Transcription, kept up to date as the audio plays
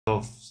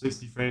So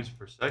 60 frames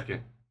per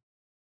second,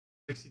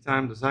 60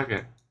 times a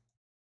second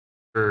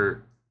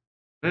for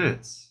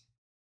minutes.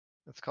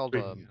 It's called We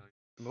a can,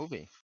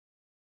 movie.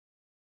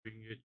 we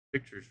can get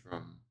pictures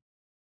from.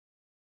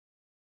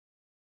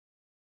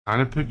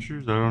 Kind of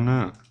pictures? I don't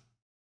know.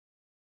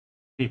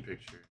 Any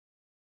picture.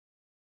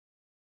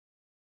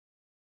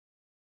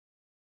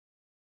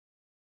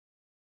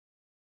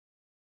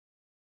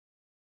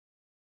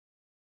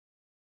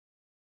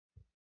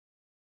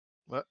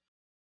 What?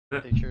 Yeah.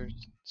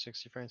 Pictures,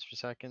 60 frames per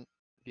second.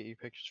 Get you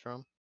pictures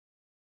from.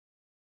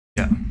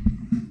 Yeah.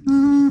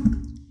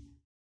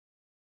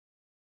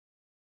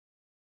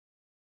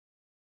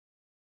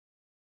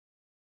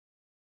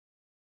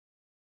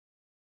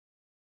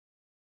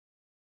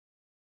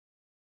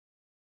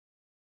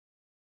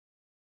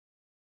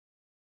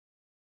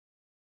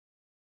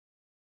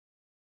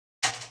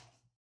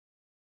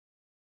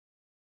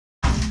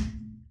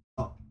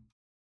 Oh.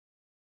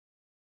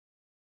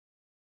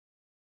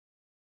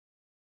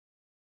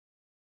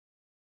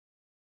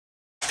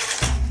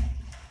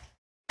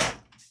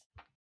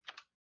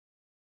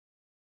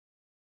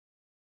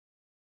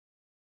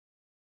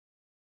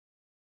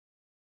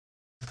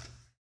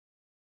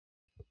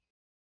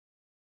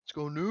 Let's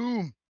go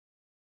Noom.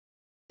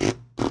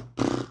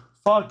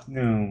 Fuck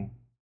no.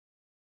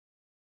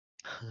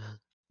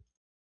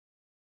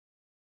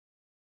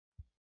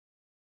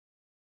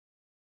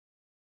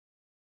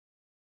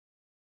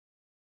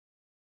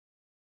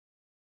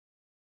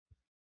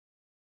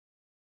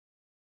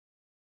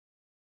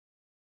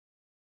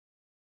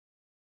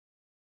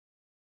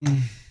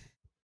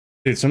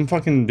 Dude, some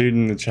fucking dude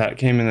in the chat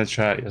came in the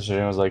chat yesterday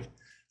and was like,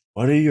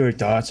 "What are your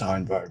thoughts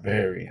on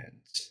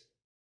barbarians?"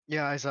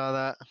 Yeah, I saw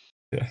that.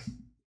 Yeah.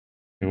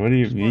 What do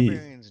you Just mean?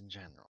 barbarians in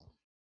general.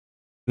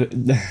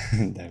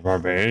 The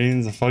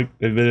barbarians? The fuck?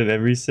 They've been in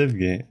every Civ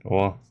game.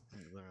 Well, I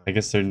Literally.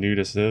 guess they're new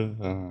to Civ.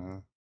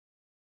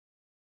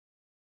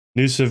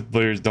 New Civ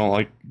players don't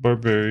like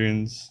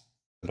barbarians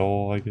at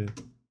all, I guess.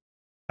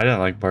 I didn't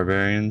like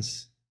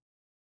barbarians.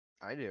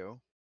 I do.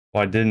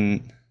 Well, I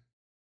didn't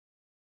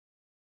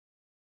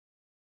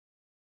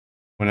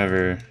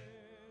whenever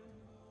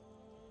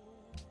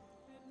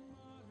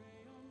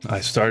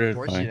I started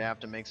Force you playing. to have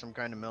to make some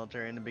kind of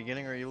military in the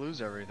beginning or you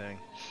lose everything.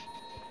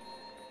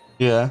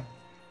 Yeah.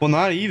 Well,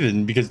 not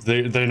even because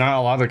they're not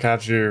allowed to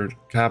capture your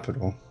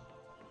capital.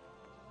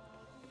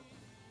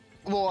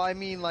 Well, I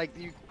mean, like,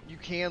 you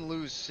can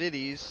lose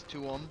cities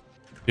to them,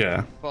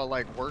 Yeah. but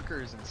like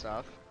workers and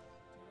stuff.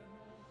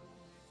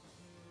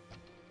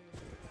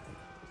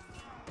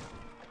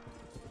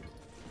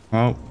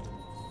 Oh.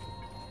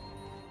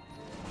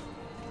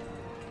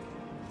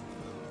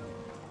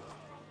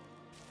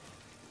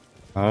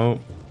 Oh.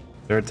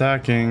 They're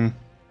attacking.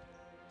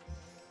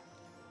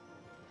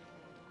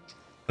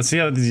 Let's see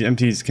how these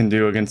MTs can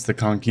do against the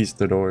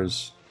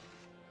conquistadors.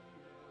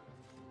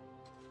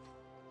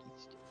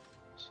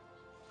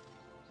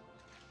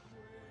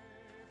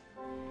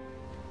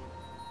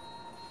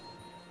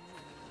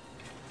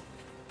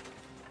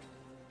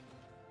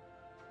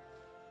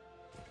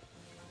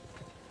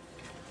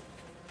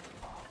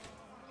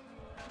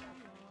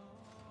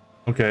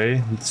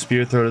 Okay,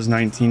 spear throw does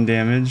 19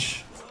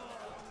 damage.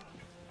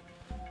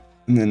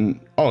 And then,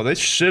 oh, they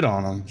shit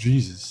on him.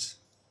 Jesus.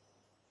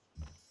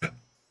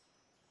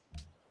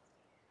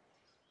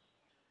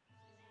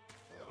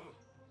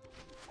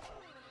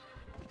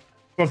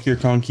 Fuck your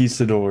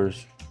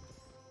conquistadors.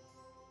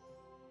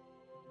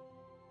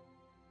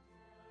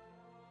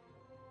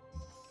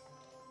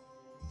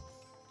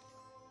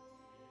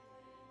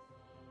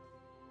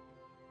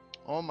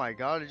 Oh my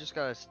god, I just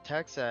got a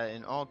text that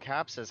in all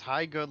caps says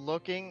hi, good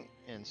looking,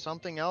 and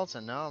something else,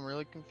 and now I'm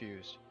really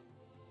confused.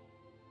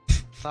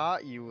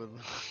 Thought you would.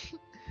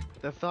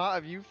 The thought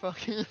of you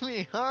fucking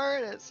me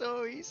hard,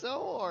 he's so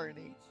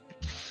horny.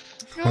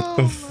 What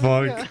the Oh my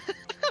fuck? god.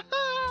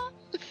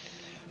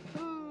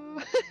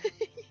 Oh.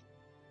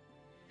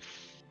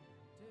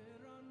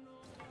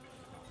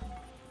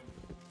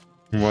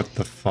 What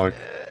the fuck?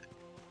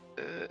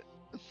 Oh,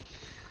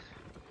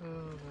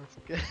 that's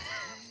good.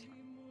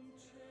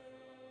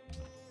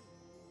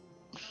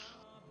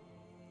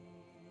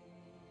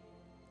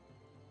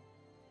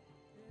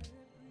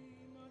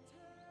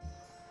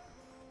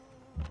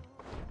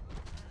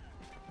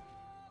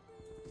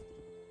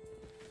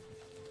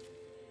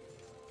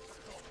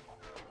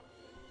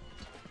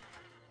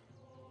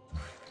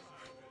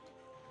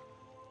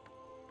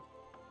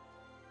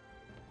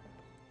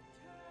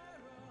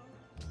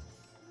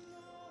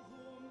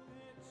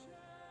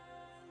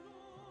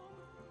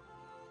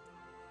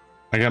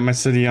 I got my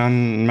city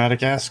on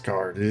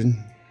Madagascar, dude.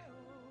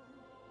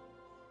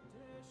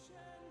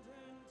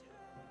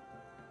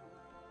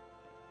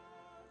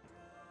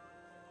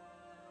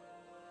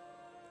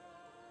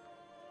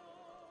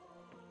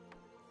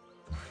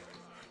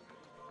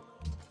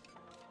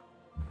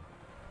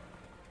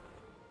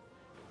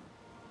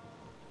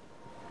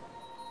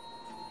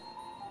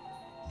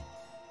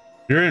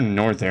 You're in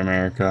North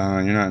America, huh?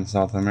 You're not in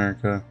South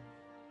America.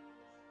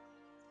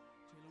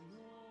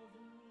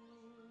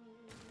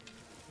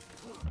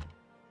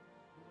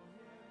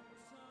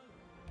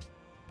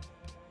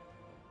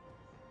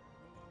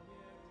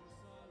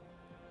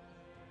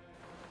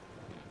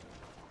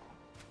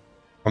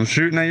 I'm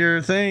shooting at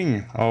your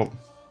thing. Oh.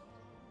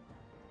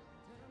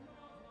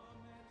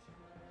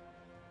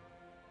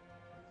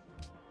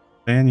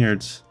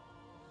 Spaniards.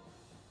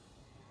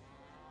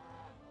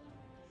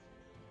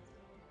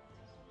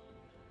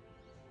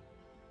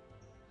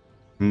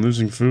 I'm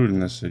losing food in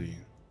this city.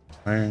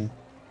 Why?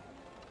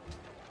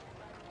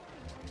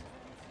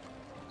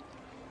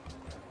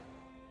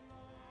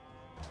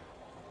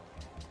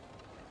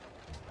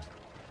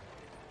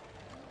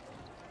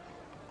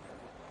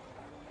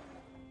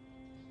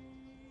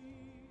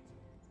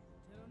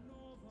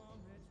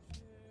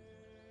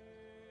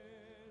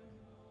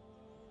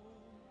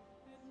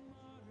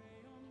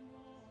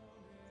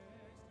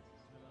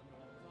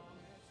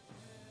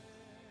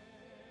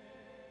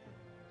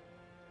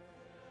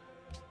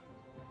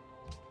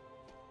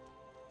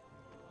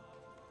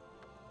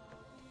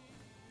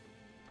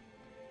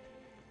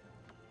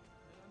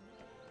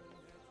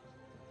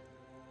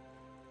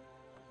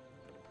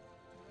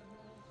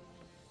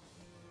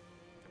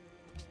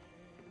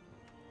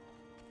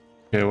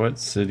 Okay, what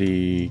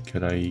city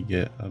could I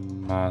get a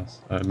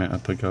mosque? I meant a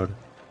pagoda.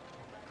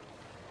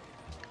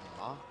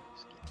 Mosque.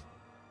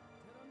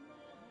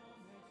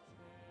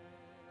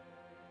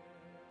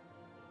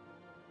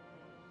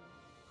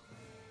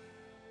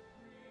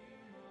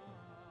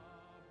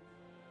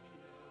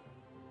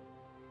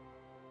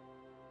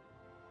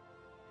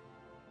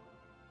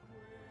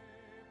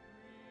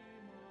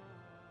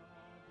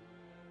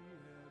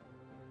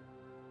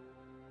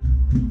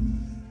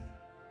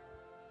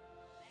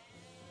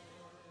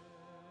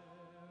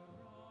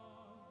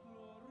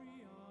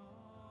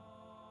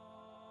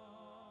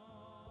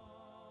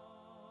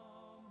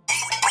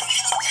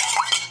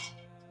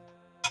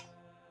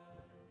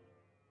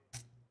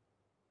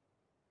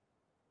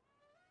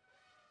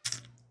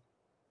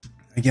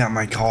 I got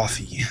my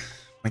coffee.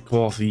 My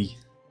coffee.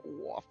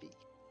 Coffee.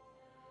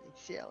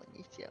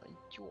 He's selling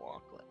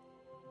chocolate.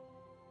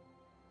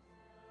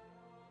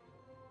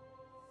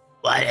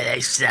 What are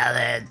they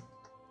selling?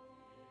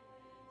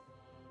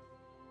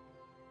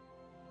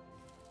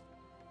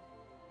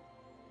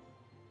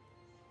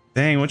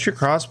 Dang, what's your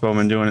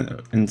crossbowman doing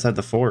inside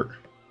the fort?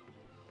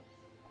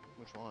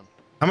 Which one?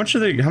 How much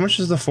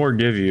does the fort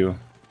give you?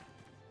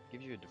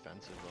 Gives you a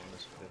defensive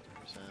bonus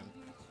of 50%.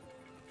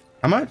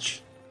 How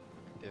much?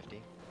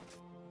 50.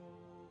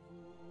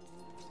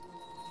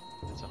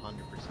 It's 100%.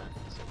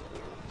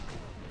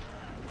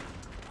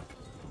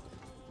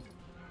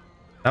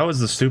 That was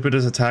the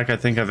stupidest attack I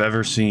think I've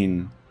ever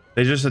seen.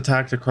 They just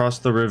attacked across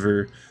the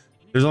river.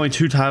 There's only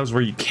 2 tiles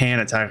where you can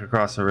attack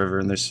across the river,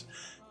 and there's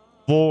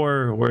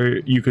 4 where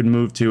you could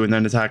move to and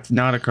then attack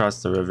not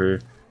across the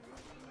river.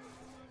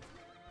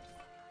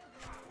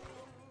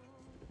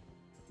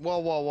 Whoa,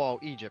 whoa, whoa.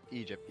 Egypt.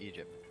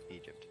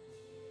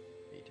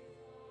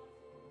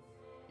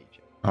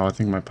 Oh, I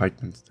think my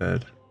pikeman's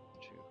dead.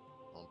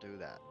 Don't do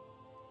that.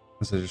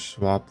 Unless I just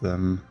swap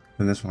them,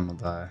 then this one will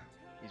die.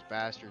 These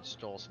bastards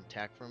stole some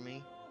tech from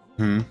me.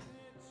 Hmm?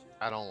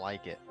 I don't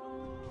like it.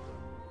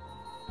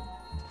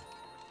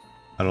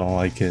 I don't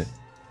like it.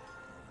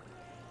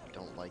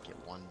 Don't like it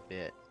one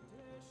bit.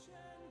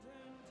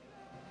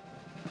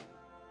 I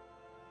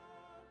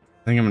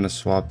think I'm gonna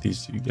swap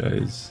these 2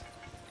 guys.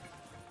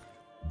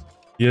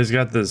 You guys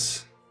got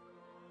this.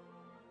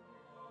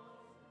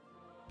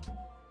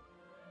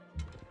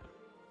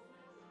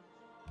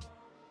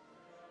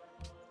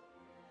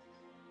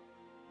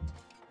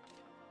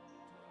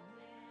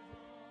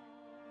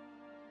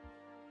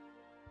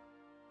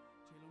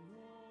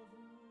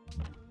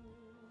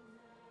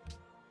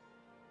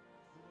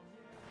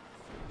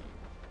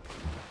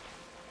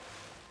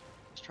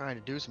 Trying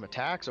to do some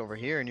attacks over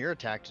here, and your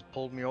attack just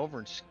pulled me over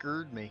and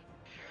screwed me.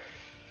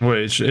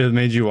 Wait, it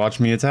made you watch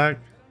me attack?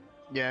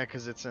 Yeah,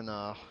 because it's in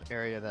a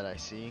area that I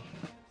see.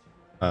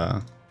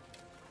 Did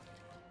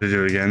you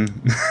do it again?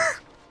 No,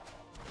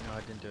 I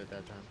didn't do it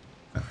that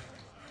time.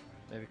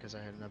 Maybe because I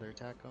had another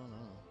attack on? I don't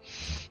know.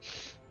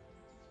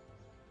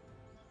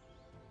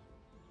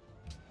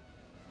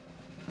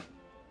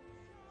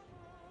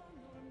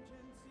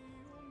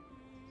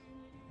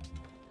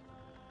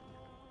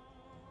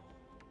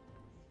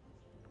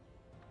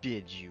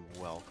 Bid you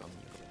welcome,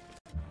 you.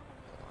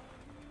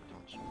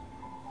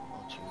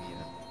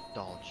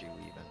 Don't you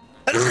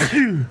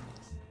even.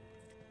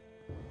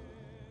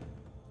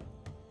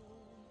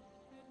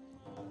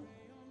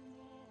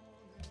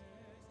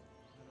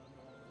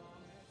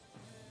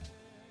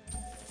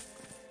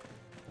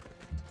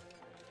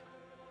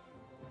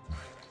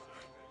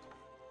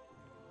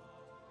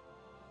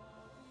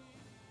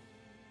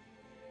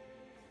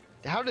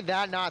 How did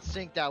that not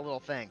sink that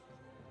little thing?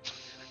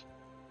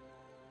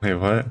 Wait,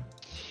 what?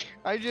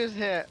 I just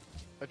hit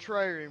a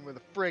trireme with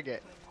a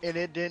frigate, and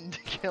it didn't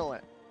kill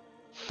it.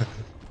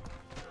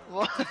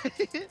 What?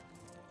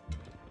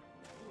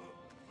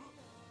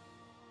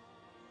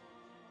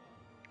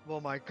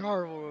 Well, my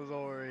carvel was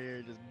over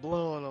here just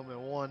blowing them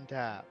in one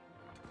tap.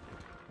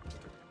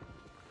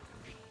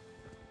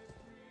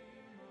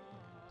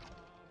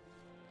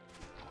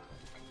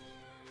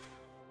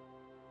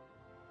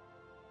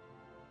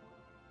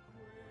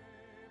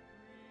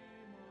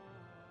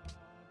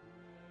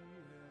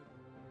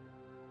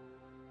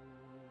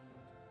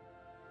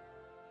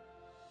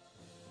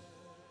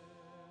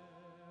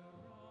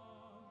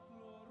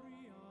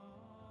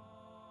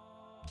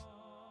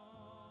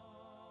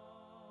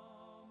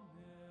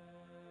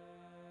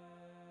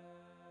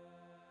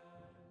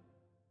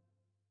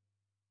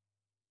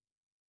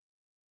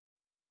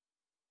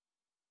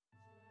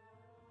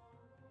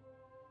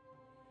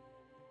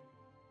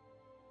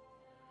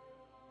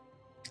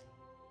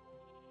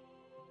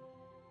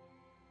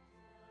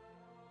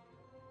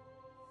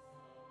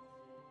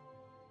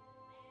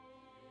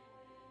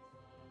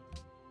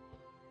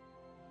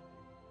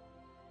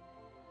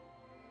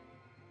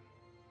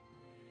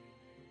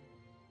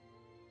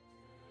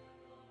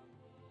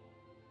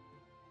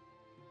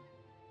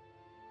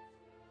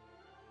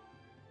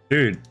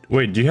 Dude,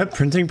 wait, do you have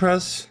printing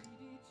press?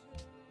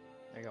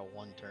 I got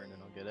one turn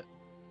and I'll get it.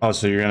 Oh,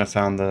 so you're gonna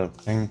found the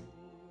thing?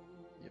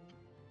 Yep.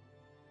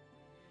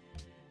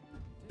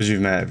 Because you've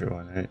met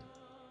everyone, right?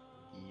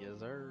 Yes,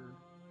 sir.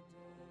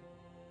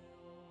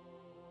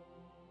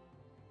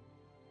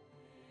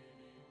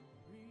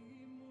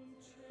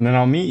 And then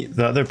I'll meet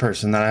the other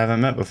person that I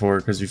haven't met before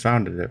because you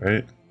founded it,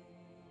 right?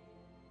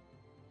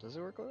 Does it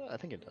work like that? I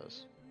think it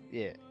does.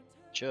 Yeah, it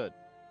should.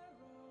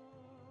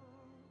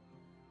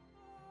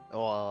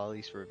 Oh, I'll at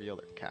least reveal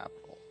their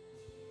capital.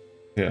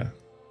 Yeah.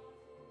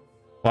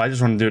 Well, I just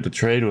want to do it to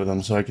trade with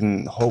them so I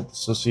can hope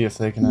to see if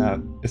they can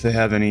have if they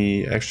have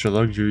any extra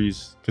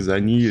luxuries because I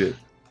need it.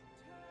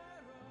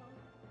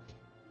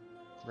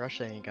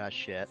 Russia ain't got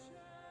shit.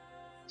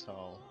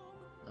 So.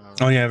 I don't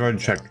know Oh yeah, I've already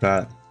checked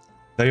that.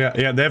 They got,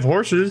 yeah, they have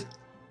horses.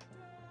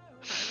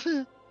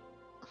 I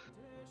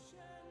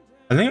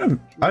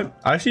think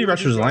I see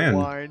Russia's land.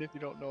 Wine if you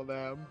don't know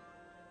them.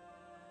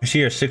 I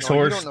see a 6 No,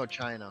 horse. you don't know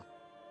China.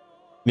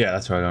 Yeah,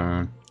 that's what I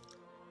don't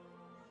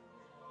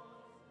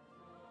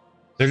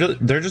know.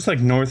 They're just like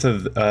north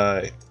of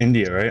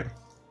India, right?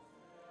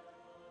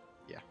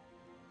 Yeah.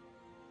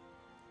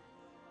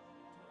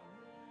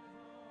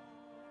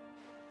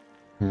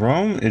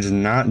 Rome is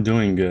not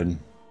doing good.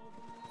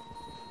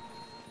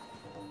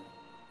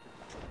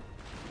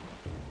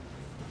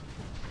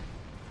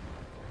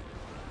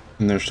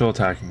 And they're still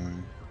attacking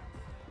me.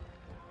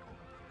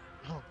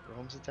 Oh,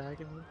 Rome's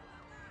attacking me?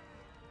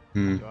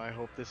 Hmm. Do I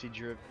hope this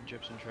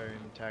Egyptian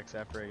trireme attacks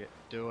that frigate?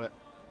 Do it.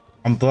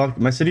 I'm blocked.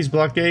 My city's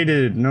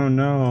blockaded. No,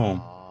 no.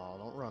 Oh,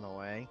 don't run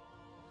away.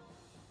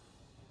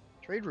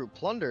 Trade route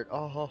plundered.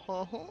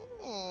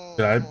 Oh.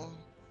 Did I?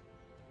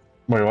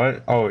 Wait,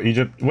 what? Oh,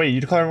 Egypt. Wait,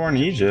 you declared war on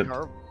Egypt?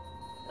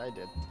 I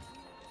did.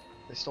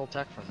 They stole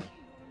tech from me.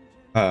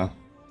 Oh.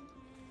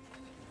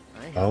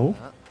 I ain't Oh?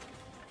 that.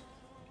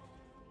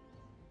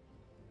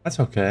 That's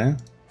okay.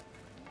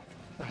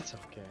 That's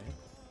okay.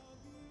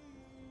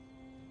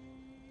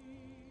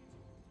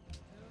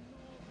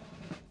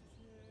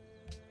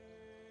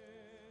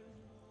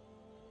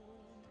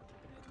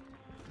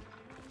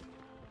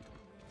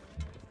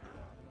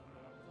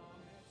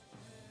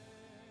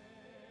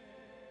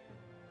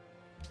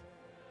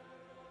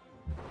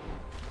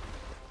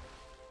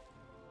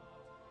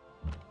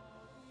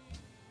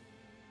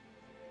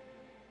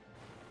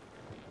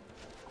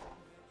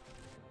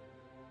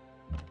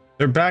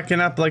 They're backing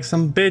up like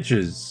some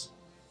bitches.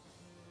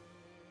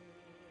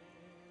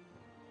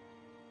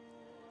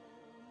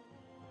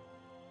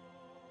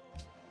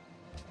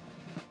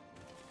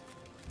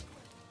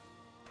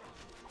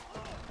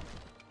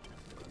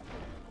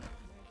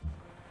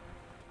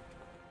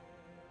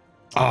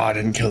 Oh, I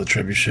didn't kill the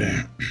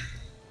trebuchet.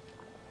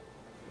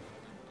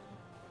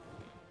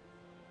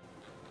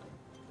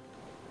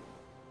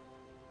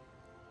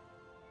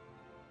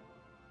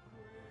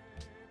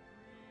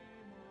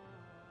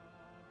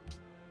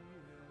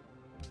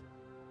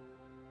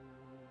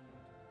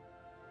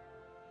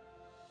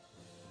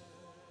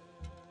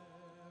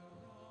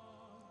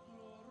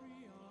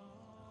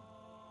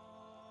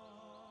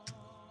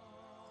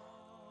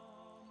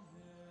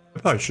 I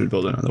probably should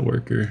build another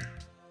worker.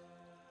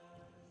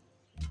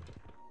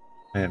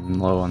 I am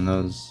low on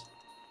those.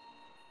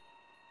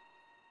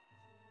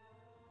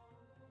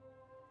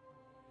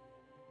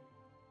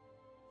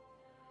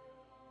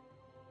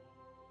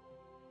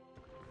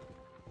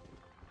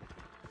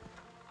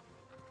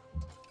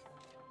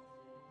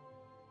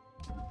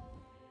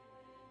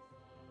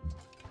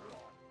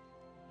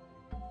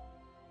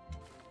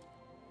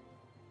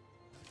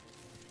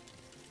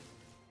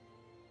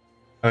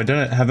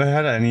 Have I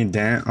had any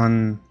dent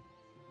on?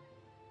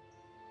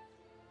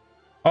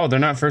 Oh, they're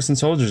not first in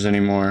soldiers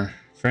anymore.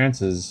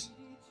 France is.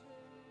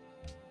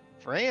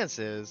 France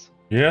is?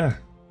 Yeah.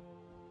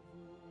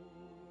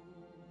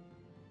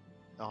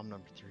 Oh, I'm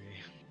number 3.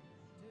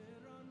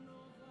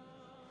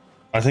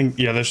 I think,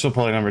 yeah, they're still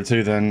probably number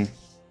 2 then.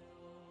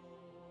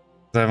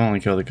 'Cause I've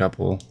only killed a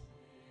couple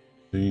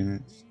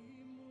units.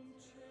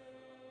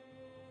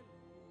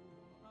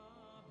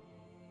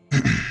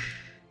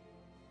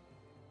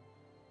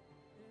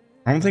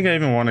 I don't think I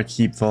even want to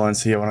keep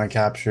Valencia when I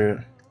capture it.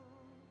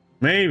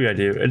 Maybe I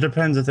do. It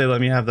depends if they let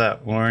me have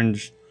that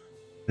orange,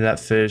 that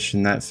fish,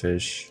 and that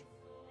fish.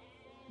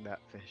 That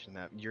fish and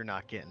that. You're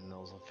not getting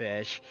those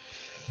fish.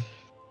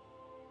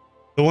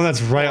 The one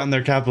that's right on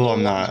their capital, I'm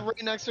The not. one's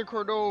right next to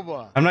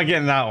Cordoba. I'm not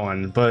getting that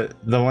one, but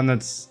the one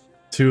that's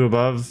 2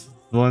 above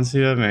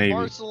Valencia, maybe.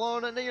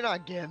 Barcelona, no, you're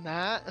not getting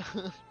that.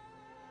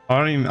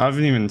 I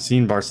haven't even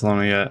seen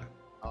Barcelona yet.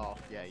 Oh,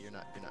 yeah, you're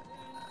not getting that.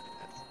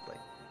 That's like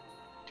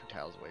 2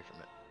 tiles away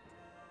from it.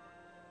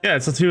 Yeah,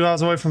 it's 2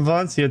 hours away from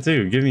Valencia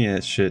too. Give me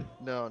that shit.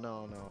 No, it's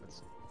no.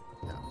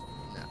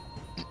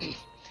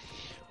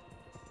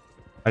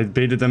 I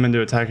baited them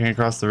into attacking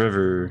across the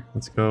river.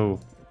 Let's go.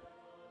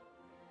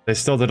 They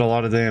still did a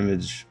lot of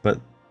damage, but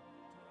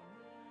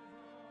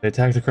they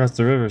attacked across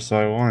the river, so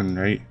I won,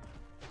 right?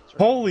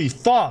 Holy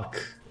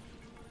fuck!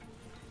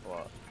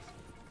 What?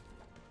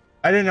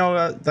 I didn't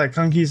know that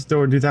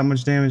Conquistador would do that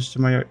much damage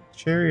to my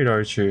chariot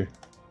archer.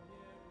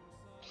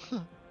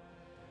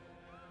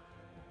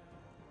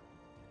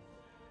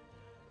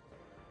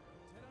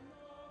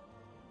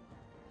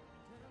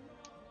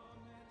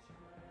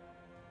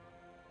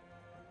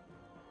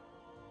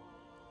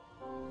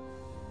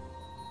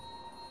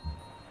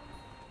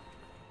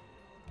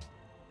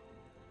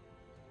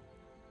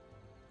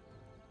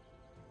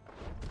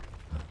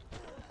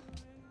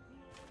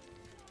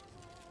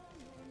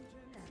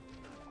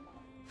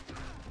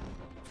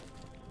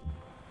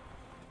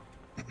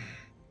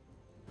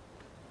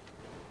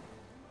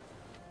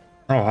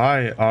 Oh,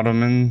 hi,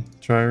 Ottoman,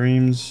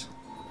 Triremes,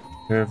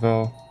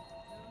 Caravel,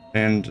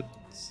 and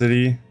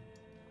City,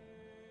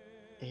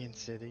 In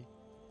city.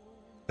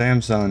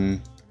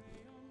 Samsung.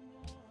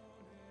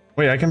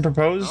 Wait, I can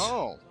propose?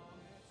 Oh.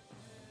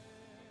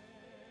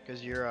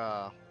 Because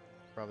you're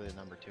probably the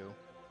number 2.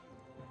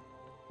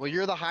 Well,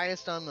 you're the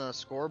highest on the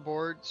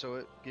scoreboard, so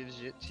it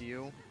gives it to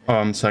you. Oh,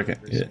 I'm and the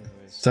second. person Yeah.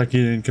 who is-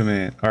 Second in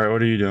command. All right,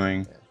 what are you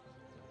doing?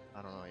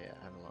 I don't know yet.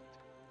 I haven't looked.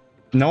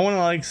 No one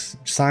likes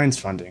science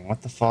funding.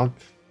 What the fuck?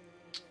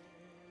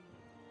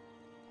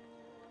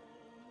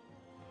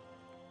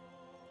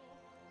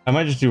 I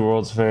might just do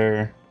World's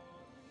Fair.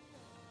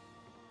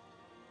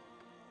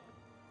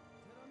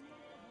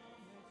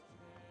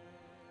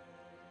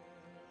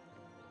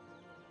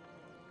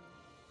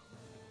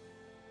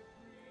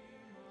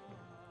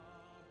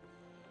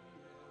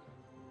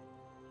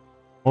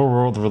 Or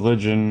World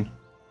Religion.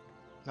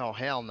 No,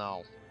 hell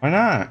no. Why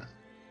not?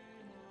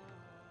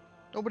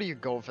 Nobody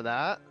would go for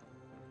that.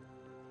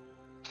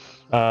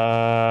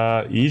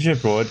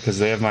 Egypt would, because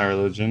they have my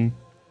religion.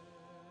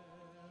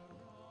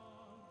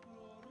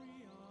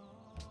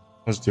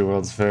 Let's do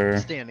World's Fair.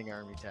 Standing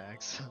army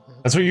tax.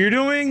 That's what you're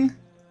doing?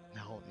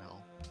 No,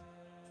 no.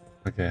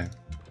 Okay.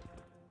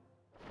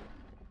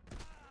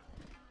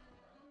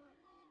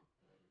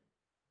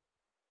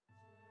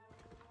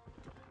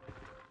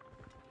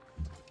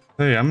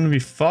 Hey, I'm gonna be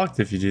fucked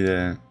if you do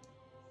that.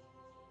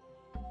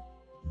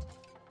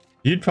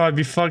 You'd probably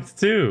be fucked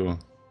too.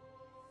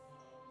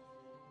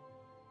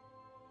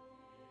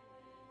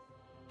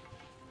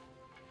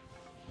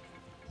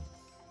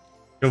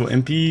 Go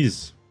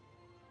MPs.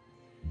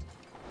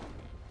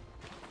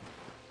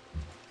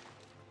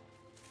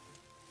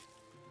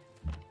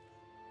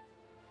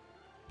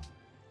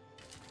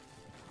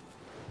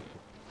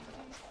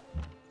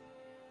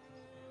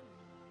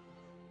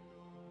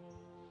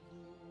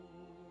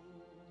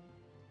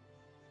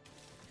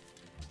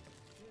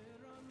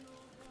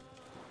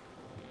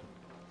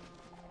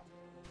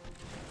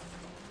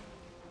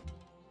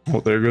 Oh,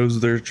 there goes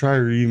their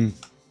trireme.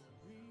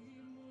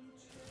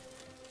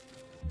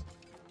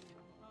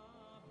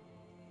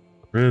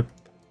 Rip.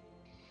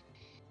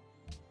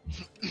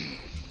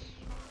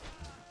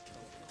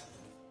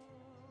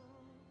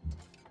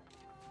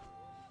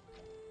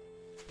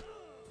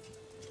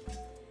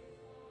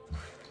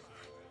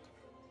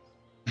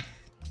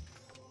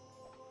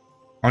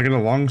 I'll get a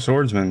long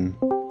swordsman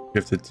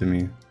gifted to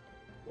me.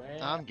 Well,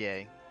 I'm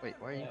gay. Wait,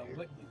 why are you here?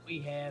 what do we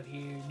have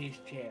here in this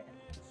chat?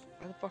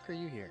 Why the fuck are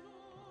you here?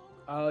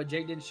 Oh,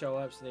 Jake didn't show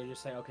up, so they're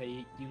just like, okay,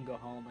 you can go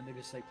home. And they're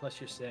just like, plus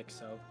you're sick,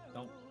 so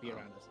don't be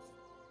around us.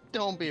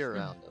 Don't be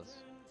around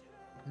us.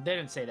 They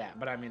didn't say that,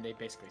 but I mean, they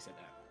basically said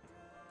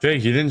that.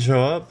 Jake, you didn't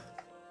show up?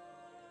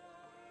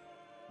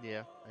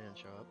 Yeah, I didn't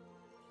show up.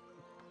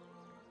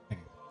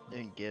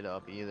 Didn't get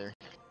up either.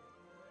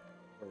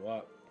 For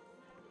what?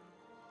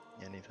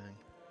 Anything.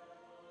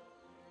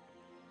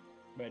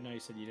 But no, you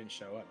said you didn't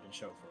show up. Didn't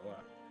show up for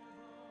what?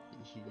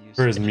 You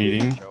For his said you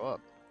didn't meeting? Show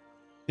up.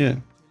 Yeah.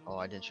 Oh,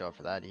 I didn't show up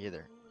for that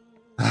either.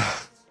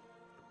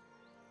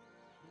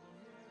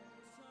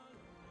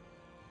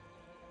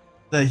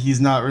 That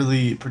he's not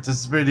really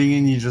participating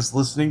in, you just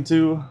listening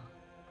to?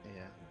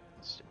 Yeah,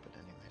 that's stupid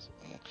anyways.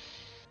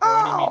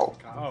 Oh,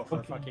 oh,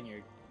 for fucking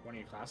one of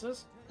your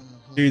classes?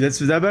 Dude,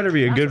 that better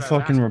be a That's good what I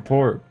was fucking asking.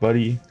 report,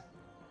 buddy.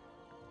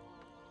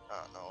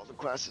 I don't know, the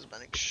class has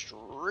been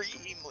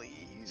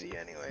extremely easy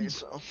anyway,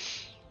 so.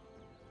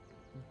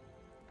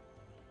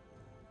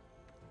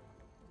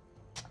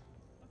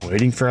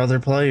 Waiting for other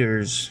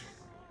players.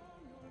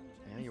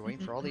 Yeah, you're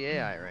waiting for all the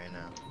AI right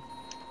now.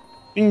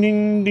 Ding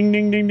ding ding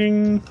ding ding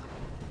ding.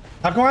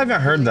 How come I haven't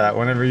heard that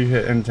whenever you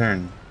hit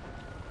intern?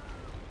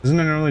 Doesn't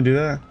it normally do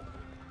that?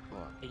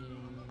 What?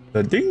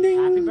 The ding ding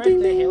Happy ding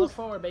birthday, ding. Halo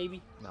 4,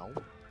 baby. No.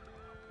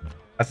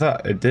 I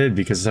thought it did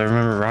because I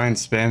remember Ryan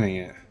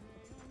spamming it.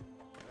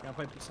 Y'all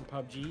play some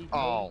PUBG?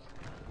 Oh.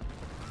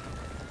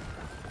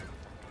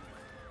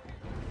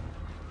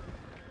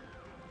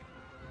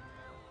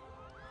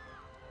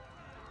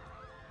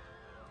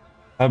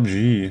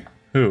 PUBG.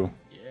 Who?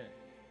 Yeah.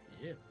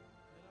 Yeah.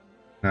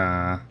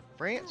 Nah.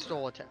 Brant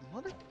stole a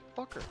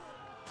motherfucker.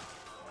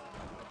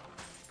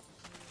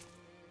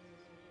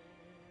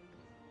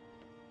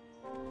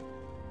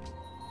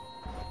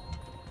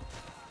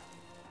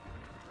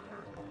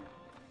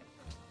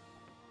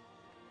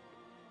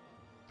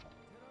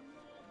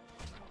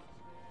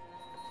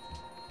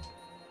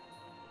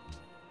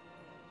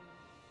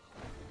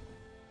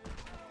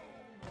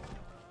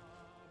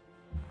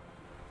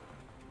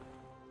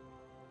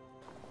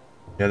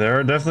 Yeah, there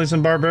are definitely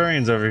some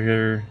barbarians over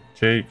here,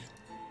 Jake.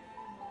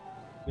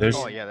 There's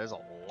Oh yeah, there's a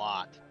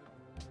lot.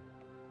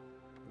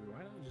 Why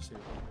don't I just say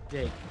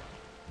Jake,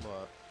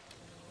 But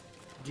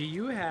do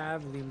you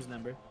have Liam's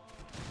number?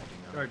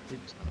 I do not. Or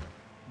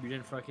you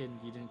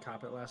didn't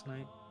cop it last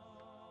night?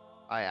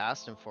 I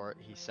asked him for it.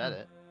 He said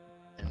it,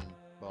 and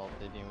well,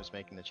 Vivian was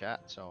making the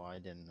chat, so I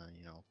didn't,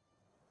 you know.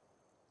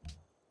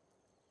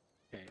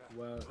 Okay,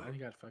 well, I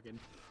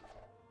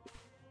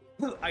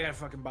gotta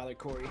fucking bother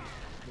Corey.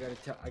 I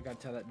gotta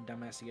tell that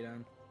dumbass to get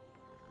on.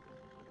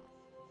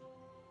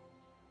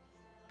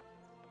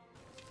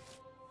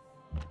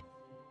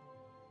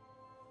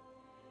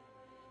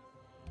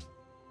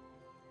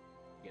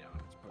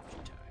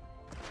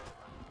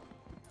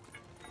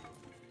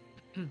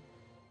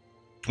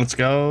 Let's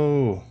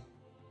go.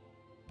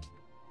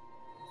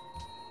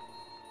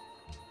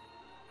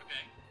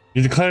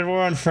 You declared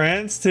war on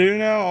France too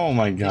now? Oh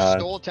my He god.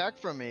 stole tech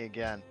from me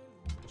again.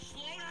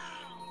 Slow down!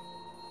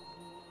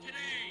 Today,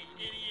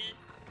 idiot!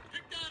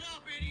 Pick that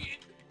up, idiot!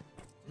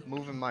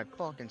 Moving my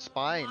fucking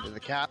spy into the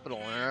capital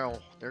now.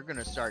 They're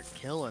gonna start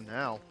killing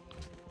now.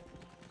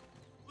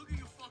 Look at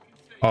your fucking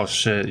face. Oh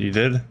shit, you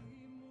did?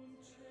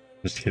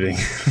 Just kidding.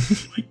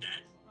 Like that.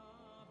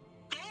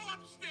 Go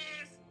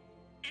upstairs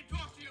and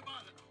talk to your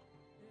mother.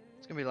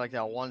 It's gonna be like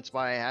that one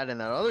spy I had in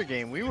that other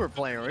game we were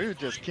playing where he was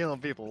just killing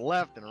people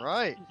left and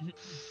right. He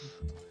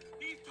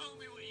told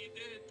me what you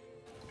did.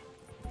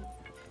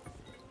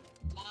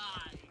 Why?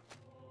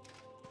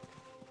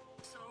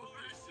 So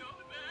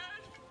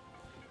bad.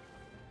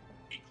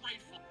 Be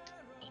grateful.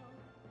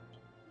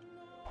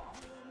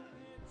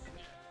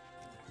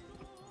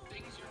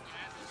 Things your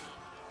dad is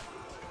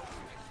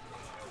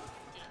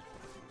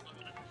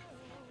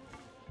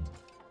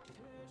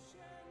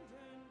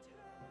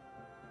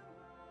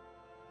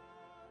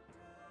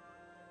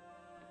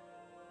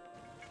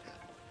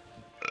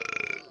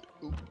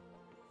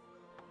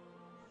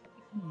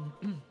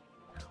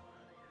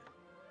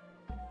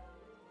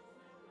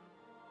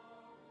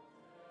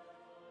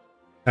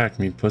Attack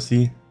me,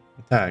 pussy.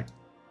 Attack.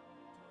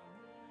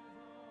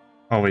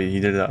 Oh wait, he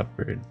did the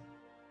upgrade.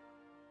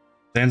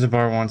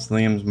 Zanzibar wants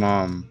Liam's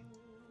mom.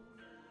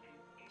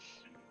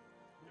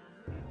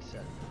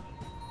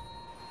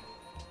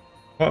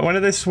 What? When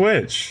did they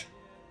switch?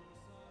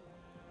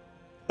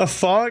 The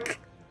fuck?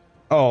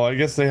 Oh, I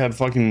guess they had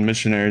fucking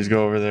missionaries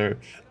go over there.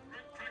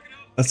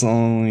 That's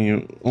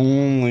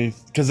only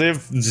because they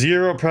have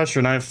 0 pressure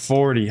and I have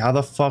 40. How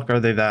the fuck are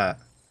they that?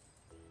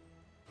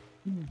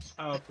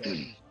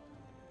 Okay.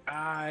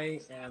 I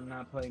am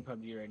not playing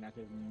PUBG right now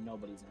because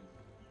nobody's in.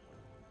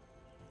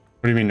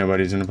 What do you mean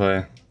nobody's gonna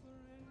play?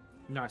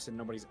 No, I said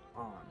nobody's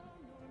on.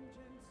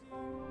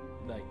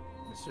 Like,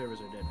 the servers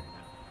are dead right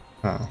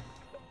now. Oh.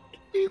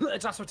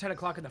 It's also 10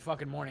 o'clock in the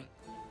fucking morning.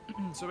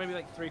 So maybe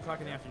like 3 o'clock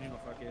in the afternoon will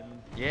fucking...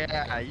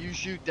 Yeah, you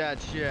shoot that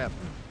ship.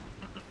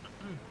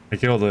 I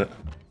killed it.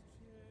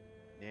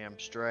 Damn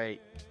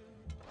straight.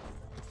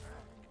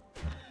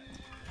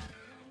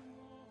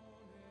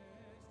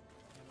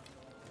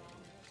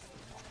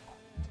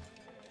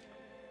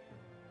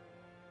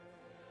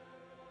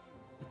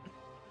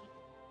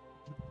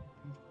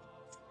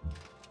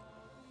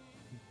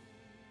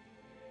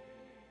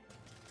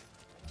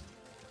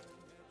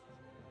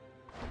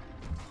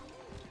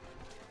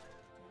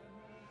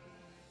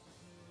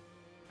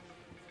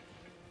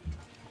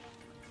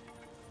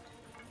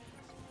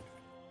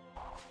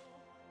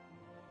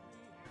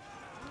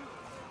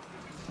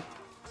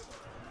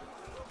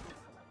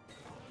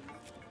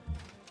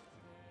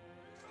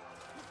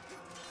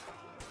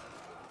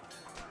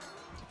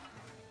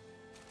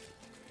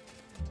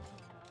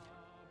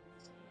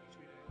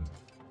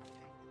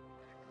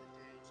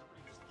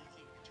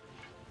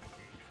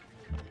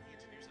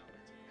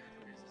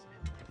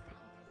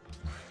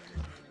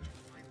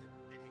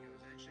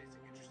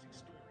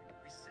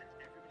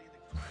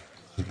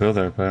 Build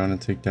up. I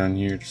want to take down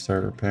here to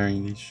start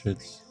repairing these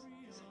shits.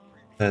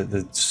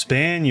 The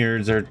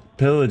Spaniards are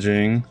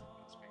pillaging.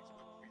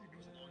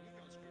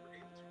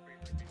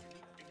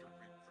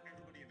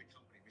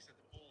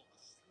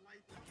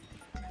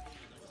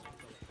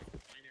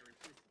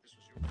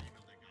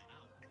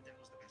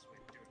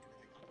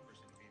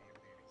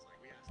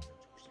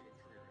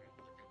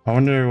 I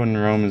wonder when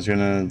Rome is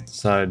gonna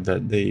decide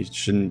that they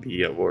shouldn't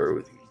be at war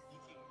with you.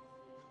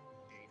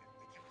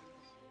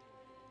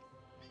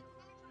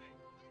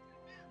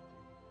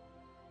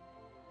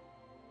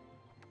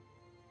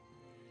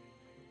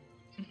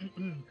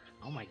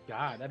 Oh my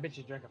god, that bitch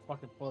just drank a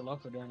fucking Four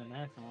Loko during the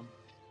marathon.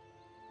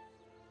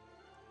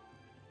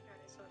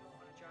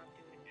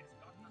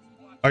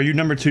 Are you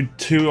number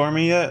two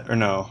army yet, or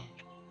no?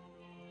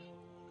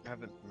 I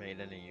haven't made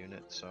any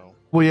units, so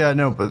Well, yeah,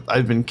 no, but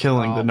I've been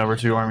killing the Oh, number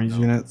 2 army's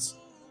no. units.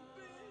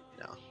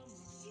 no.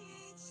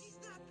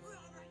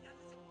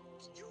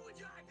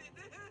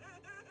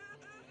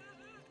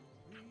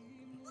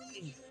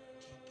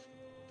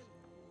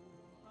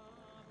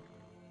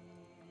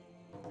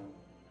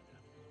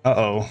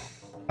 Uh-oh.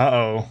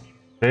 Uh-oh.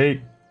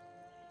 Hey.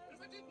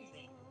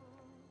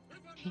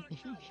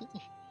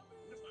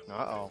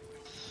 Uh-oh.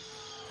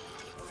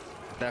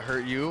 That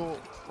hurt you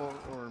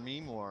or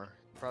me more?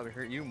 Probably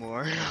hurt you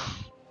more.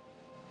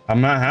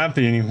 I'm not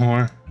happy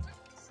anymore.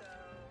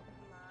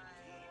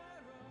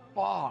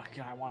 Fuck,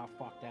 I wanna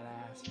fuck that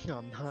ass.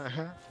 I'm not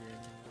happy.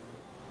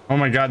 Oh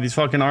my god, these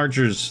fucking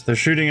archers. They're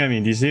shooting at me.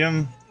 Do you see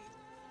them?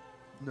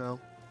 No.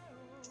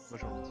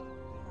 Which ones?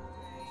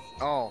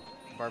 Oh,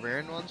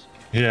 barbarian ones?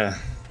 Yeah.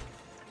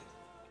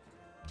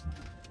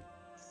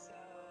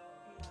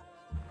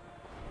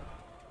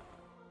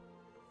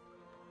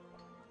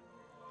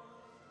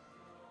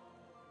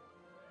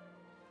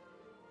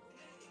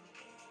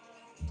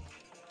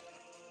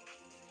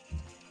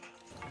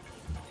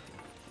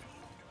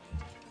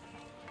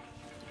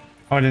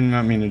 Oh, I did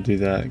not mean to do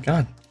that.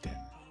 God damn.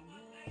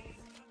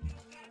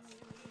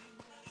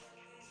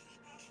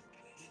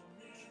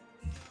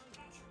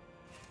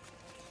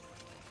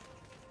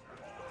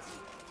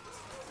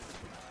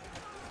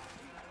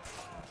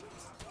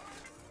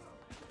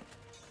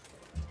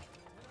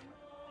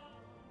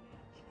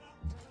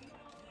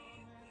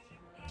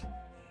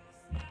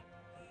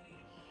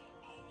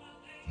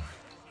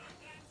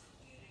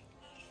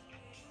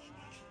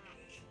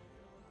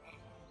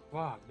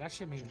 Fuck, that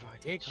shit made me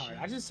dick hard.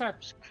 I just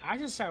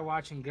started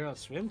watching Girls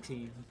Swim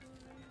Team.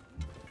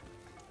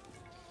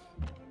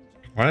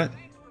 What?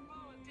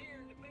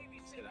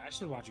 Shit, I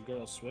should watch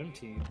Girls Swim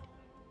Team.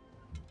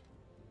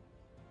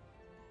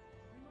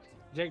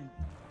 Jake,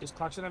 does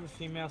Clarkson have a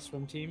female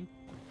swim team?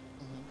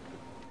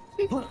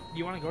 You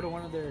want to go to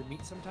one of their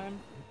meets sometime?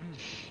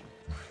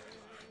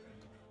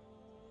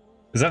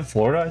 Is that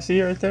Florida I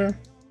see right there?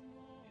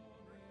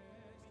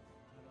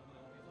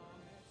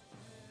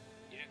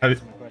 Yeah,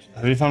 that's my question.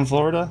 Have you found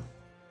Florida?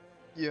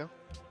 Yeah.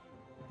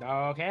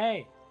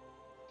 Okay.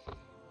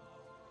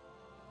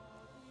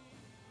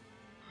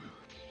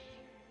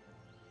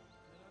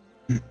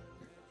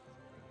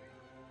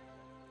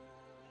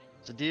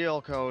 It's a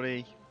deal,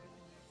 Cody.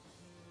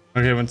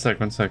 Okay, one sec,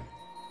 one sec.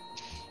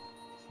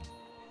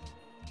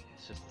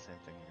 It's just the same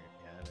thing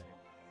you had.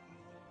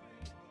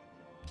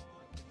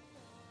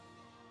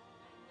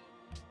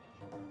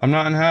 I'm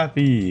not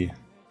unhappy.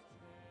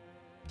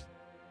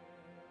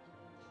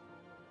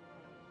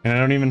 And I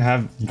don't even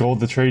have gold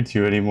to trade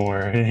to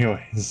anymore,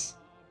 anyways.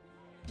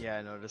 Yeah,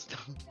 I noticed.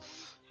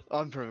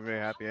 I'm perfectly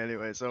happy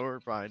anyway, so we're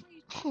fine.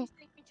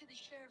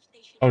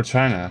 Oh,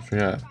 China, I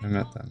forgot. I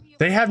met them.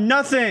 They have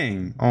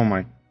nothing! Oh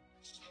my.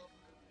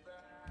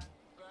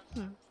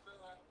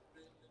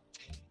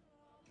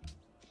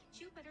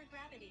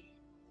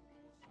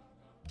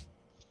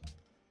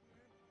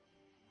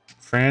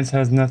 France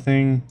has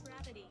nothing.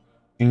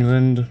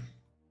 England.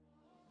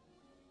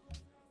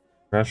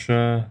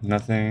 Russia,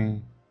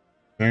 nothing.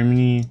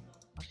 Germany,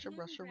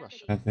 Russia.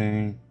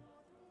 nothing.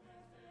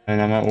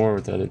 And I'm at war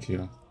with the other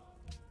two.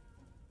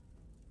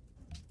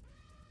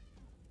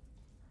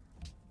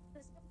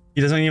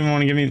 He doesn't even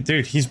want to give me...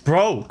 Dude, he's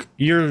broke.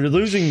 You're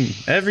losing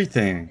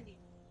everything.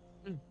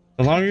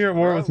 The longer you're at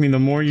war with me, the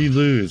more you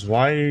lose.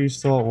 Why are you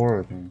still at war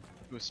with me?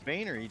 With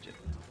Spain or Egypt?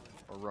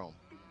 Or Rome?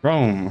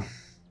 Rome.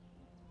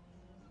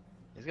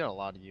 He's got a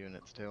lot of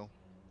units too.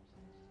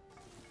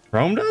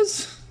 Rome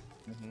does?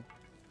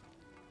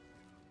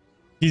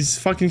 He's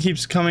fucking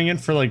keeps coming in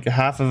for like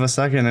half of a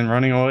second and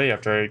running away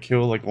after I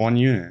kill like one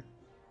unit.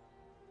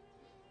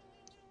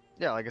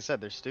 Yeah, like I said,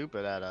 they're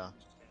stupid at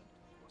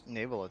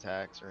naval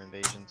attacks or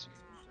invasions.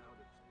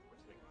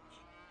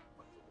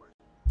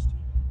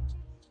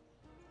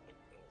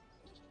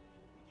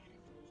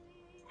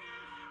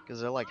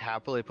 Because they'll like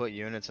happily put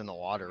units in the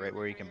water right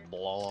where you can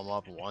blow them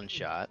up one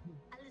shot.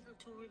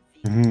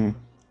 Mm-hmm.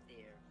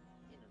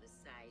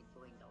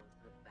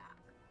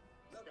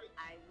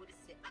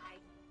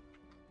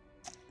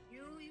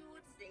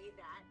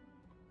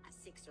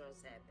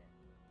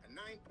 A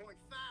 9.5.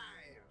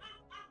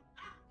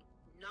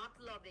 Not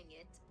loving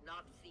it,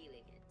 not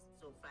feeling it.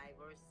 So 5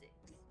 or 6.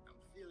 I'm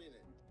feeling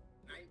it.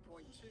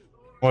 9.2.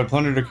 Well, I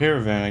plundered a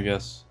caravan, I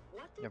guess.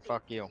 Yeah,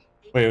 fuck you.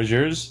 Wait, it was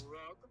yours?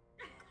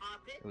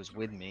 It was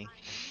with me.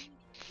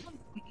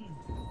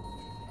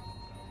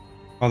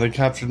 Oh, they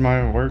captured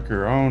my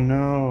worker. Oh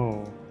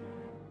no.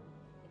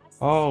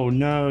 Oh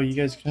no, you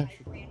guys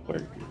captured my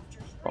worker.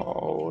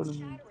 Oh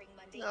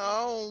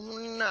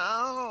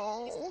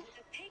No.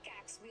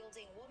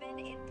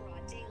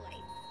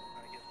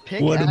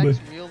 What am I-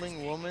 Pickaxe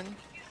wielding woman? In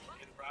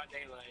broad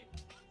daylight.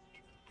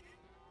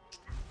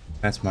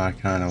 That's my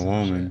kind of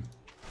woman.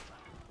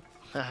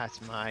 That's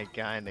my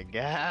kind of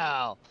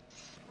gal.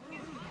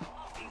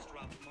 These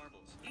drop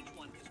marbles. Each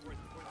one is worth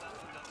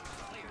 $4,000.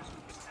 Players who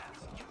can pass.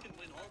 You can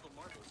win all the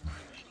marbles in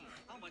the machine.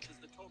 How much is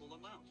the total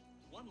amount?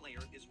 One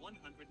layer is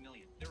 100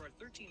 million. There are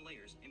 13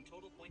 layers in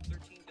total,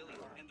 0.13 billion.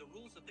 And the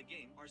rules of the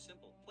game are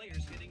simple.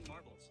 Players hitting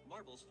marbles.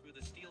 Marbles through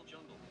the steel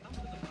jungle. Come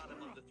to the bottom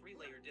of the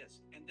 3-layer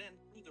disc, and then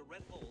through the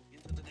red hole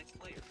into the next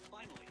layer.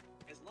 Finally,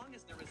 as long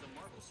as there is a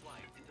marble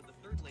slide into the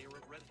 3rd layer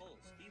of red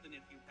holes, even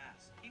if you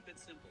pass. Keep it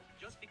simple,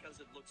 just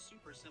because it looks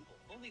super simple.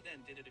 Only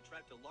then did it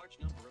attract a large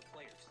number of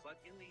players. But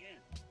in the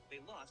end, they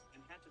lost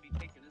and had to be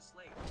taken as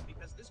slaves,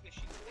 because this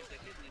machine has a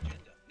hidden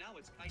agenda. Now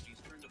it's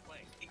Kaiji's turn to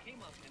play. He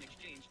came up and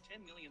exchanged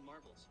 10 million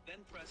marbles,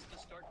 then pressed the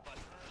start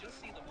button. Just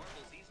see the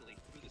marbles easily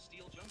through the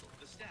steel jungle.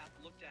 The staff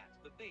looked at,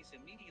 the face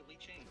immediately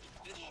changed.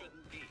 This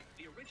shouldn't be.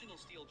 The original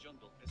steel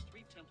jungle has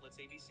 3 templates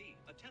ABC,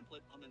 a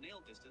template on the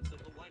nail distance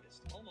of the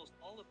widest. Almost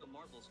all of the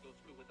marbles go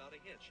through without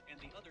a hitch, and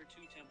the other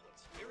 2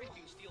 templates. Very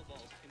few steel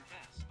balls can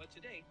pass, but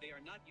today they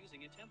are not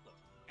using a template.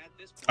 At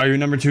this point, Are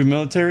you number 2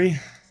 military?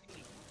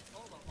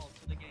 call a halt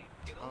to the game.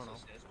 It also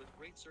says with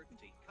great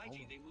certainty,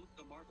 Kaiji, they moved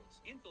the marbles.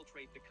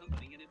 Infiltrate the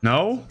company and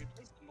No?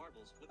 replace the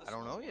marbles with a I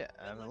don't know sword. yet.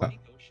 I Then don't let know.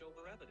 Miko show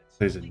her evidence.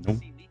 They said Only to nope.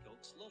 see Miko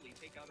slowly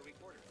take out a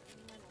recorder.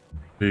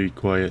 Very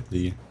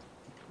quietly.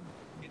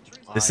 It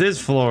turns out This is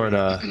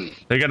Florida.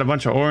 They got a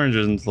bunch of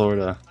oranges in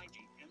Florida.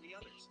 Kaiji and the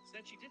others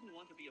said she didn't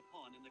want to be a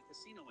pawn in the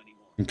casino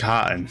anymore. And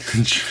cotton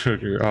and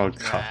sugar. Oh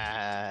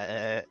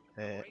god.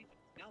 Great.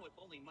 Now if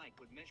only Mike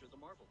would measure the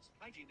marbles.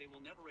 Kaiji, they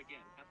will never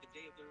again have the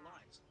day of their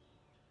lives.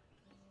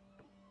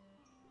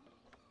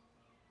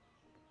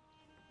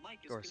 Mike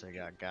Of course they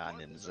got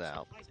gotten in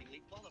Zal.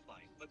 surprisingly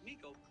qualified, but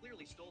Miko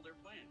clearly stole their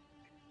plan.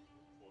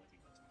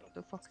 What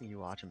the fuck are you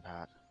watching,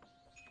 Pat?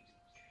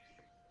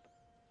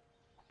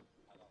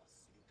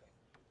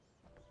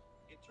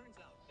 It turns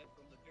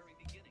very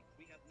beginning.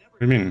 We have never What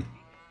do you mean?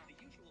 The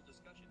usual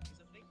discussion is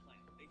a fake plan.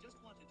 They just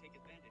want to take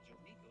advantage of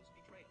Nico's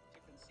betrayal to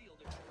conceal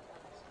their true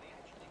purpose. They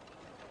actually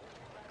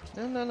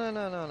No, no, no,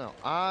 no, no, no.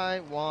 I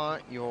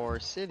want your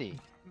city.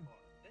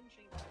 then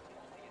change the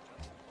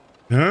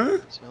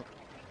adjustment. Huh? So,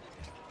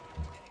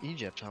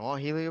 Egypt. I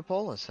want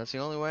Heliopolis. That's the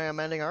only way I'm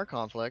ending our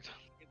conflict.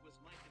 It was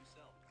Mike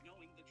himself,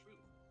 knowing the truth.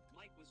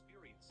 Mike was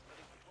furious, but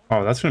if the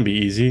Oh, that's gonna be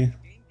easy. game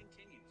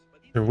continues,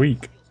 but They're even weak.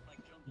 feels like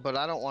jumping. But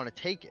I don't want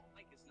to take it.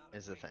 Mike is not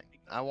Is the afraid thing.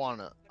 because I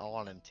want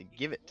him to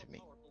give it to me.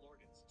 powerful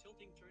organs,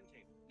 tilting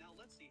turntable. Now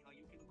let's see how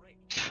you can break.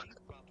 King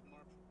dropped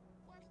marble.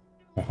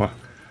 What?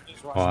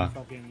 Just Wow. watching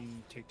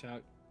fucking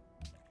TikTok.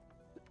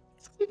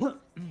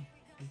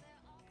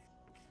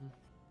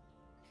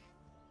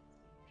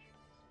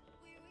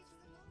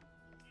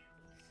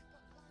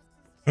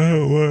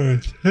 Oh,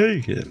 what?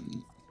 Take it.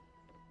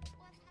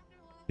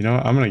 You know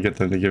what? I'm gonna get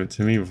them to give it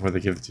to me before they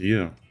give it to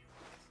you.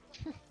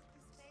 What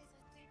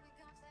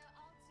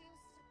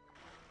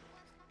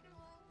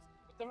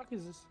the fuck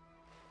is this?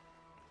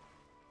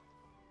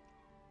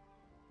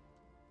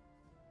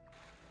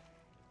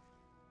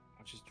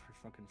 Oh, just her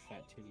fucking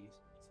fat titties.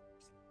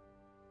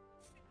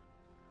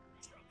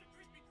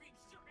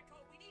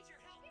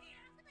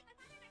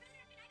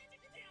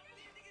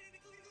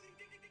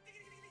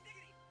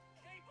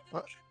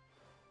 What?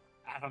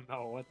 I don't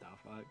know what the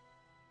fuck.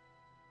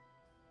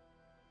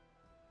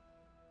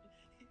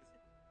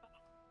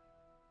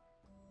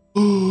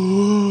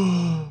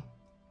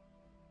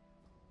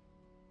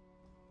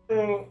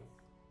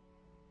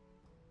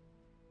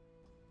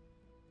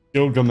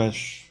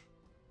 Gilgamesh.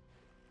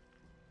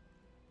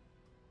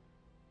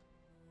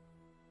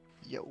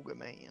 Yoga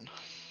man.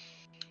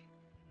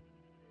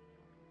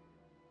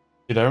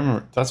 Dude, I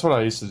remember that's what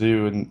I used to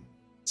do in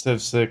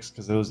Civ 6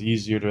 because it was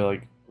easier to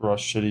like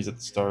rush shitties at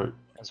the start.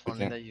 It's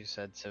funny Okay. that you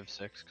said Civ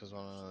 6 because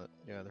one of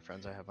the other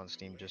friends I have on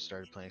Steam just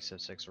started playing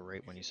Civ 6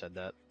 right when you said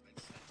that.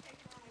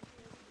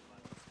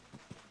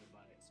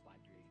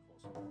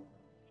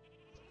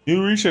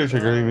 New research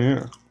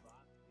agreement.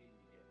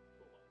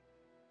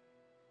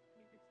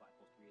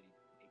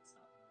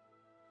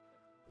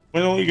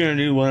 When are we gonna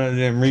do one of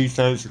them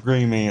research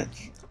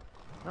agreements?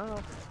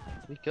 No,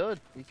 we could.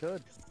 We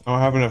could. I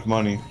don't have enough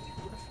money.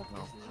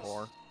 No,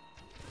 or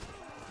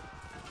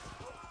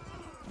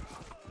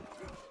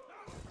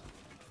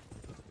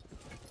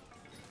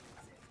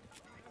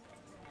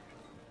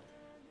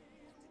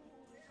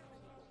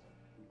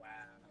Wow.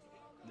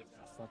 They're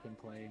not fucking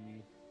playing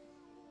me.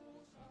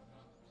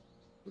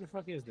 Who the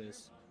fuck is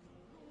this?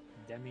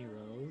 Demi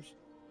Rose?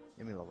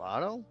 Demi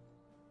Lovato.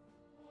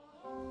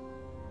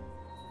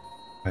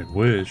 I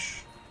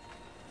wish.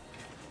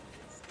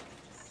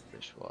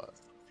 Wish what?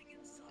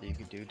 That you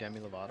could do Demi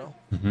Lovato?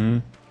 Mm-hmm.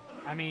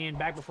 I mean,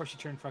 back before she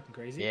turned fucking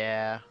crazy.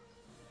 Yeah.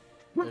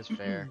 That's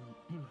fair.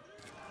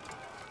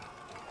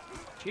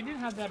 She didn't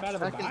have that bad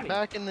of a body.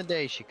 Back in the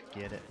day, she could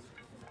get it.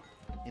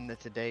 In the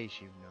today,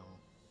 she'd know.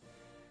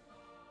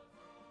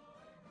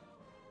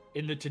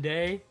 In the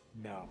today?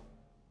 No.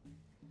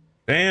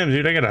 Damn,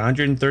 dude, I got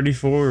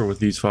 134 with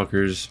these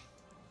fuckers.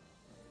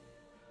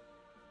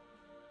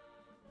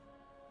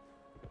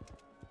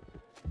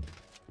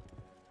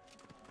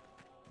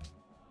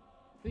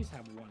 Please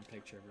have one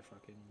picture of her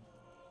fucking.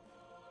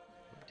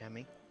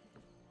 Demi.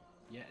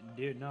 Yeah,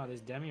 dude, no,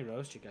 this Demi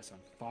Rose chick got some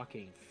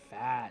fucking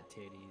fat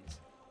titties.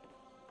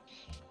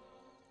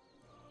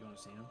 You wanna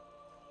see them?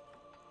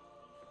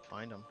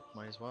 Find them.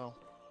 Might as well.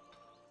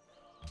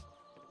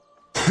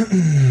 How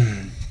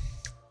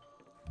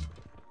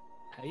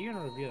you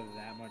gonna reveal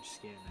that much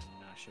skin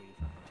and not show you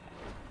fucking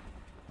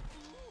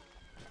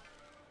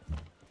titties?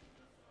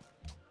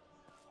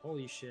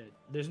 Holy shit.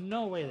 There's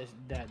no way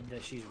that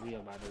she's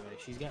real, by the way.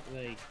 She's got,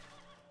 like...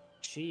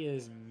 She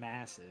is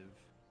massive.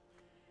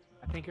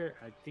 I think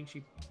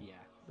she... Yeah.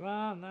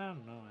 Well, no,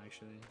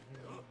 actually.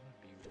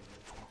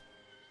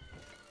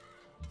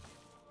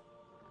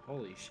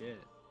 Holy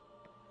shit.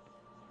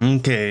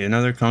 Okay,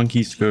 another She got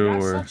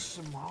conquistador.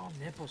 such small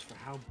nipples for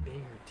how big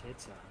her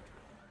tits are.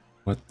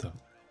 What the?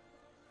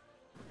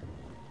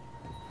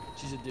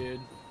 She's a dude.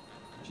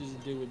 She's a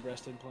dude with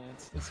breast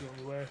implants. That's the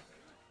only way.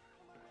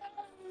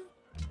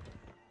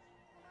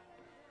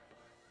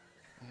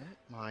 Oh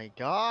my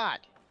god!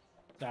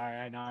 Sorry,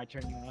 I know I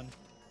turned you on.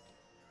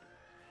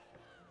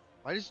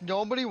 Why does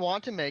nobody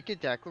want to make a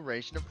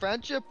declaration of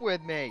friendship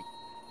with me?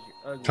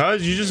 You're ugly.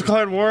 Cuz you just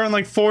declared war on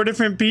like 4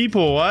 different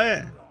people. What?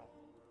 I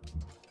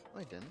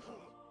didn't.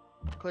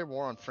 Declare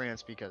war on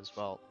France because,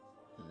 well,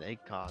 they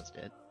caused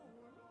it.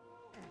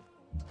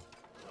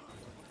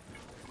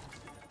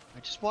 I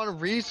just want a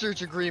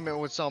research agreement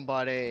with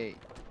somebody.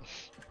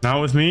 Not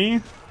with me?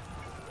 You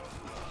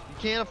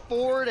can't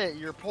afford it.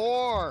 You're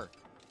poor.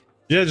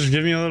 Yeah, just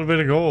give me a little bit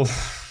of gold.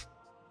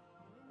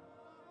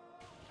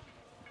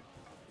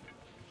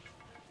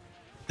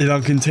 And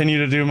I'll continue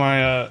to do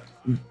my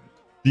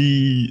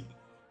be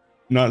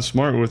not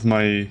smart with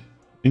my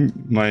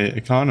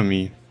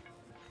economy.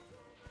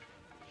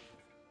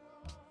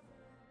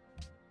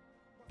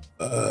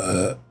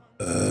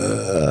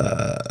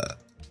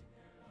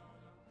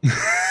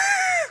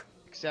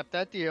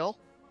 like that deal.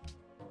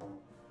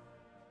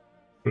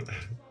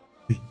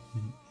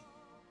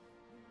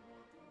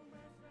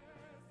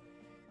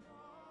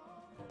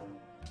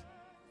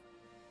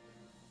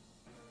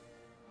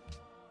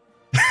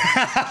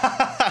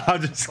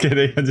 I'm just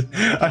kidding.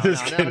 I'm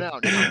just kidding. No.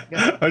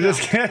 I'm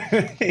just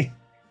kidding.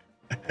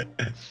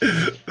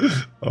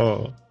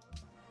 Oh.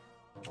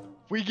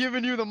 We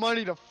giving you the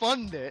money to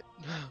fund it.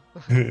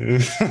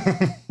 That's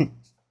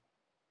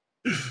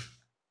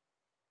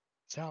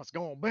how it's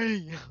gonna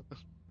be.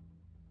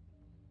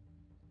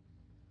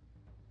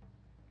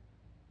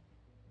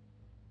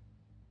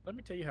 Let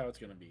me tell you how it's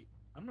gonna be.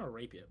 I'm gonna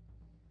rape you.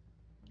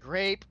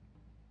 Grape.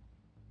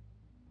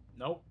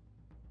 Nope.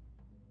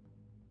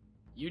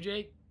 You,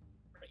 Jake?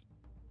 Rape.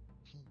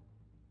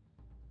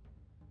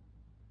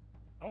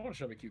 I want to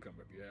shove a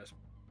cucumber up your ass.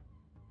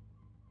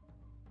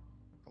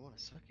 I want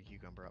to suck a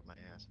cucumber up my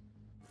ass.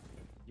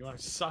 You want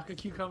to suck a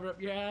cucumber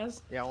up your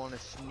ass? Yeah, I want to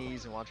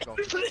sneeze and watch it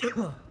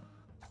go.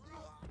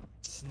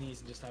 Sneeze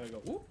and just have it go.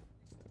 Whoop.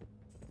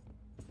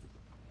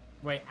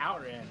 Wait,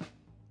 out or in?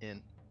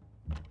 In.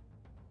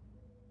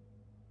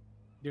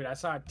 Dude, I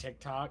saw a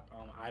TikTok.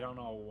 I don't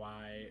know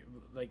why.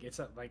 Like it's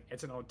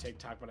an old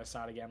TikTok, but I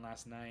saw it again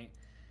last night.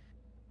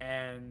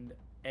 And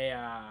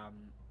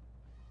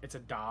it's a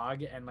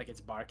dog, and like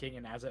it's barking,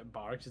 and as it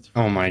barks, it's.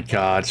 Oh my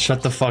god!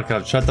 Shut the fuck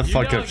up! Shut the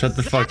fuck up! Shut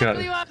the fuck up!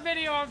 Exactly what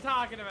video I'm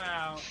talking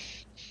about.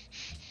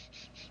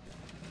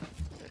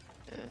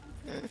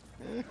 You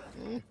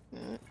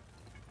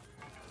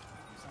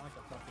sound like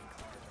a fucking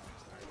car.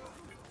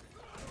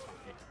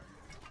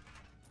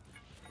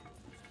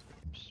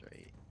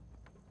 Straight.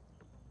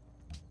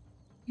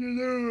 You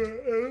know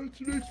what else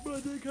makes my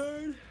dick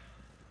hard?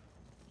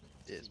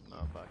 This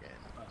motherfucking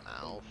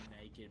mouth.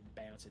 Naked,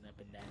 bouncing up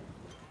and down.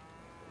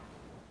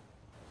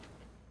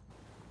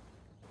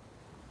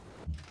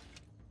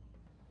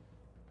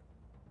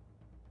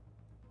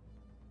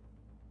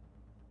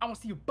 I want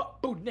to see you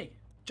butt booty naked,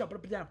 jumping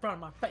up and down in front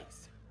of my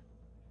face.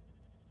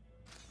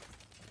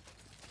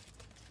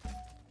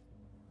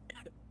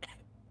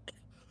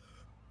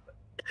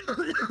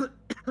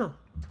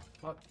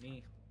 Fuck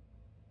me.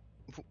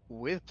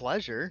 With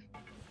pleasure.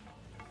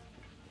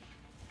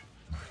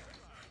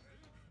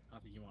 I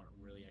think you want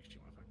really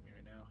actually want to fuck me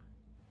right now.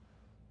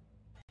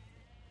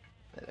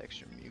 That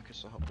extra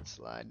mucus will help it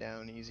slide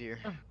down easier.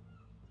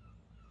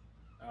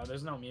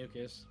 There's no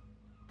mucus.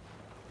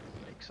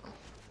 Make some.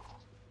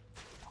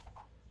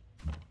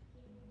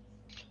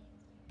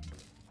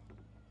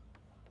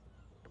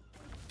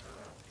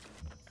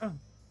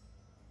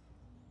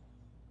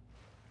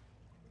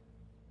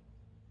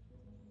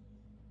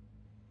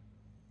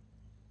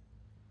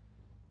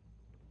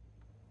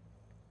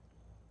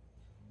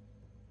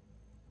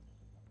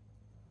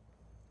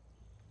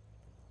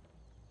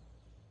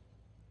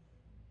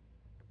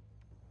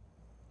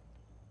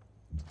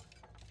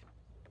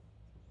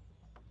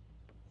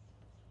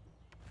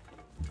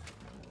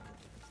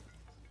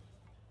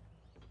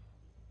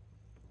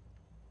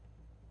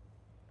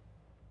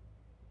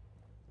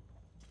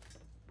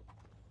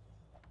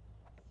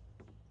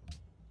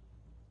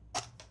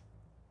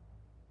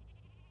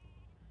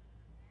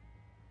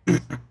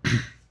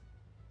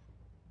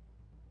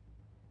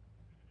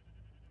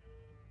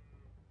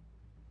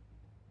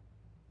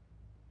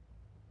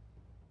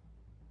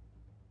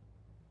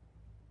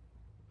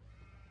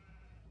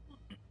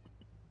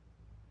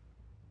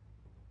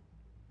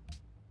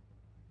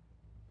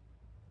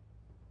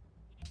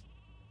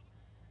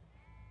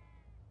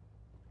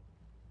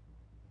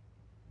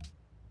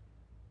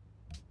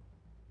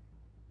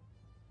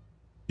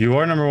 You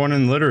are #1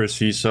 in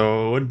literacy,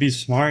 so it would be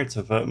smart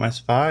to put my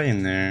spy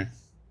in there.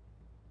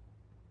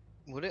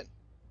 Would it?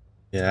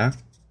 Yeah.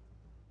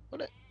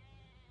 Would it?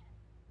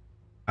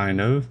 Kind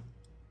of.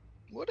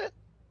 Would it?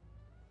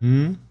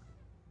 Hmm?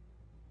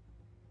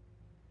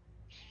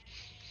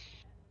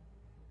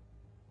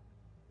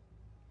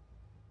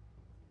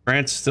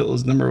 France still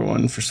is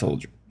 #1 for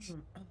soldiers.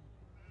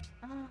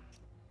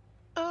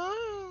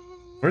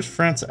 Where's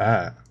France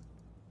at?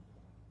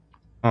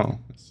 Oh,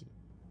 let's see.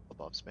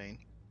 Above Spain.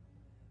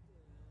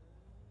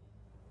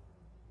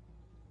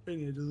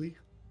 In Italy.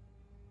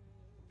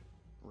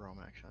 Rome,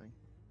 actually.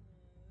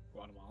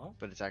 Guatemala?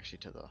 But it's actually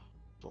to the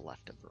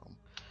left of Rome.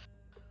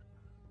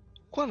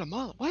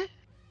 Guatemala? What?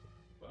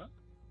 What?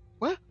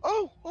 What?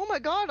 Oh my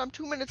god, I'm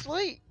 2 minutes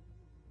late.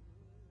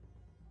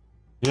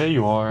 Yeah,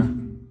 you are.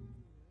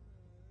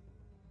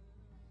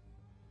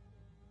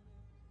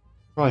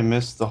 Probably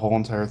missed the whole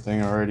entire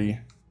thing already.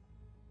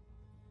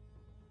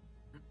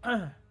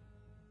 I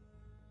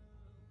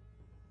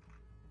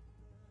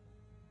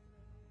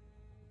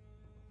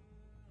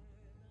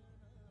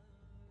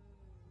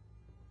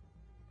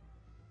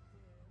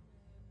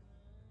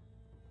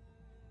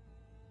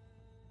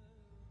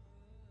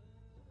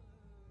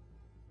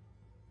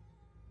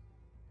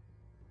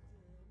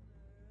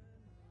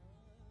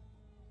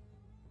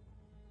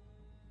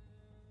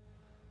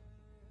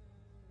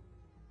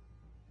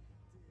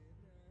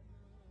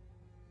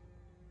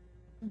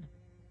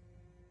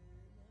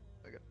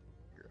gotta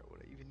figure out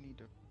what I even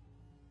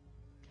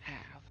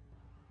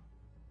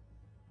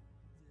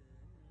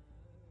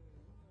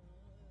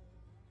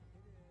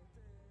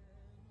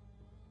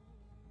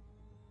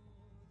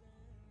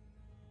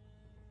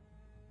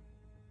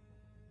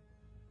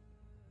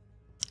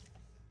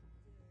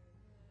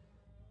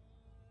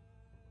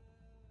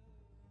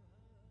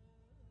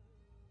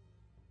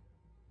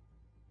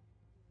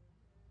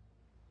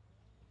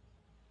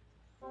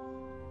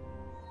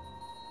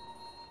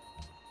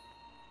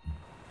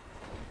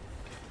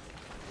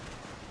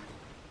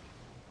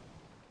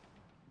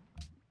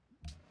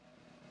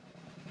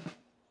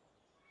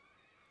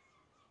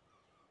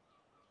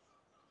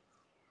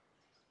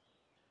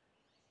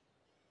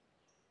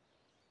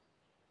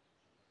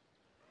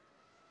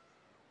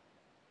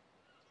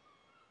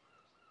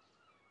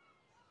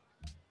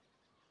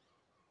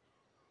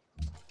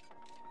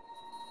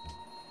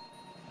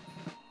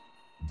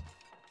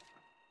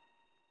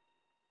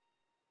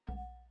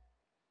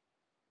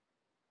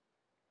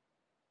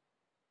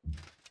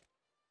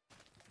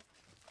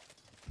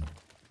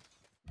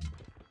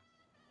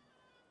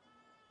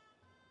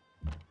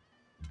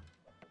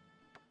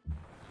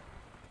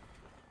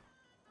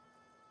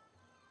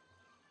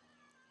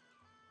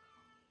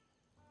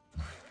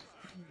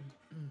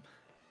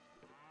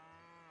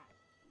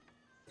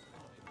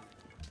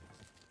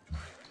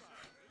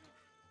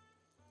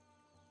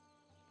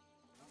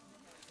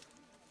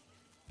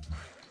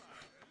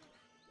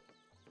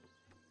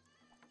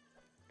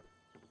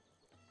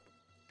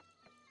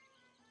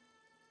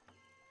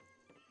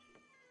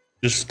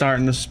Just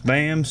starting to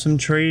spam some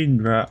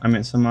trade. I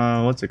mean, some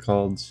what's it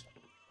called?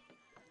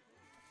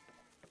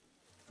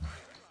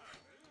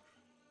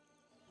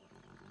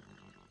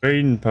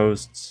 Trading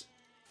posts.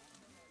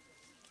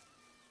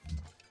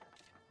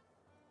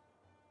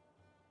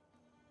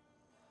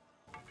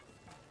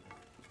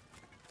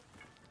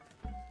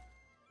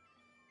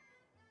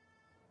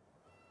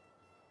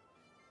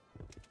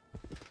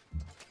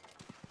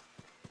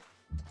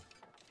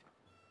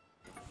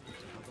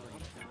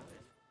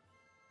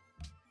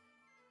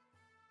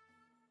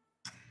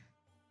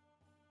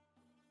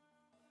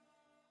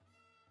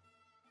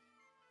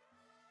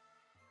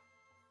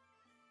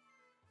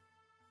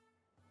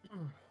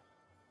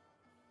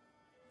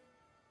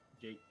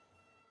 Jake.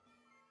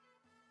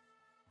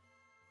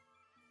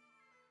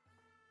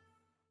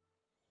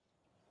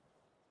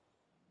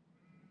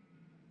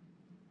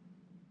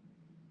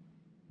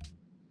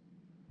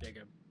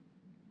 Jacob.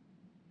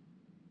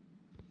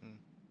 Hmm. You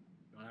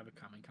want to have a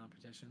comment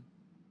competition?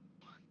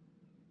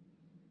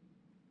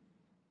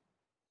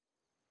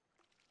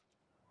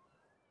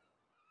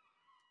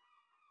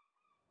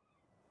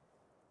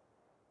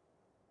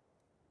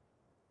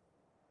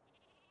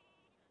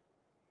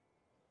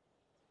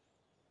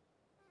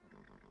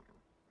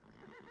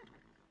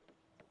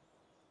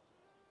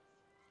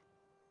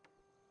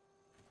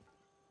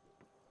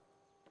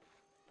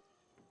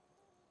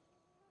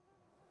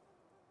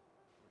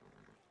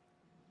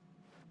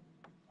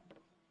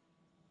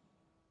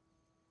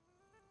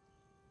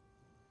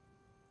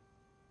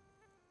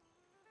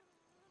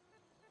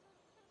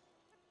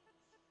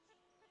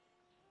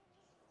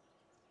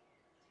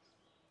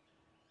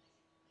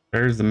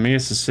 There's the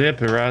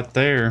Mississippi right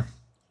there.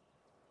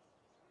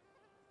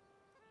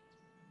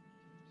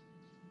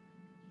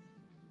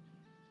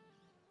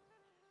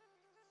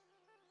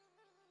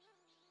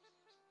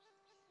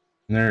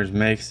 And there's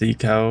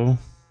Mexico.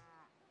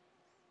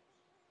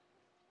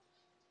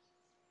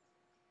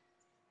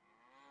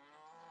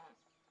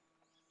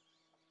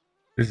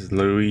 This is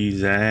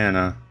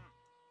Louisiana.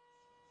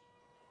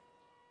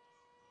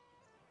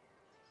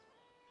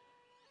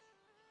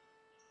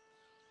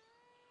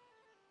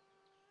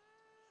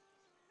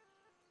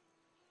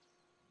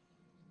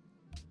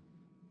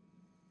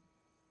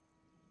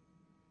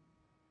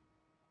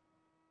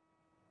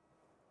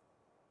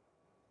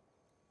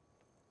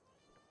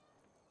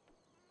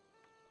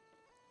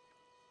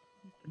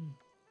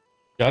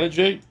 Got it,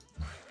 Jake?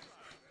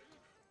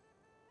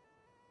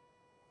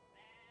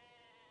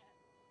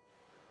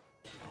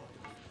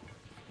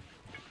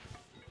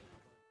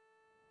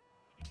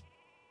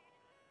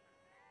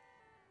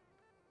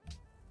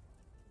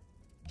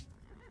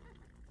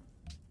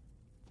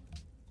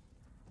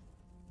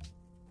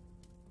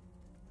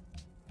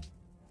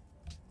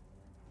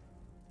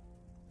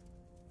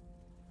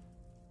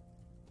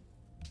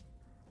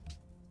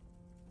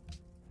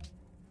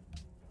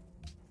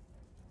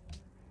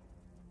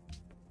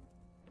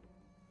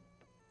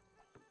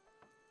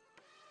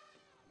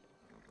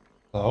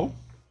 Hello?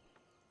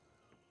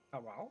 Oh,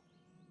 wow.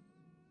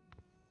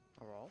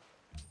 Oh, well.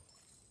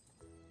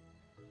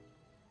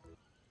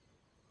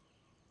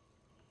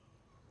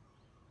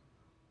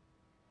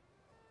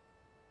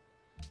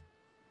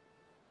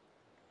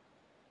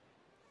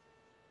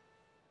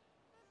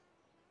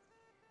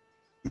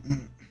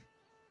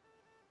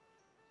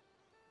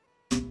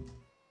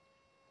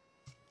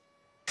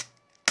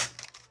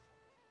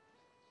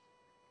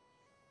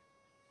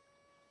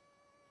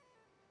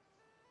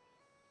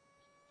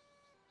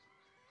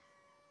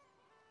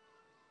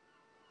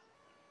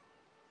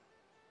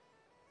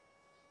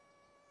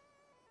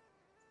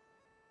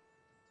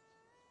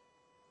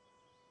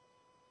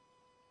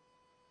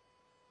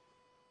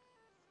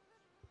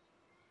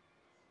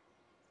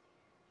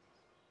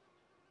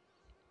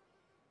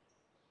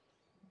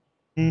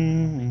 Make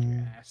your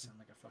Mm. ass sound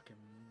like a fucking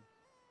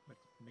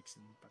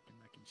mixing fucking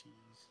mac and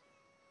cheese.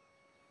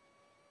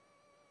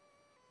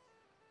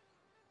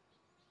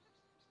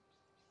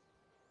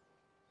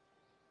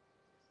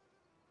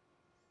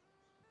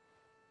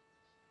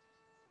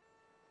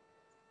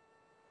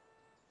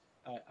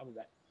 Alright, I'll be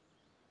back.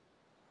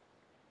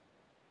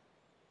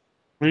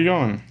 Where you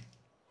going?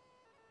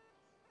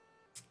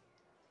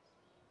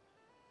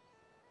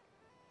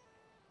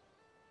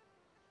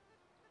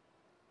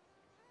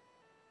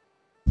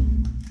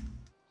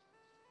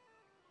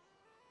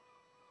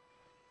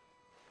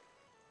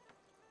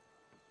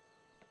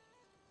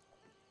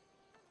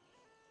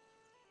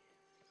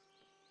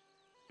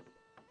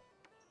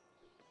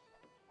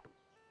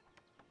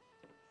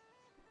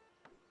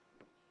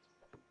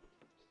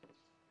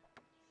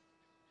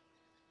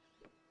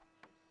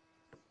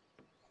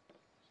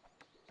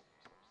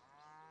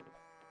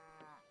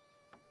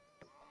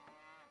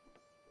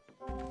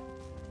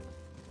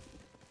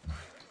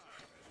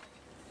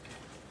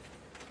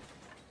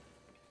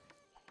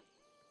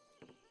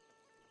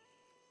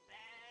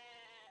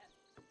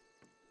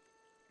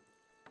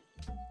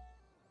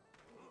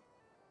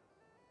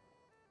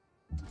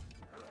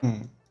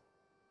 Hmm.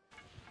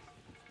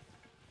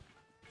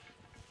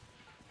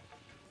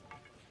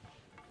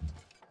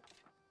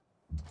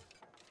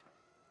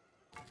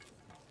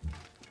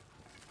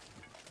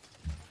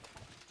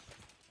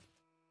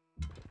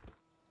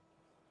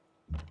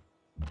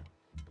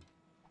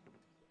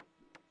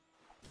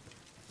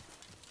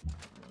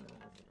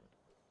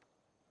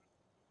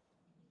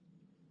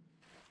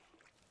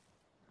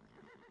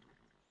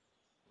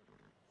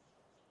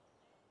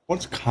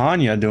 What's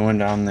Kanya doing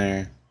down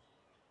there?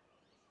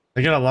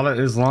 They got a lot of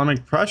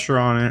Islamic pressure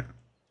on it.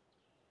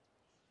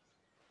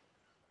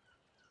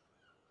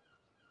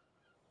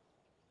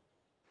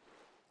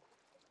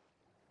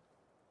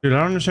 Dude, I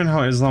don't understand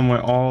how Islam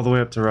went all the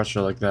way up to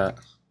Russia like that.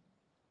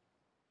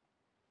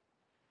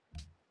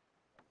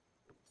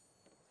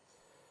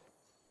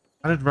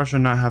 How did Russia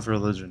not have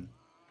religion?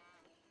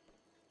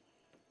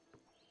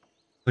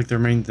 Like their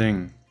main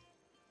thing.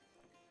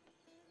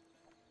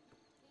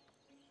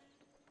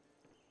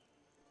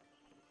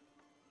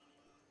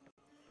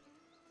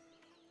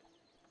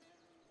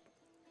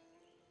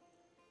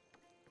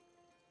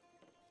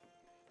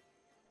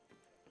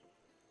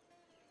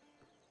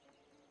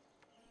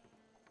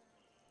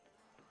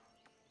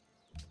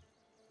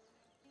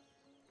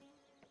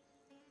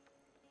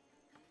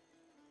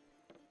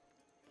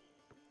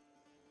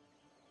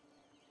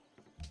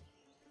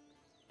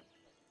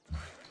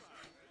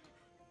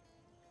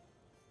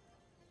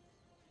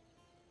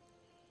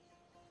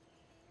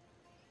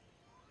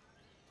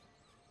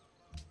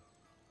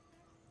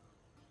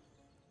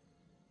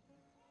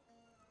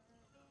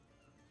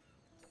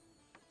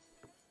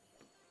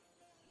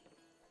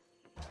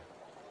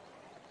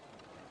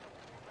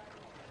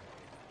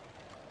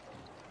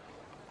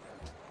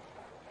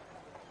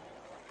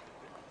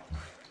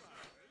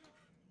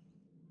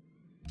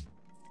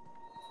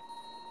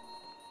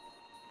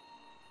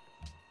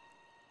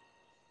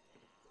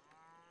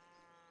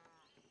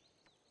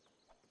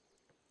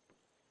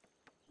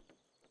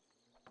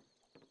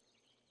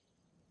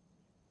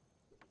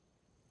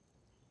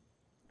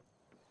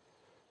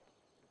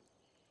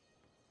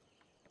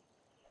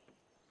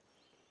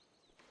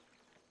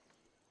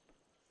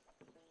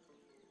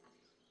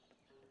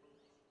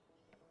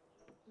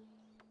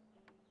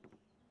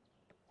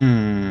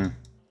 Hmm.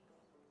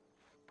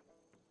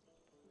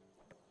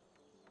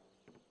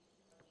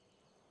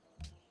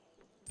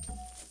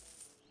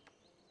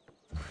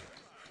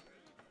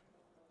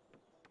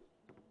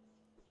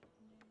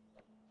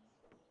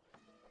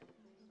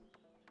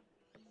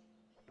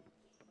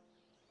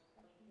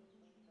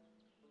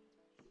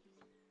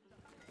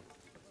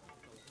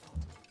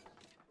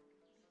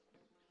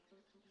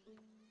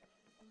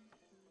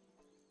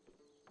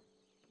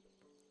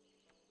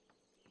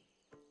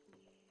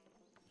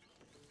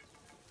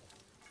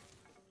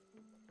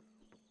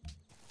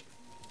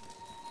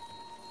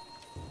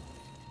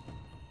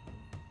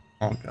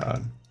 Oh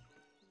God.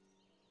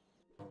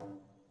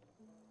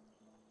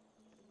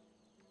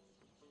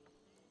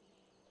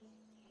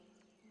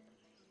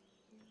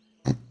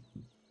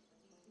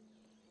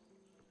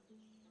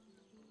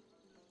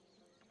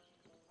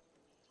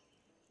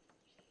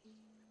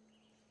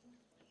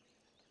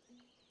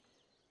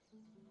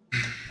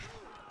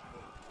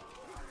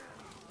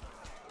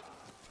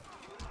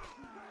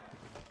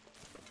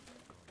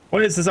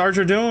 What is this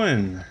archer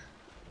doing?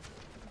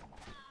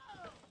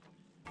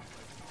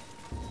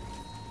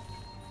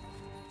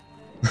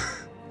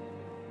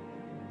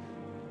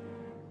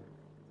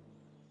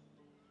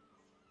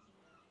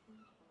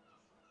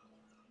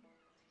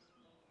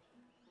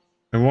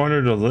 I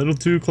wandered a little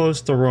too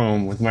close to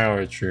Rome with my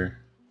archer.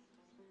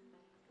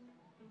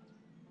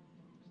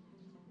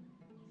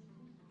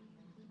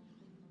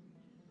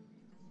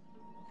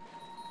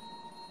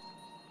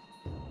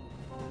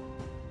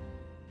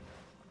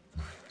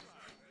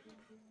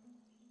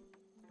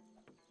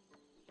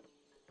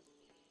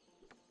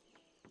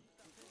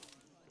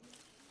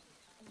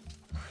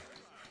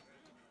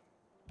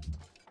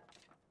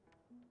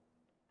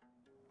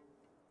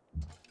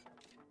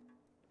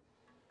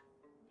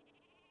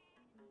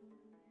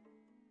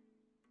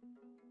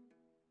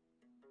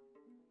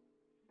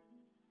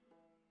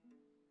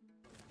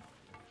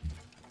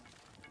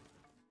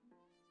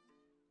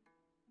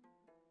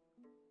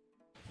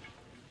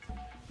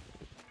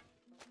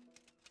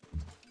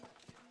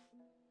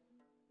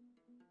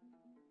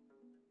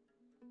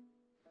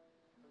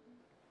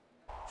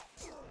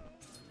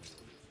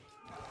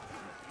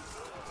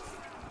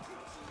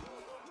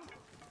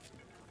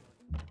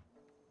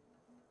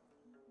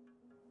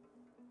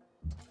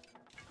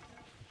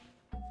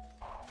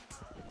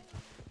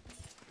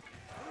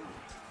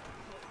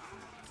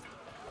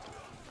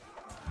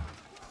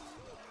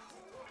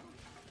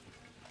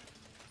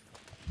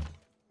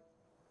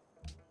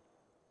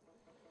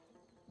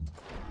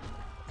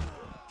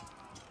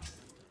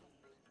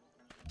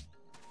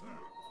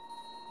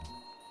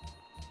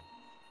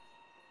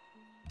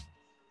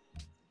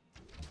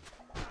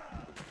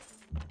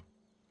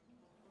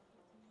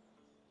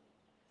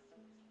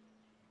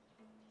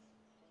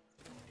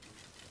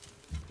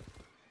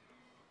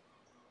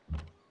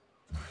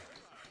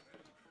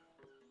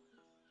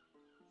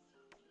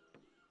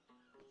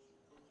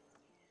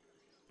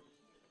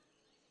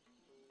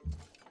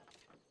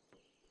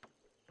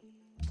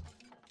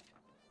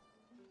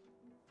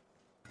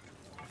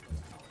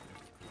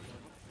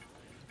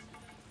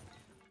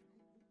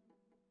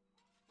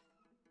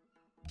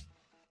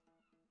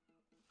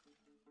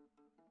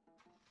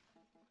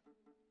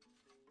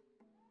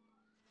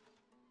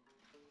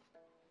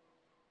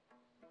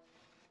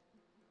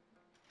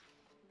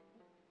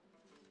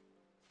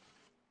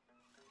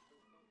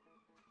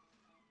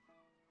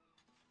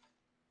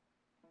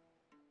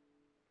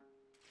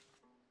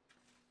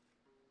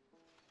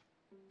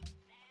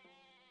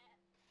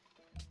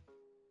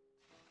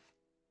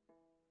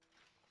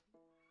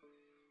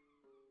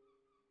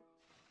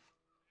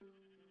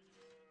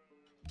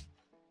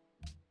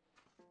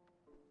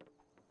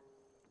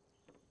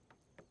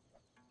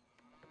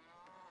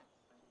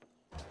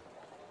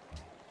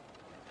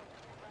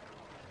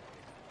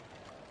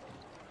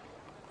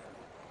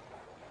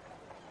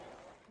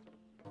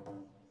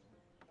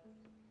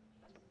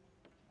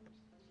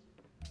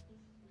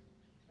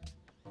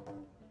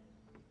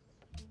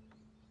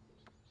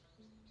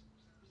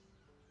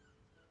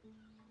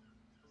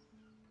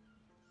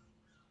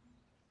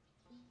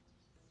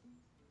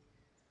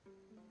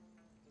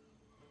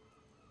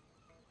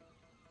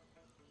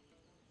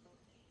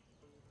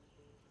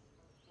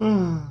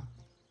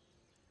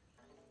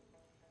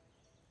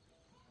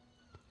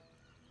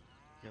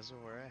 Guess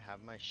where I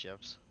have my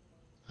ships?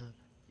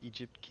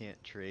 Egypt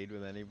can't trade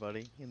with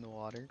anybody in the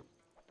water.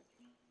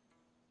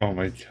 Oh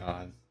my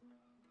god.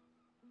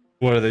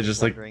 What are they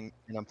just like? Plundering,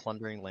 and I'm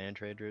plundering land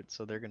trade routes,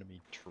 so they're gonna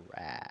be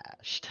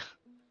trashed.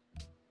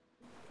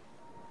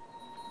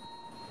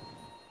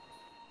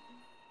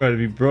 Try to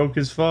be broke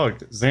as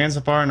fuck.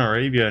 Zanzibar and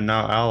Arabia are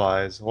now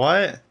allies.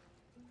 What?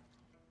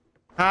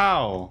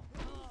 How?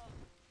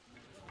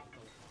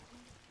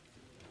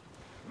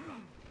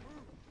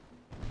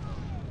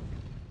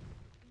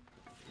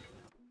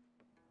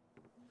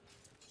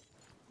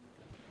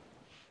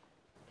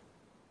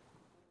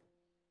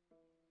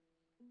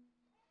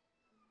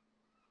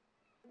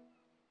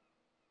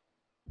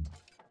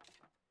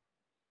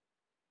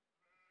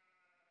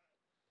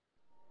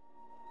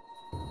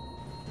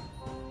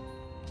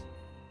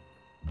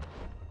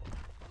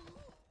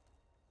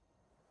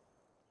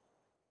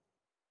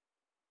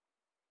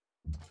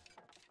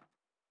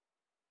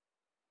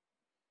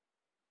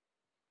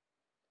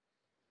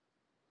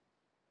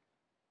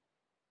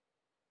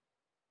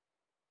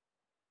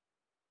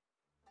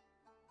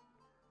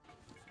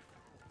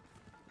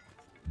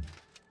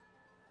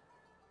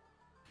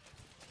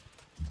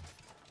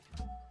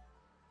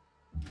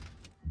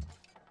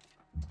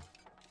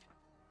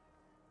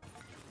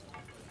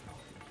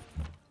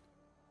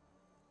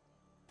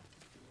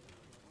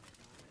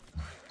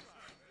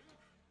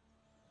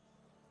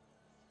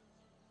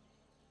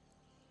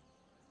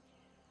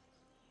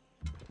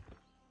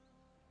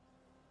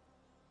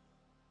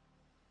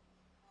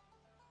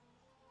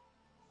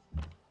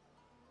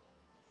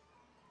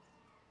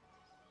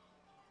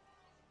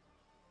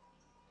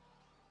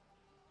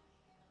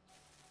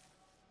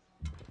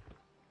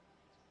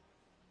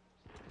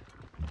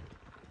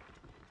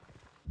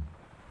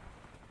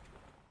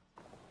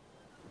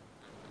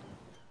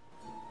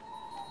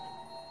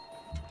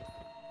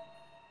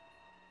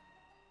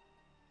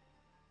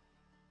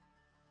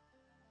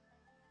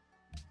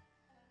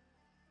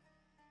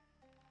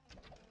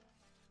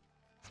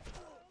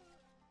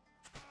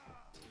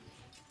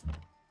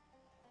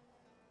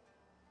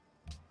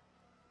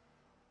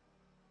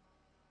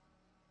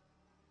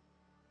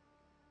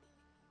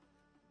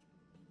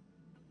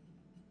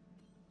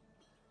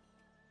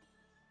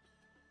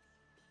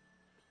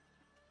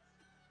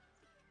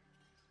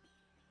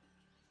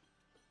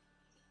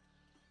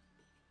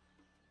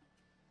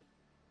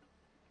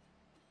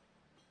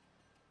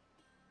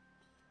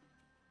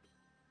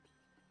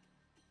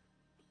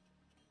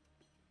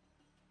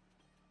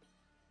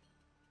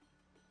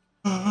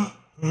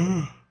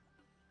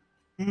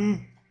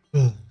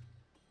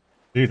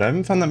 Dude, I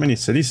haven't found that many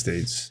city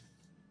states.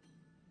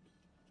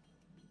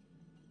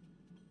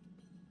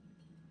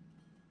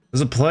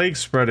 There's a plague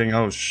spreading.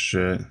 Oh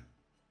shit.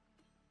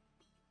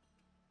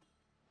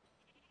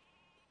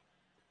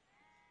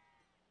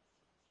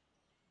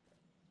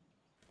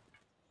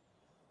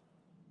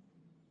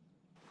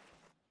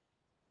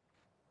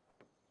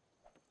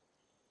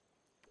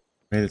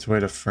 Made its way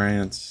to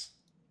France.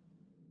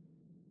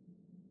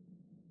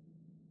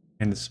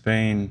 And to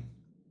Spain.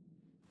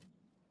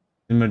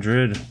 In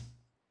Madrid.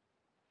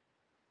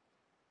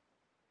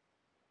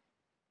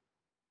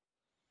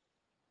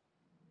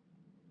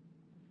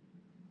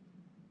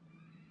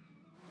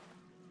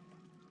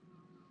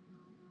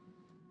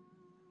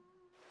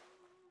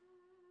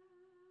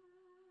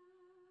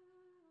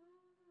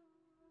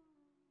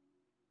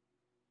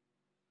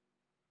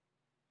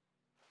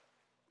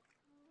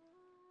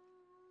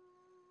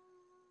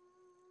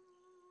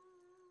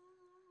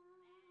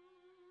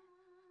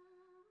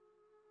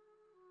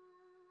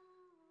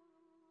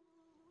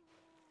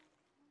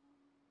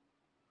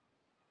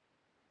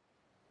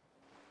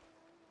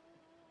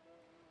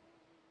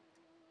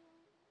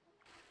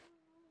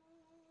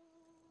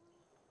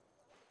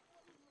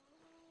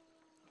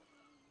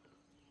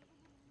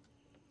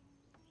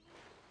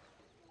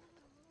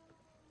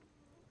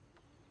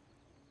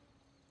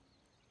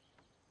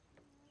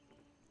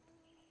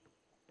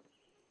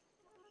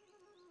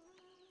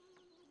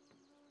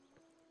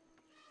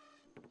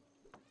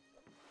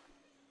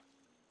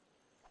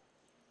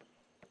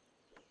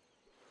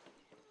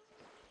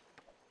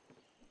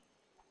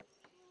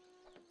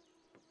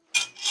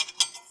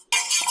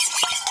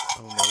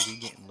 Oh no, we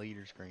getting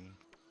leader screen.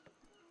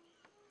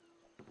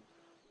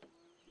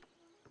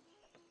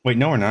 Wait,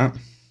 no, we're not.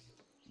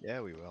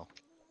 Yeah, we will.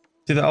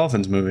 See, the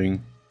elephant's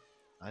moving.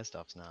 My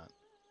stuff's not.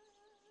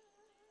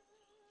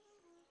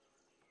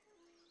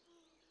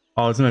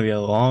 Oh, it's gonna be a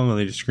long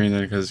leader screen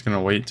then because it's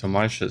gonna wait till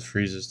my shit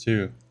freezes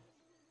too.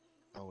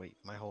 Oh wait,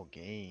 my whole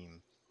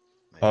game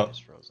might Oh. be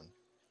just frozen.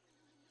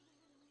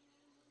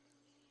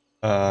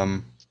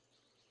 Um.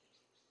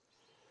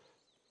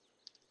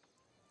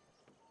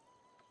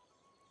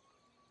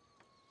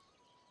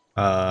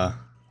 Uh.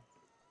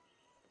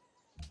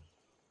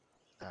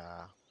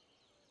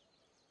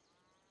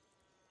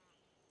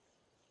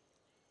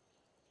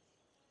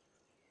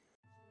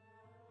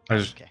 I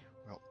just. Okay,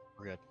 well,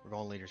 we're good. We're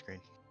going leader screen.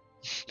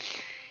 At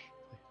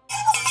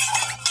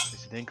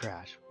least it didn't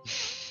crash.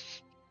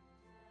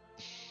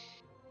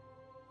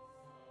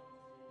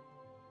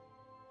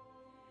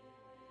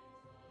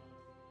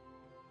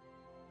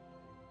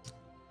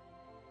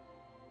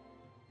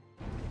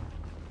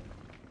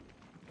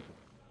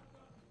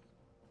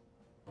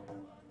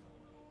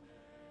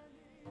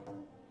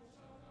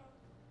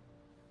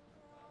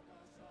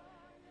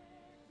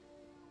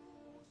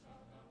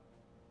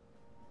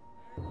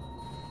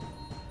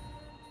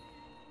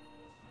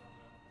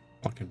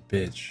 Fucking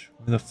bitch.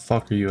 Where the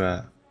fuck are you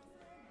at?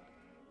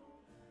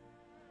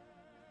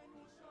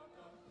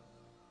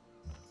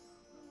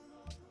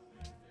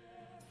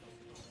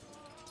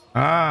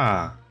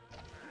 Ah!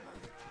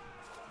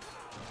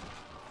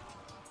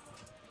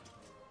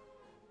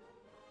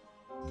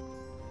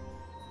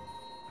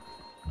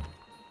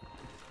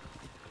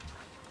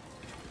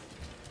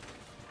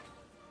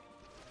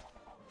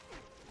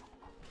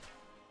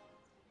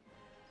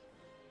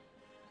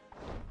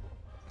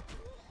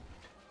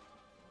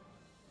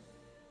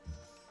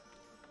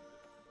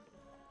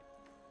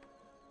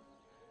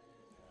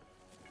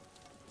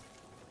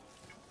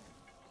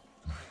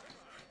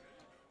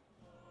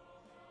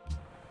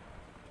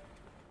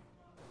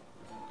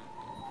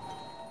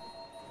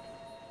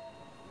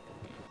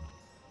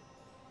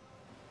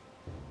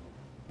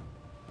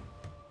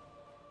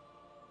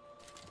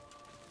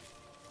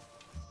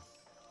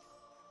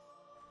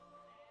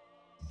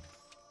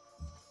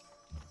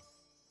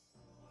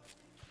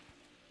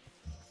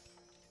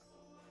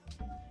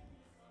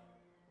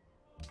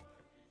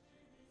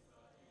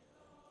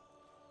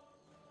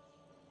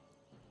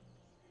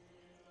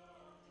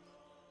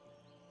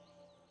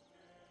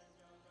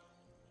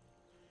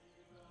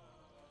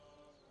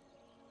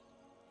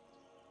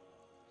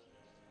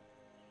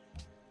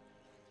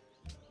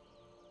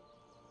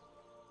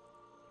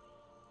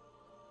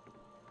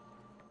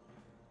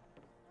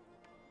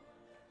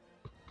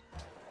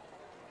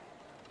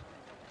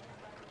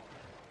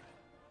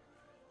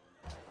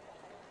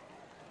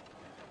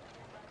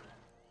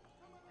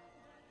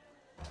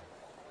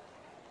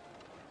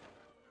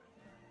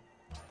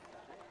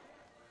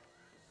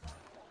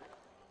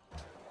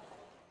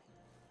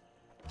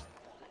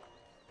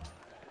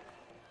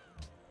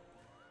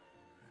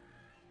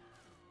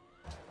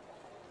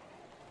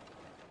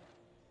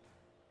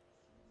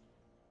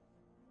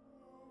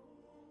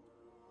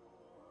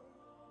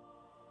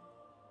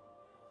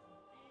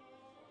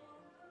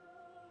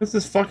 This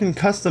is fucking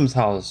customs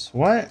house.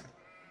 What?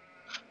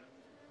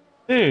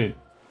 Dude.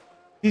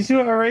 You see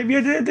what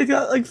Arabia did? They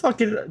got like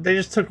fucking. They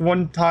just took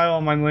one tile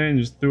on my land and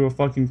just threw a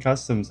fucking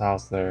customs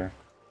house there.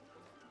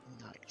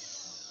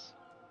 Nice.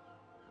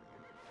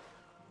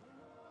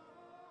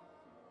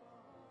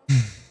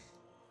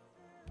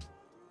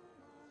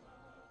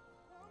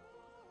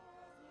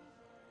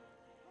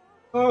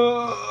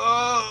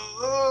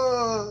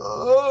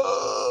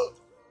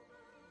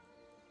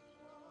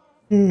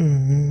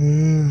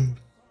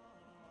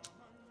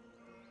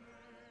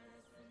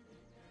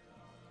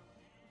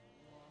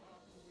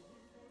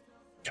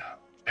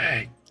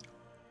 Hey.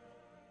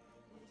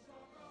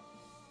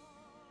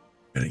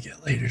 Gonna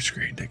get later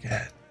screened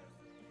again.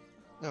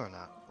 No, we're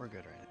not. We're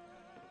good right now.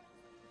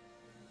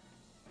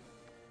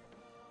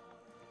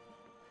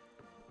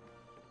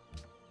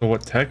 So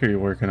what tech are you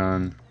working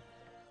on?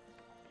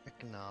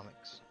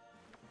 Economics.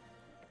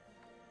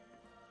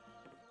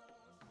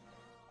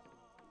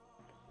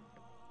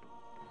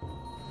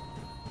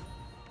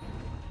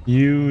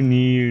 You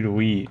need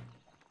wheat.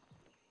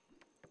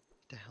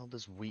 What the hell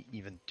does wheat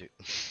even do?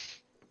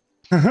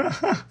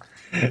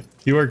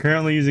 You are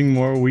currently using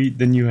more wheat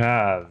than you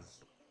have.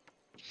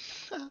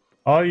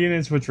 All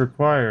units which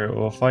require it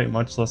will fight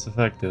much less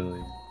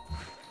effectively.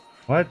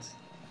 What?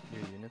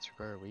 Your units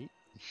require wheat?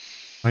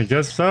 I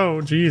guess so.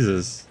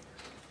 Jesus.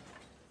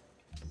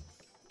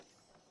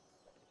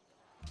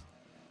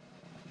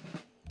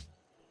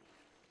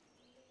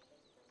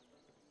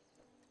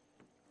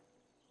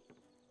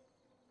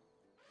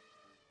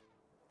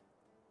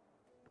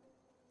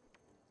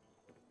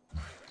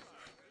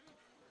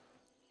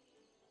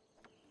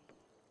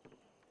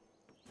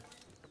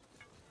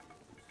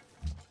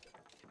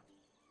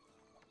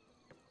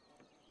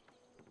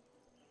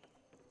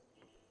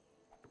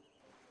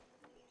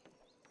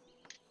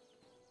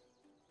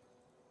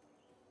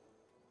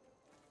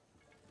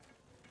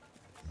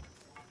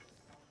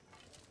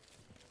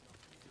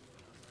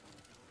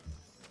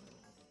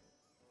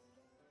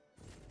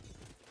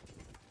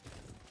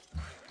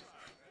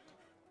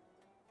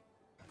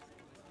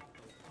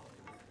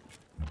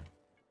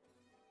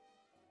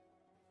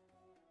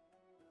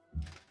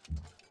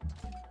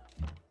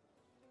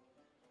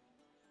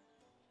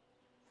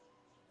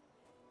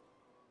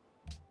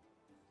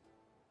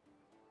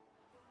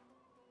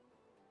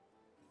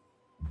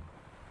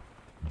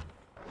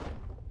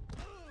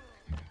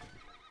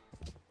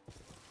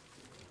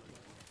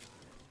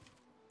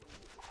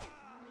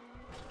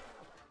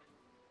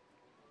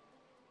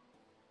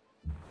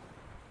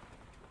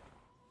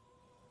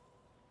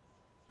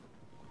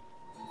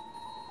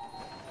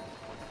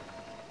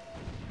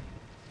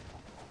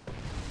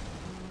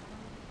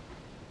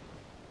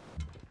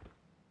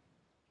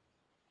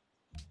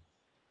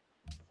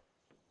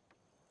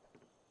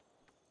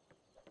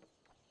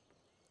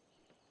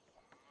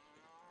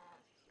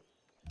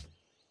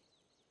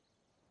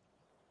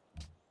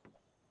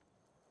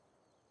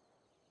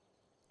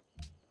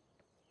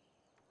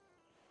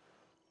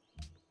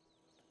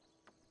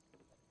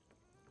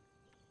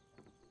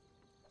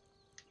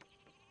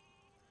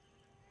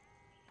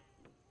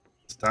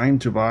 It's time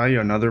to buy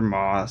another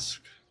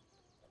mosque.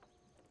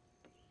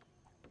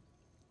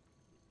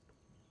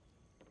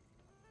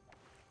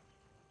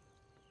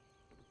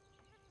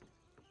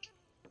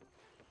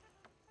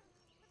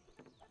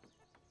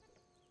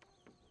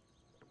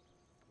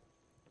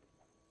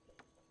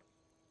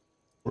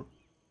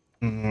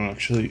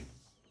 actually.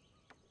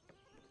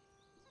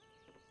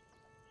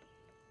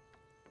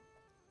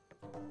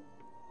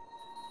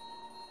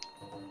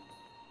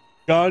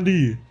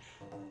 Gandhi!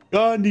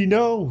 Gandhi,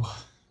 no!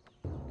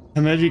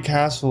 Himeji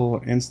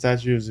Castle and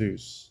Statue of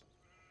Zeus.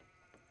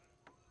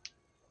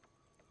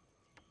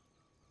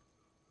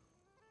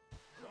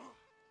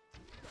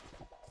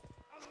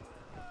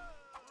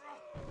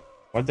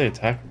 Why'd they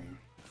attack me?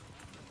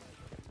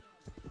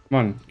 Come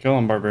on, kill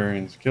them,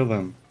 barbarians. Kill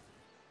them.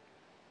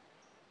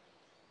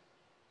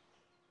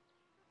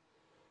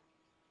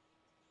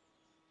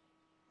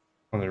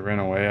 Oh, they ran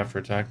away after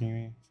attacking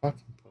me?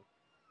 Fucking.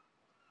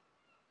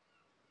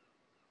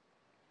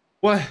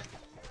 What?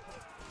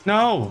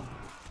 No!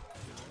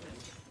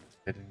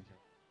 I didn't kill.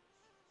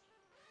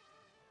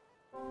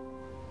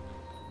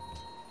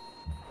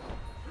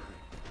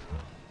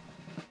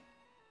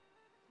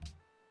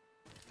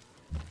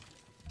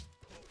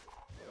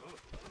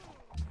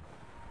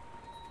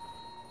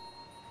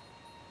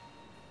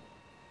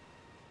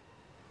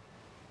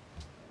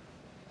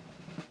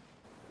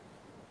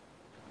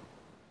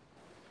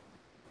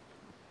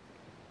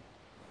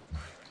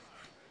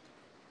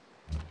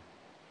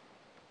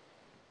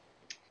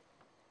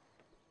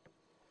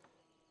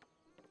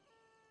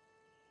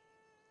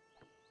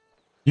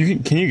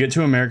 Can you get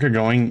to America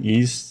going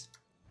east?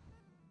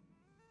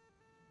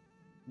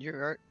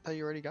 Thought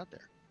you already got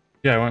there.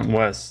 Yeah, I went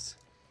west.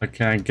 Like,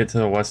 can I get to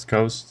the west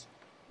coast?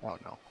 Oh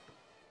no.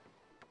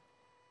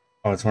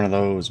 Oh, it's one of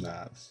those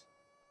maps.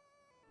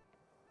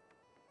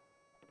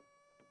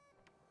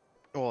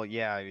 Well,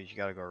 yeah, you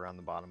gotta go around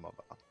the bottom of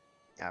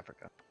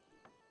Africa.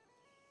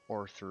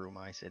 Or through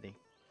my city.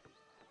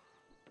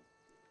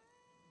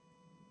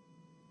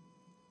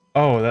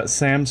 Oh, that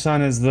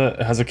Samsun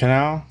has a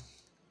canal?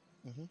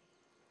 Mm-hmm.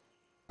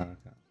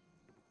 Okay.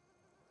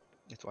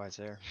 That's why it's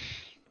there.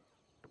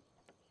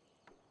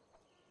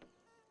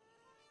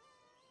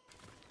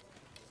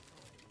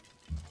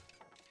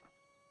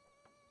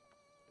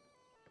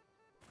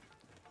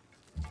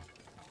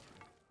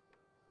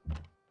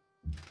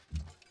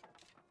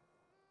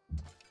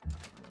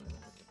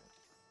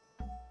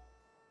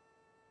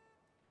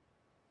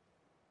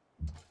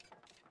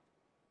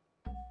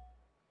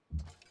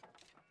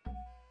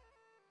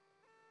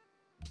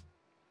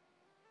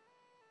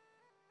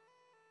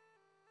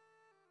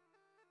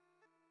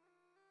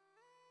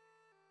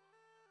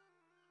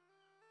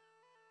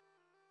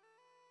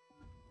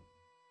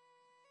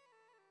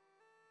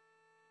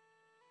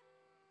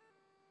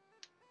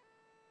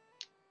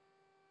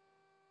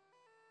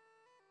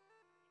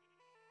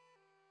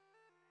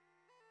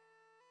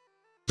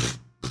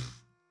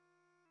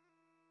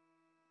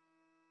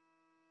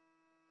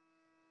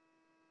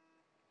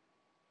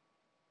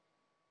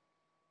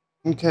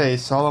 Okay,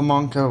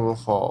 Salamanca will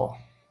fall.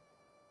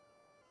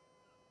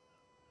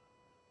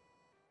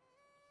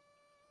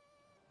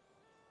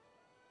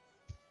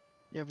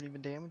 You haven't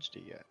even damaged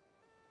it yet.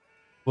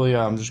 Well,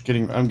 yeah, I'm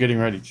getting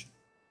ready.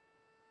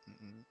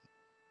 Mm-mm.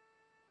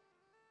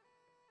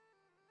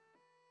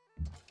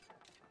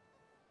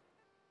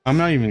 I'm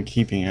not even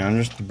keeping it,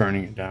 I'm just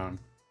burning it down.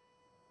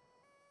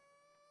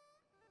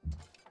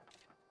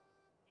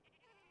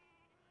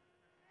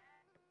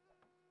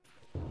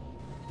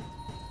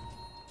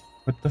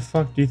 What the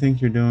fuck do you think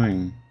you're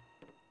doing?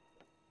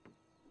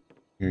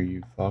 Here,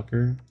 you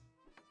fucker.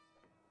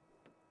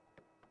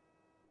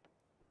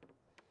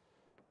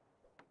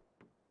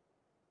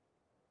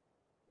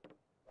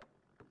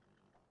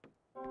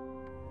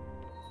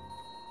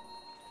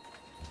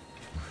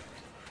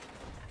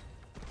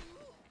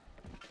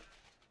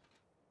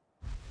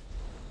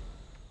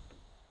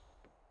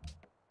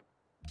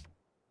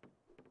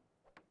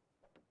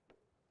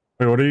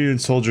 Wait, what are you in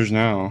soldiers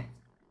now?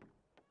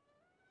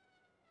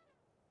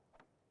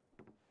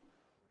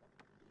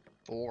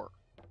 4.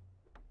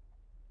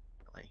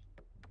 Really?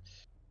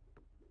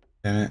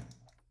 Damn it.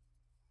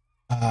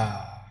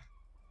 Ah.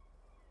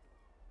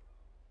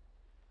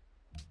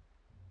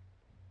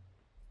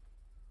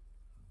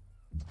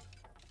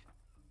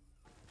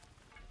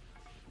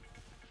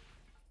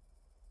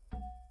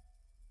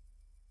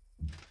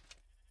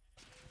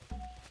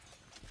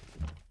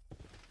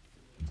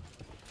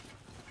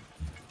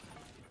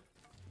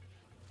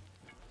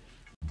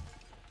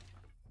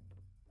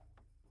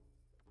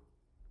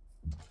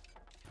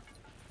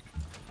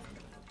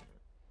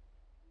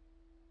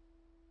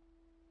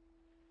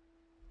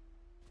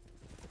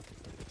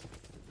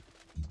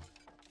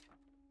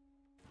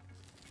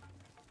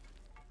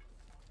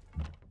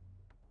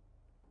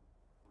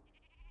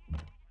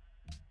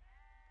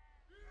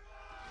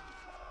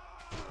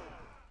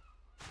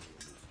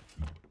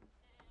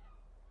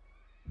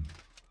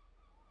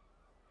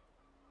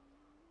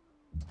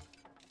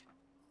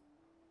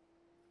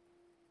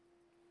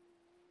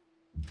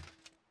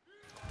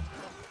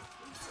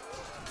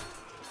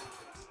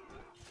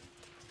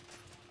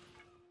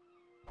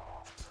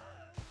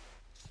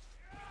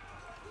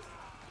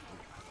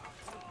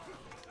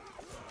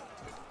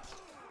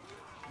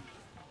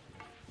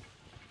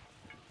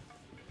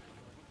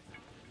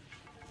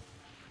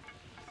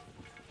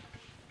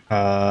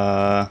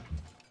 Uh,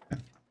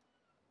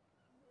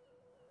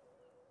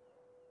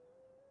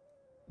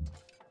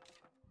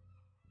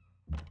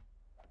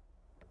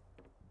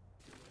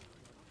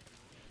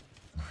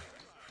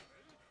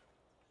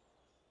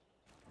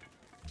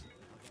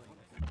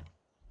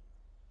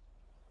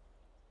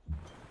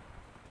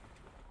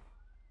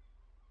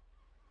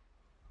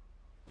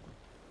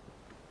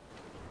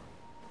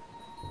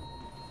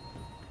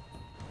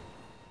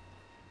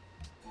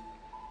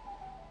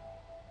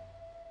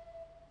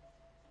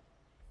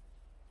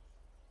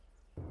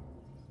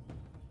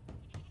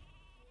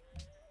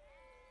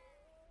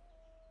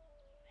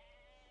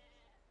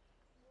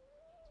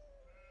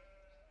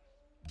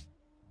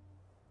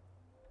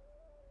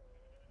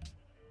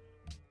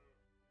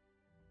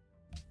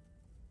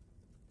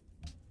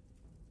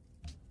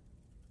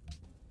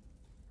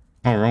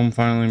 Oh, Rome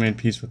finally made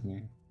peace with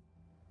me.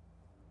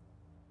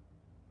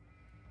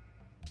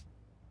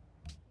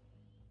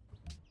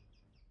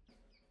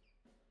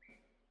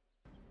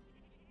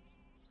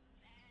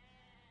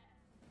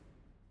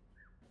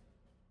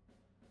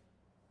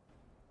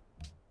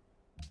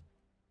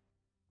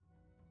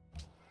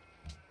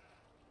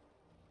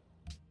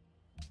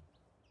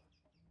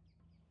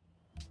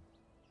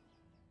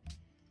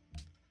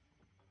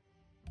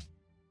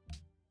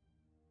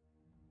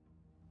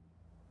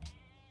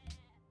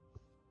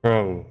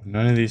 Bro,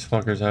 none of these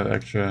fuckers have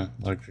extra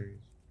luxuries.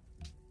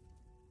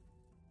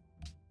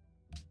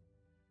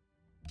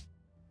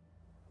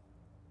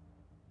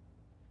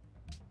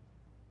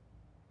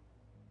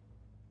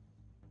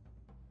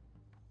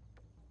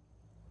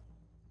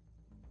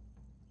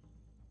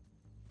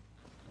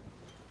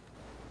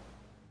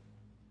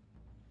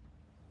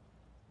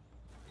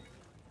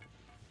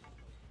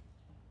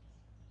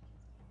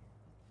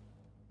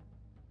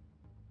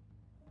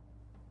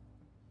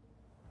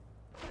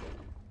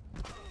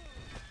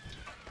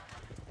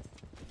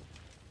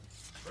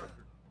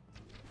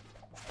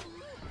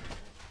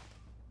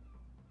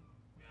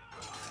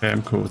 Okay,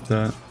 I'm cool with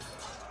that.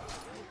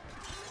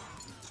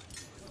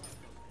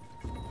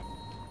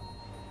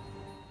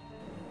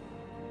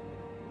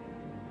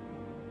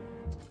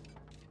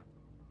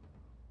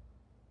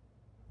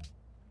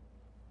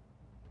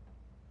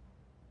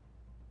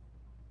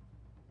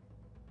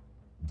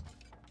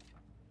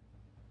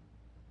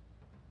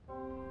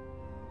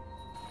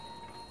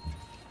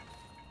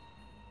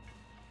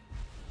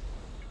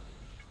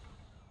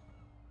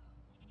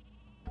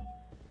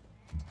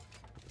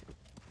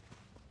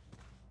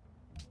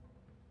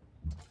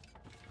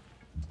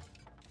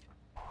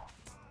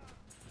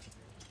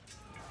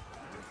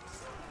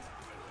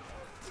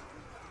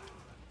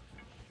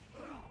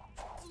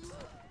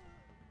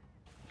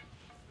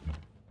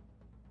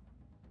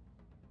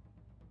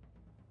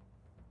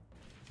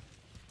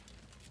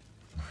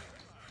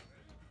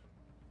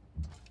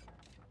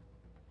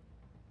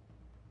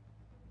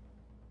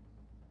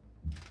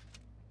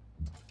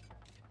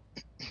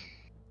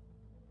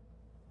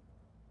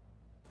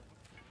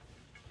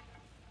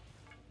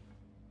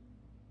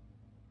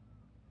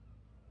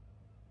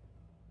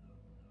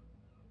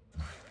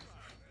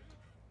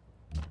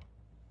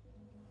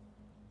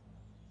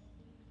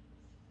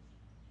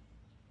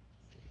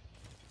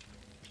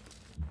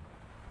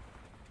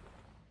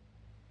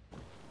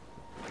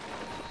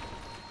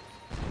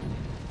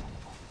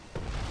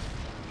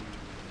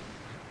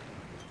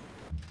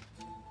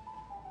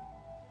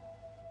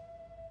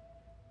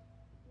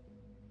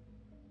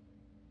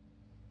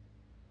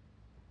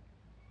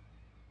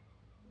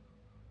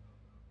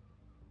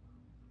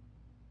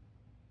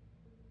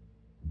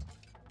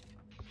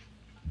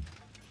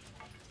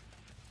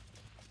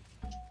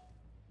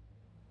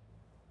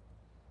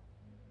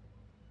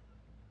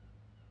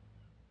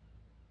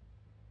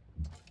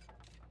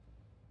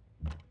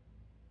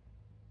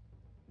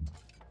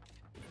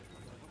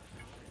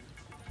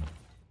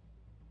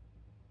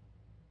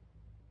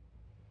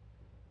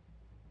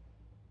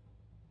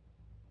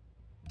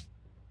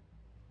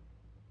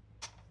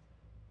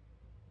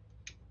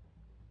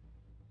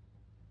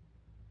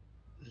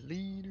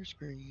 Leader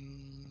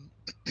screen.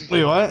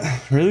 Wait, what?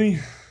 Really?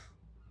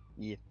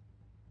 Yeah.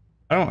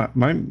 I don't.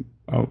 My.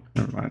 Oh,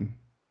 never mind.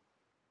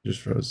 Just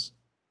froze.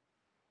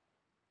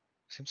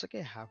 Seems like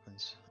it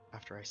happens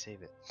after I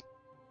save it.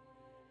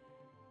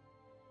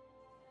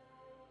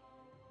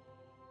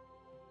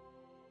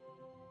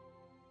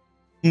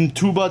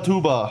 Tuba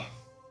tuba.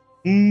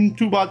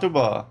 Tuba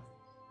tuba.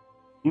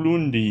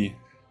 Ulundi.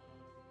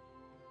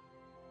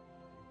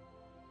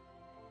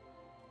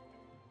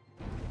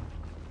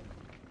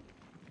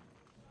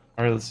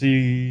 All right, let's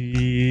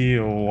see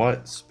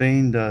what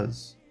Spain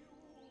does.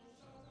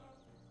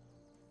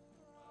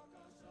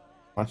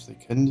 Watch, they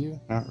couldn't do?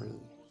 Not really.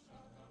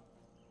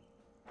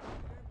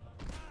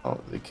 Oh,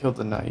 they killed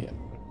the knight.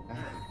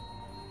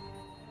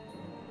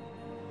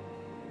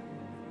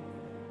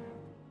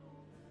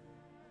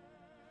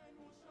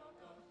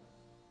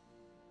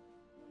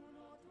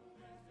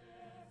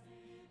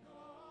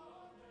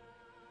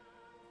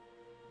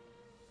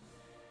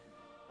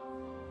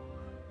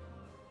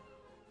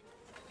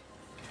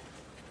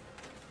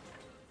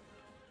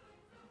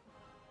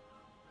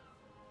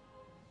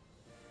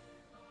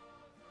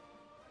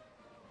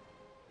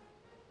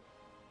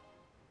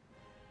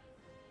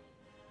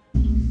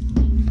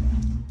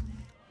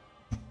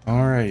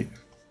 All right.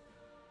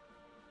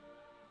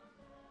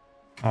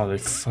 Oh, they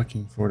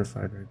fucking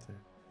fortified right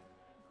there.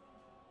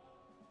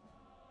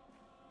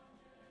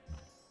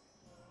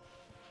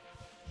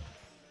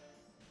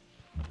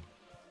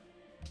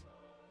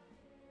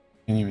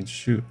 Can't even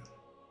shoot.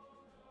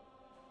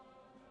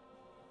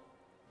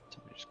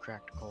 Just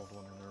cracked a cold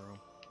one in the room.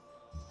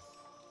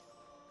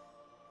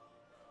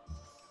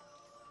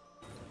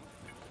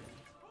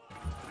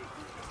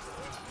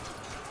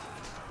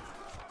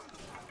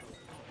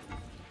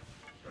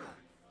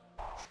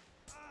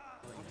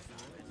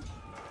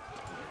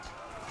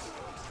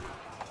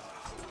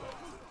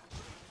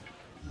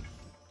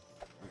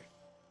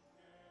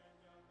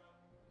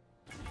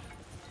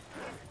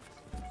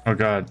 Oh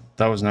god,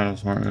 that was not a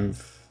smart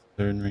move.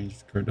 They're in range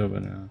of Cordoba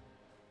now.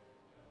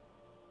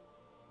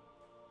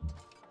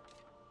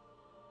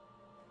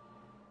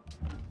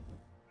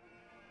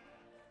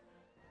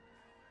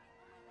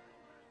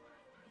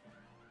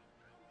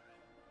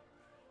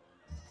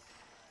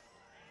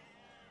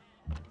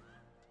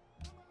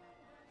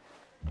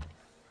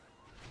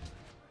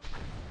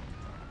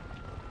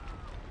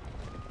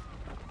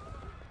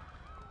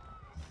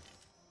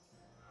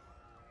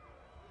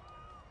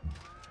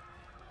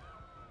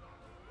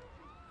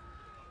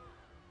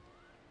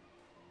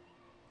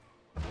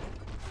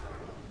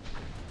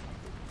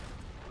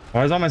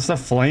 Why is all my stuff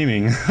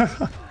flaming?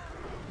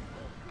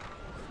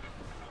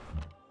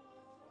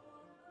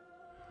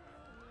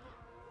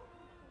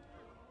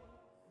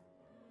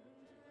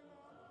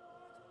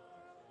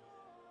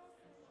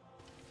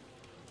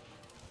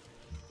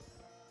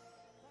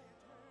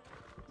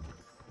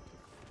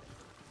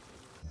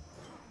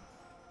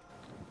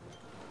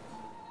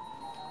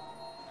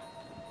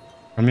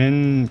 I'm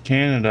in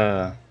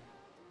Canada.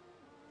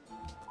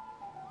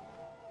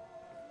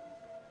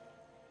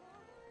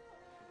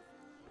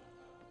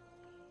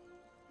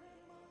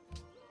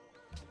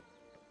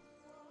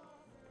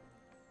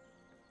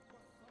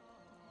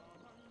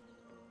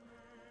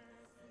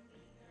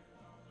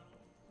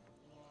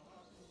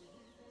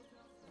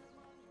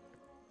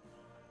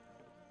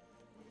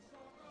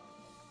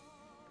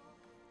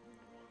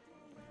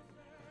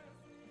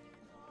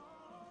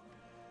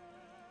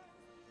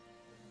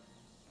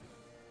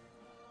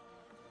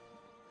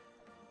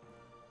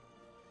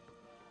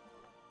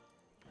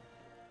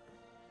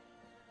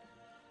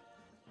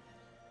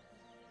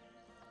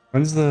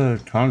 When's the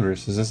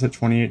Congress? Is this at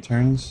 28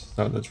 turns? Is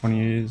that what the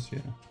 28 is? Yeah.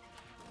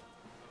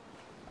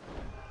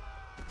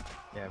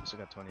 Yeah, we still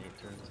got 28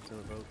 turns until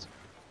the votes.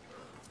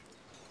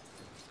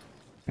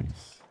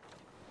 Nice.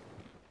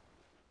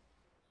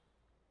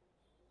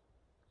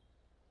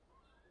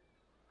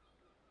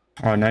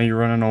 Oh, now you're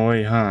running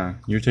away, huh?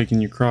 You're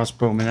taking your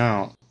crossbowmen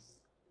out.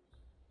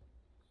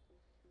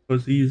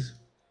 Pussies.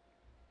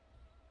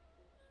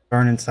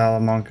 Burning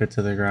Salamanca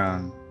to the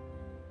ground.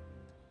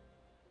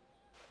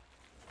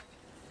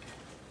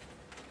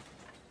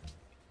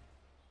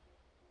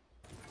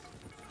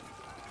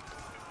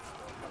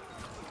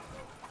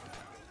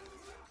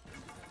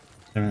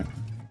 Damn it.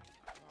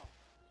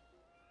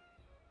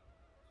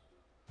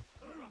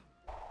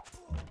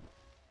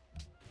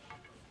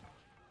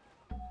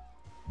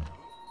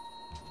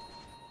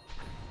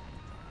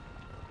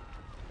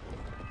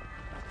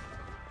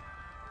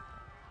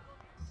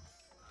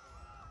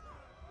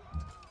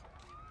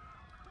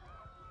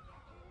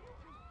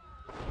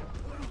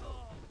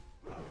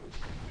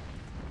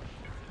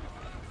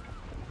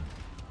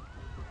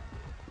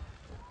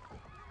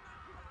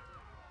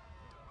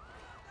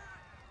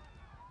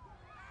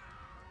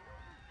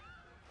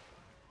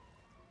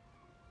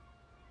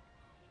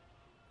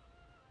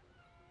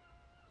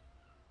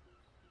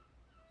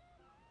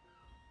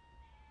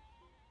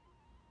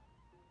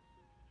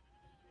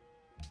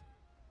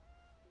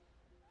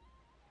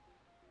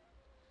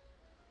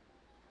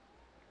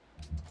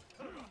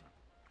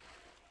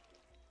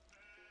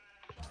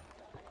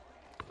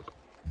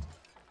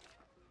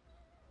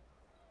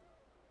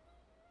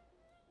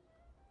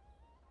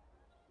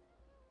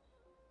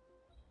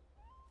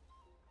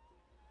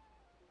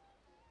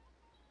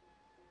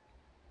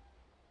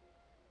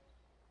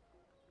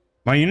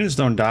 My units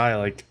don't die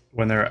like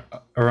when they're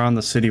around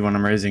the city when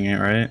I'm raising it,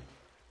 right?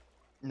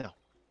 No.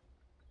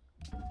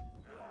 For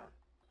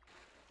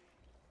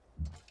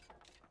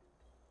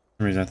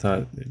some reason I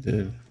thought they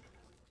did.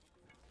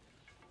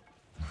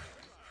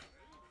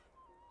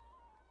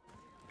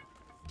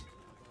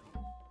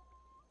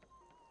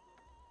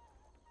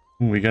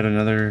 Ooh, we got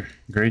another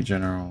great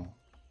general.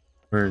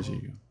 Where is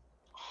he?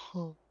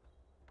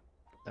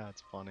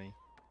 That's funny.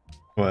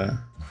 What?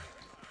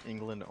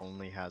 England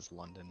only has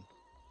London.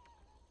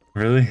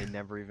 Really?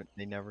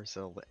 They never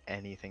sell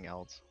anything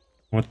else.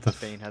 What the?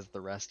 Spain has the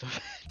rest of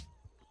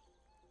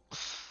it.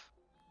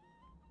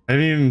 I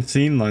haven't even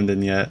seen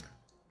London yet.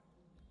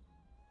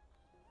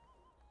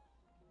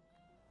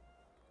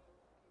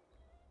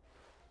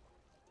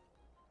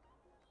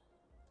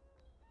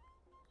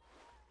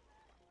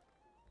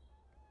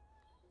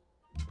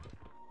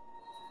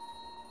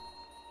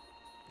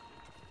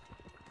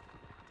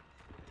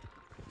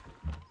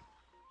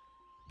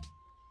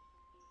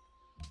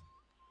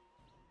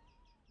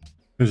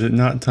 Is it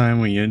not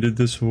time we ended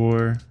this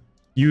war?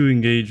 You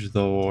engaged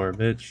the war,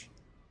 bitch.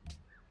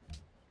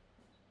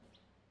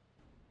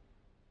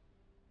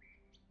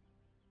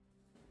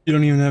 You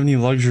don't even have any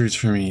luxuries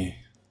for me.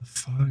 The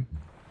fuck?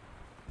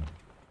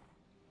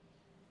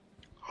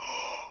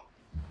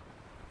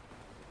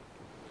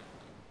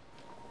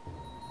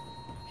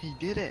 He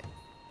did it.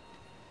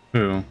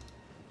 Who?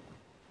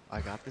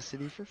 I got the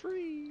city for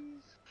free.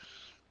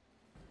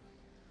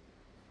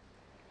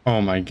 Oh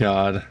my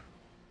god.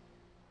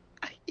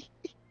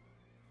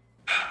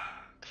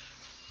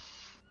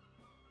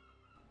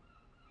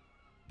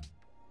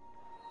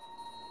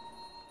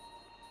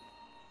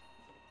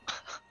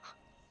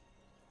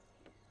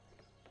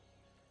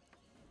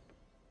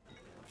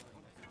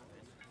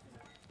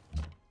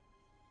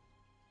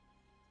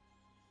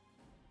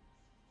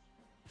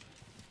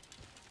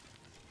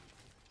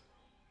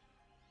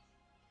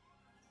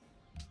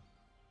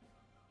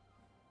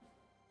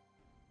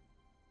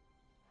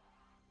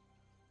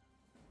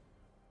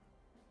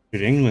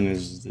 Dude, England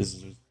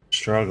is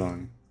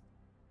struggling.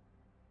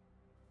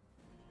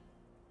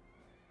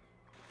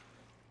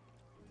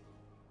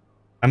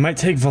 I might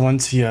take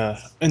Valencia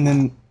and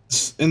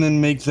then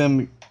make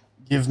them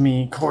give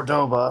me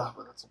Cordoba.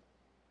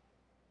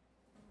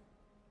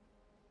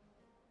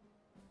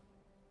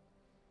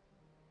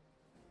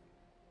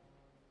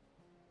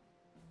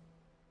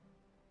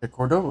 Yeah,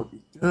 Cordoba would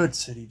be good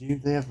city,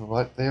 dude. They have the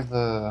what? They have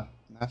the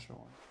national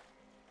one.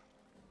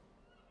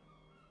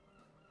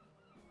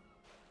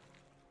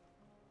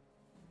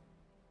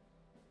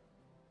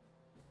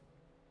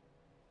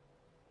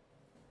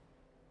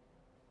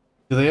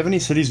 Do they have any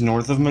cities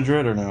north of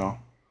Madrid or no?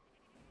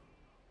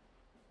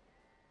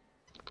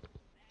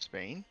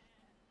 Spain?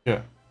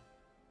 Yeah.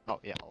 Oh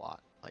yeah, a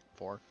lot. Like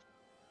 4.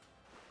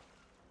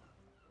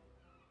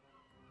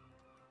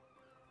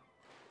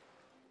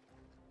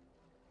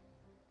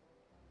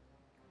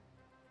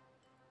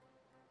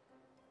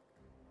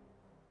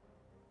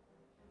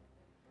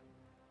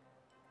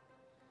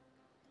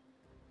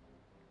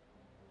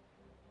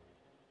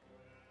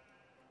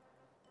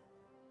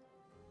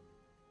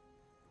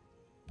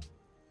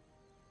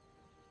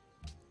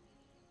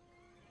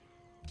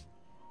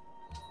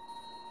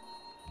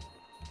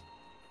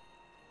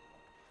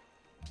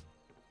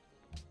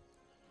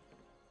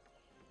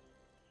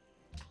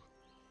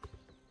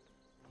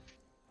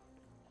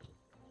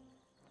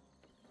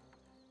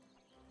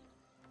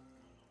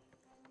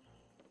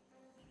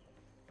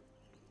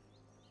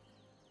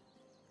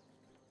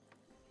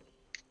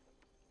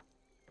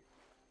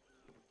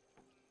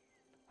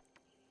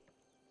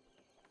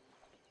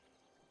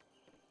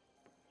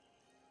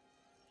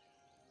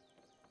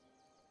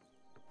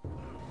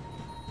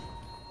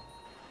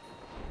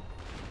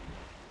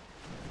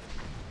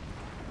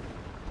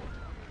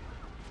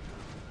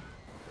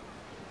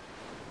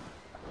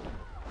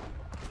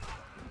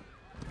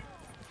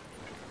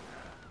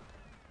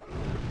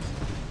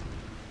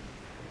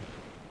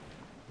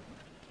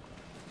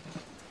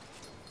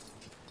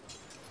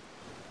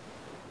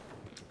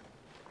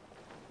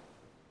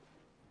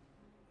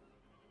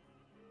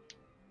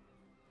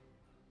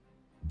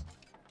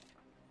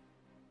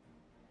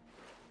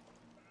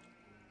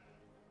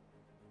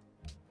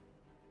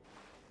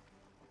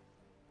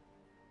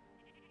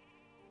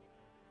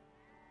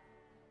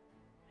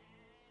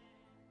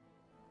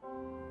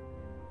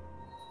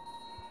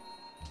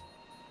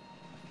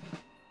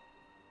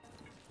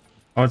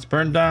 Oh, it's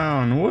burned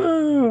down.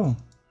 Woo!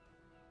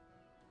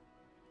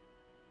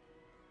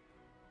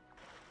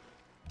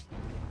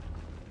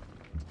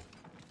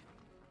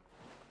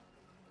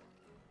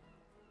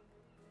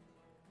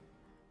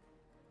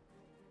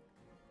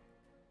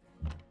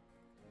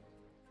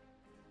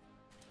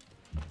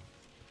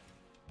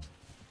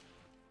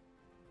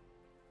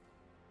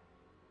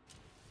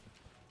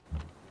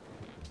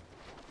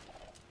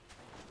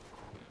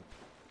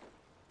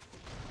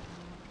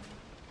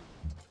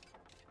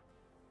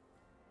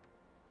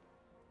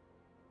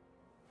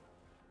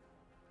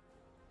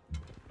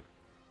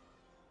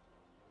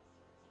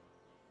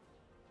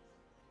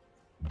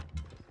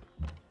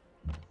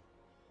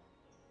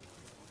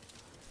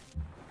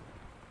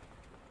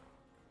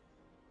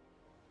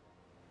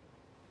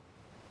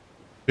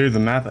 Dude, the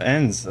map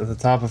ends at the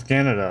top of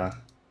Canada.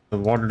 The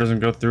water doesn't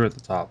go through at the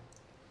top.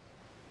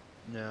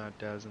 No, it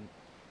doesn't.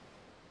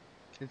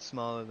 It's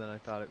smaller than I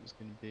thought it was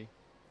gonna be.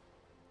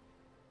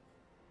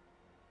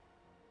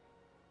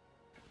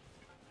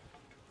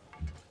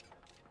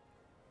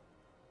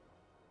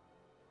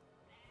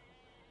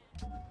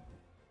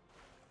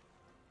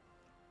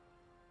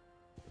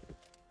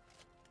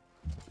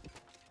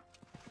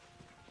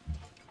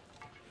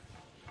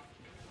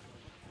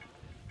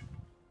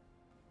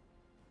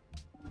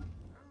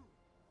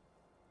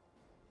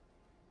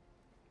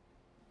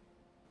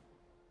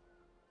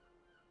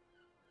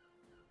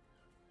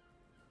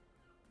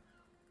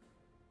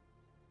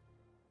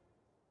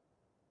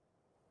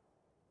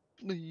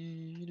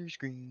 Leader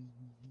screen.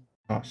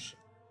 Oh, shit.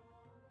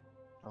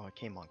 Oh, it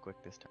came on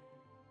quick this time.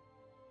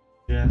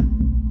 Yeah.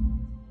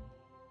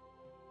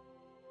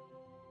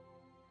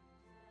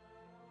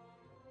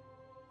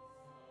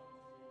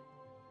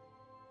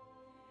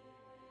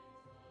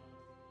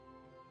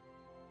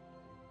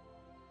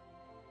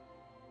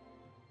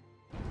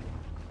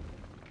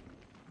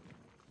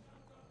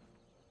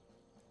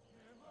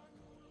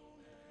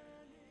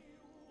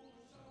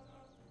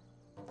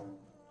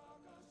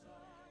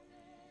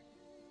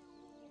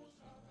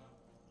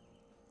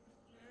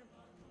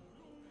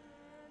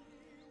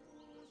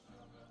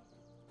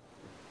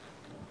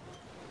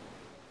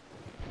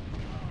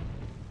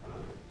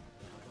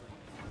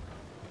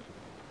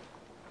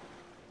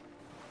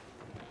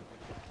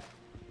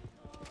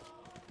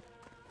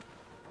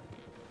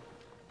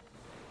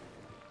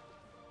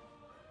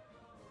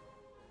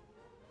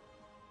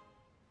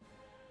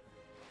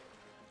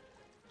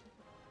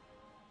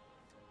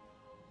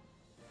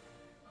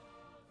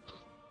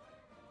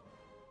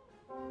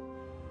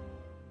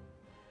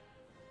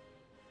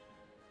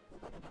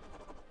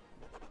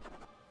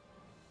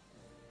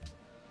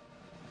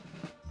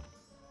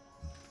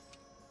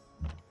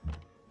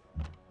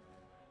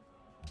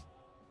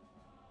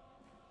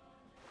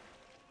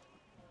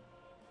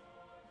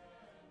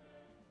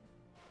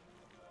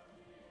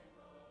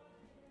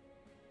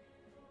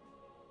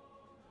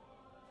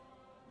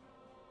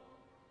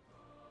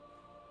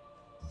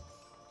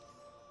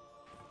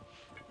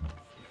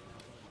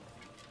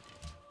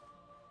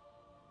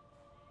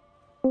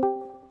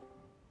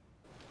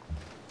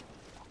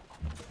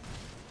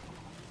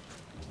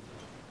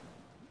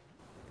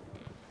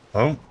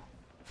 Oh,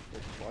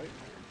 Very quiet.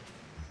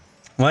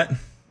 what?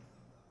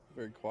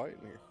 Very quiet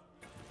in here.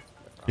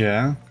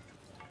 Yeah.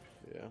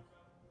 Yeah.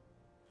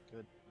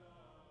 Good.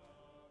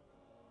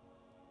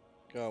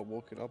 Got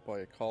woken up by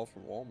a call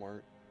from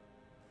Walmart.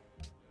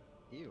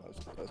 You.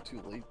 I was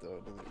too late though.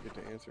 I didn't get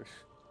to answer.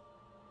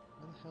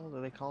 How the hell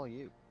do they call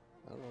you?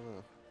 I don't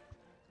know.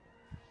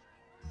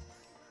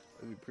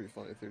 It'd be pretty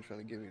funny if they were trying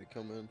to get me to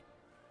come in.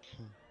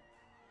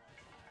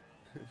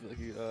 It's like,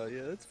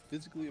 yeah, that's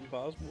physically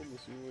impossible.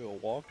 Unless you will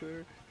walk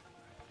there.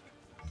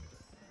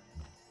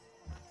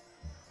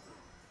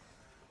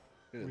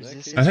 Dude, in that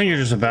Resistance case, I think you're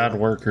just a bad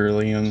worker,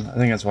 Liam. I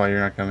think that's why you're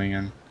not coming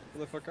in.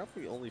 motherfucker,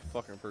 I'm the only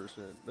fucking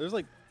person. There's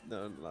like,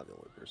 no, not the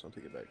only person. I'll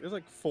take it back. There's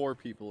like 4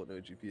 people at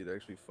OGP that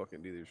actually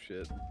fucking do their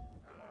shit,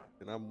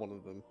 and I'm one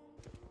of them.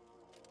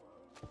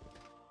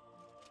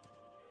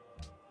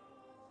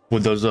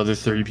 Would those other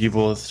 3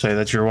 people say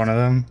that you're one of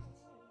them?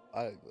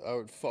 I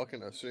would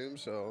fucking assume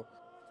so.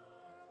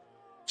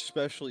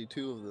 Especially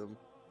 2 of them.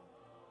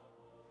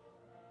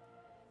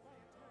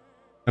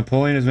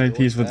 Napoleon has made They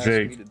peace always with ask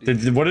me Jake. to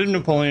do What did shit, so-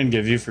 Napoleon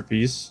give you for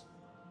peace?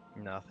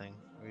 Nothing.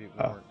 We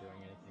Oh. weren't doing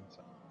anything.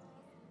 So.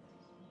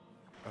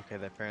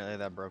 Okay, apparently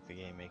that broke the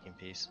game making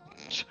peace.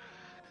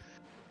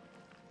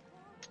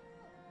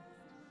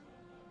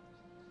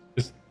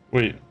 Just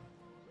wait.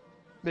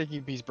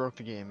 Making peace broke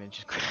the game and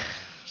just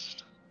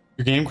crashed.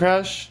 Your game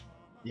crash?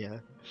 Yeah.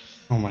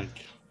 Oh my god.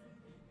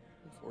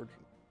 Unfortunate.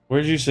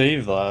 Where did you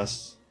save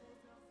last?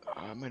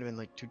 It might have been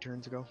like 2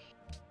 turns ago.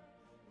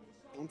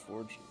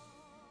 Unfortunate.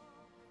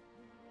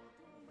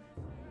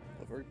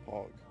 A very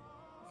pog.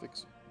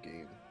 Fix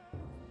game.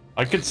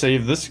 I could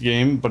save this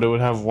game, but it would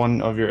have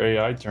one of your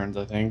AI turns,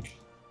 I think.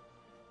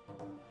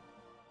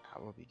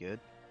 That would be good.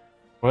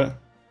 What?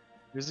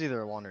 It was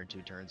either 1 or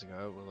 2 turns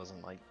ago. It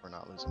wasn't like we're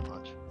not losing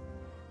much.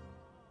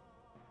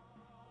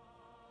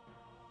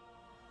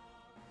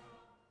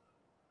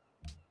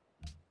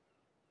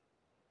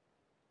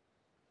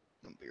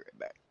 I'll be right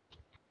back.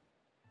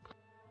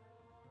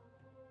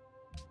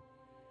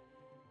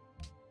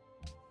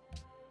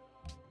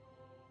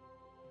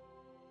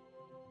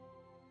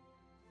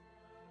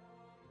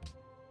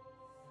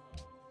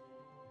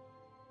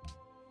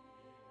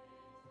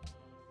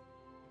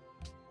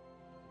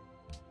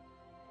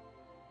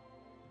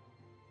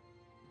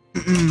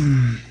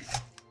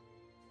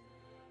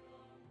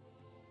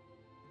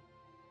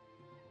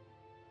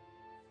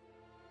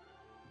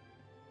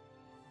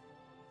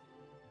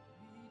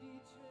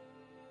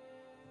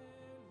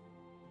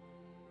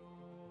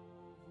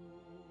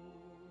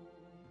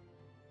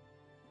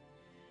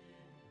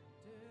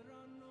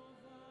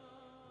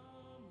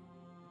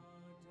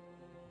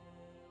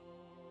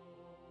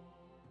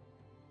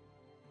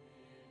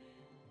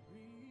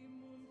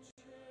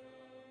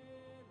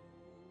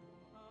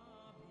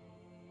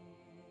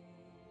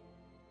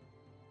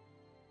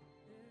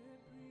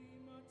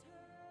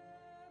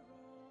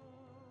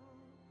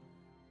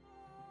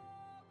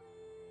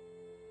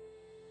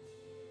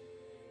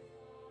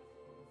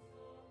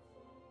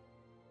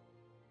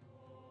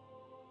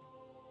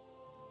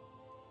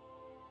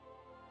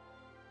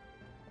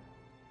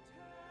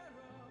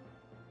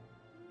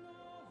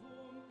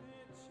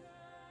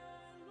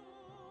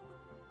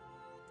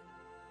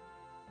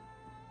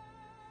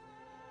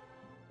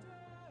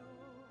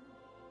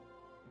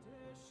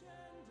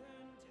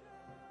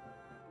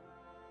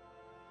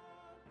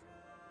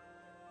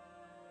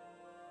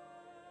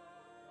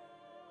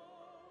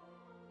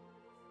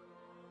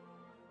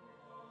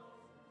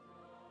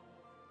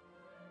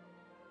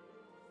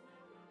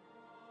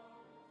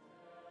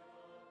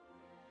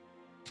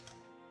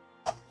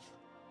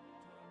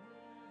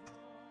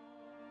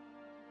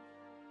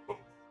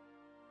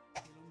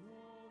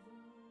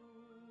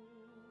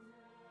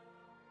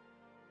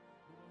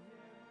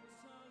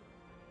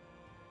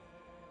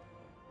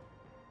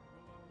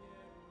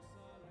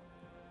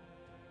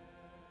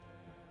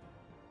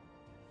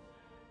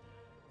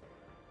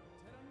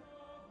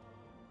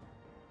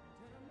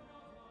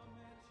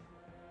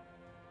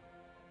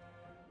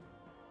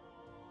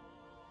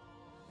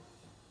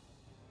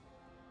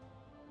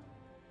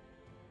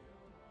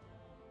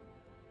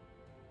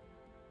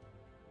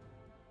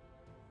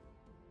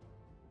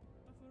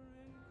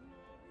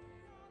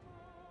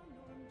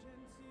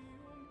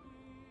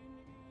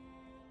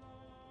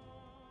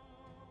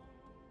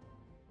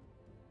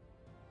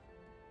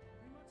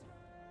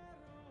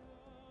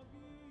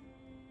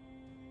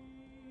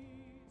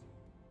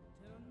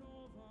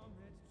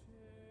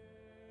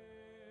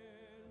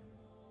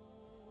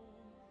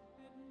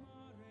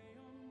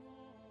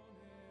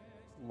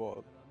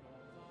 What?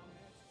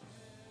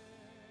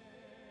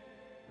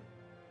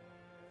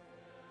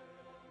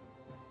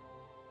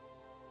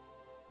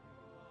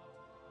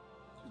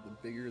 The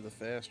bigger, the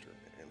faster,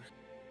 man.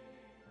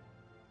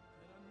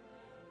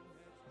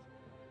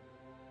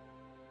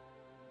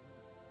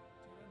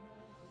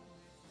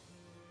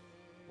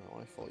 No,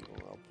 I thought you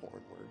don't allow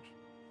porn words.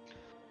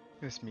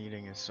 This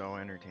meeting is so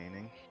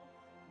entertaining.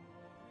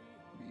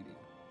 Meeting.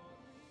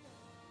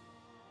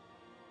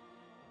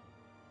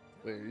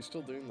 Wait, are you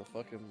still doing the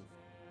fucking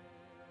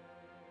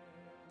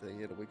thing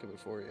you had to wake up at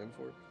 4 a.m.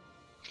 for?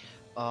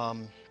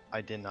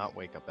 I did not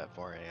wake up at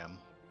 4 a.m.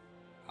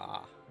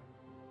 Ah.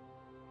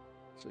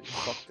 So you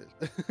fucked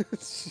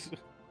it.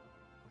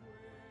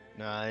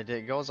 No,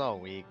 it goes all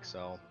week,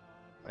 so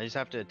I just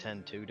have to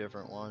attend 2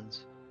 different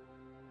ones.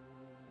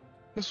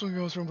 This one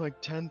goes from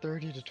like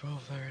 10:30 to 12:30.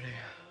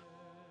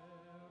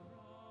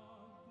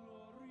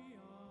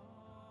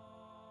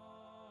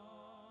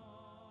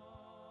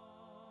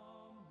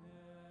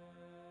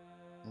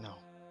 No,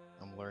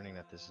 I'm learning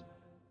that this is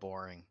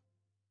boring.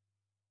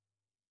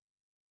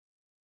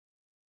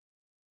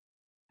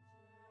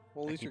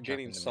 Well, at I least you're keep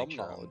gaining checking to some make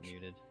sure I'm knowledge.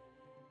 muted.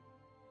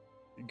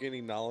 You're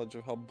gaining knowledge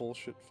of how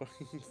bullshit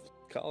fucking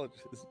college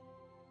is.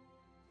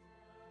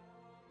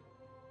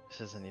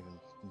 This isn't even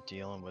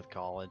dealing with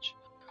college.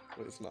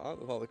 But it's not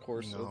with all the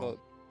courses. I No. thought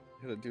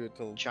you had to do it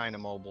till. China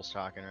Mobile's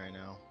talking right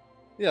now.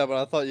 Yeah,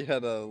 but I thought you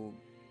had to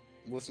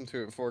listen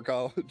to it before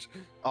college.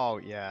 Oh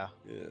yeah,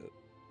 Yeah.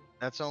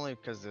 that's only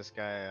because this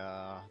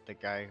guy, the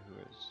guy who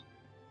is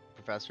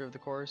professor of the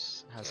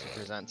course, has to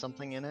present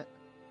something in it.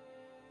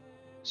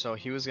 So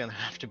he was gonna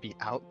have to be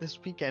out this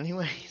week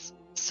anyways.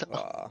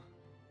 So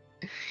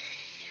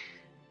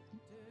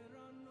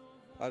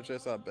Actually,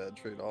 that's not a bad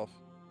trade-off.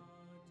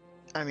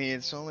 I mean,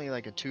 it's only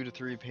like a 2 to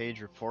 3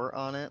 page report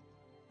on it.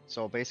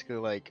 So basically,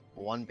 like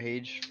 1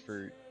 page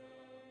for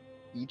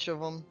each of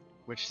them,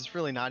 which is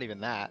really not even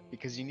that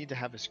because you need to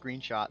have a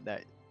screenshot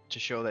that to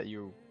show that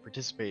you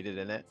participated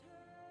in it.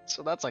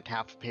 So that's like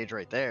half a page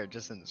right there,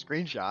 just in the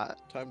screenshot.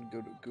 Time to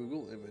go to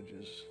Google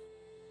Images.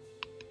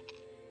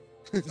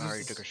 I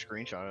already took a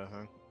screenshot of it,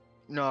 huh?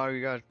 No,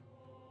 you gotta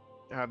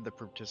have the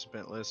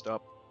participant list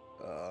up.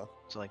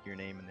 It's like your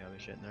name and the other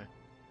shit in there.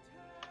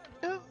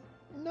 No,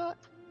 not.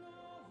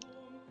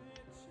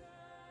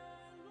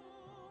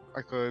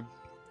 I could.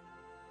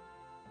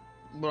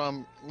 But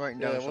I'm writing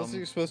down Yeah, what's some.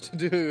 he supposed to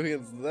do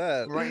against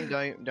that? I'm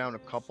writing down a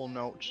couple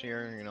notes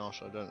here, you know,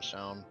 so it doesn't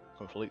sound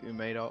completely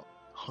made up.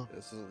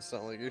 This doesn't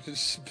sound like you're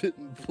just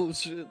spitting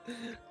bullshit.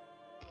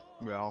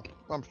 Well,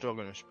 I'm still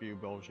gonna spew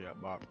bullshit,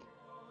 but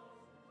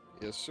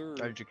Yes, sir.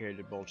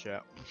 educated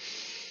bullshit.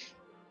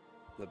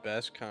 The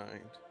best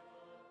kind.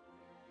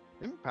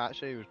 Didn't Pat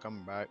say he was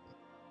coming back?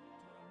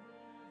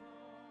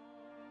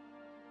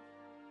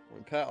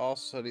 When Pat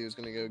also said he was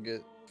gonna go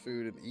get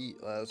food and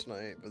eat last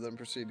night, but then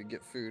proceeded to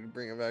get food and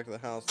bring it back to the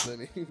house,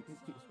 then he...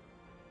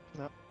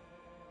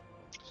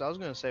 So I was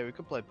gonna say we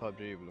could play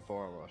PUBG with the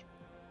 4 of us,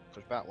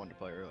 because Pat wanted to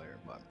play earlier,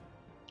 but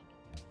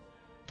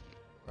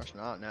that's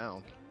not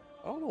now.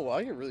 I don't know why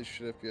I get really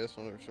shit FPS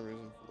on it for some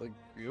reason. Like,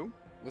 You?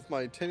 with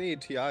my 1080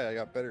 Ti, I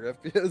got better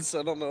FPS.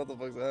 I don't know what the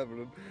fuck's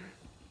happening.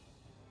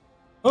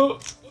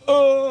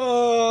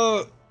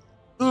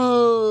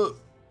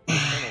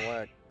 Kinda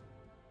whack.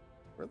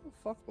 Where the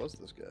fuck was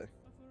this guy?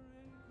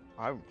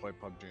 I haven't played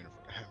PUBG in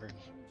forever.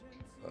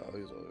 Oh,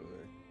 he's over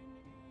there.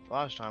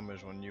 Last time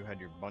was when you had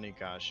your bunny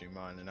costume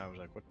on, and I was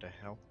like, what the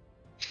hell?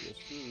 Yes,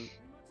 sir.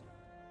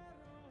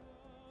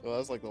 Well,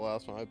 that's like the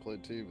last one I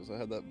played too, because I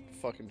had that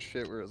fucking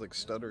shit where it was like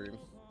stuttering.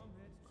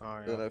 Oh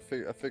yeah. Then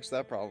I fixed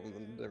that problem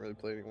and didn't really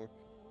play anymore.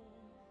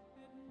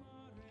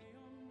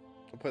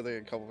 I played like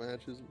a couple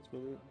matches and that's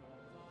about it.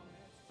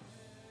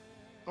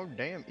 Oh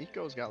damn,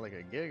 Eco's got like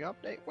a gig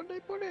update. What they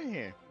put in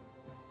here?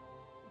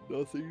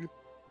 Nothing.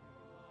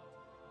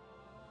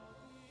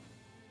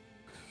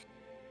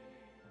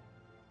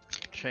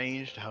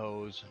 Changed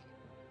hose.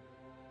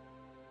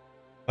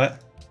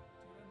 What?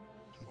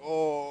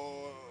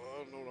 Oh,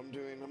 I don't know what I'm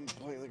doing. I'm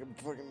playing like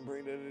a fucking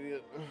brain dead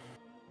idiot.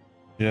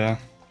 Yeah.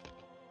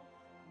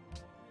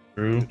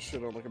 True. Get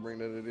shit on like a brain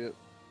dead idiot.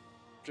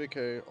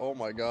 JK, oh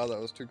my god, that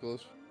was too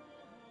close.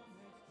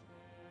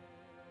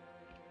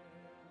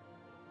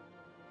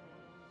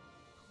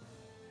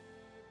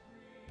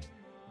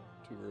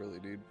 Too early,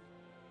 dude.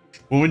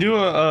 When we do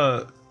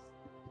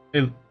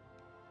hey,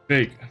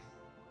 Jake.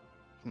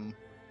 Hmm. You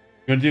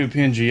gonna do a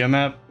PNG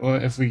map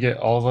if we get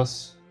all of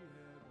us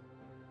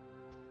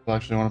who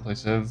actually want to play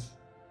Civ?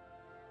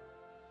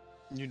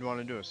 You'd want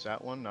to do a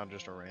set one, not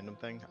just a random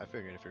thing? I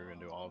figured if you were going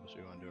to do all of us,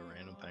 you want to do a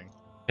random thing.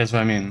 That's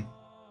what I mean.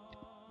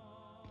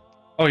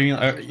 Oh, you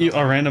mean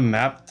a random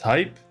map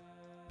type?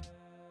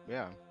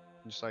 Yeah,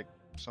 just like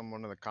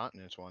one of the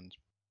continents ones.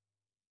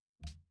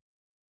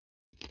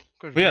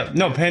 But yeah,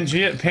 no,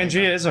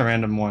 Pangea is a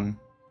random one.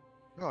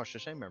 No, it's the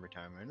same every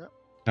time, isn't it?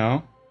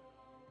 No?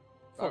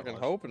 Fucking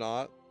hope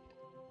not.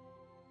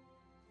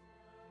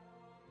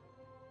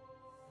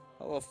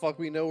 How the fuck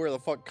we know where the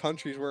fuck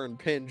countries were in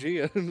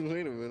Pangea?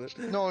 Wait a minute.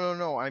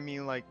 No. I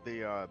mean like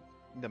the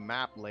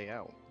map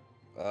layout.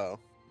 Oh.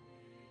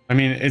 I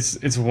mean,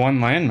 it's one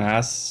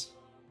landmass,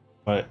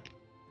 but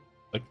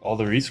like all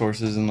the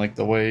resources and like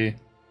the way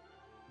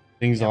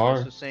things Yeah, but are.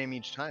 it's the same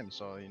each time,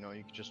 so you know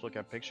you can just look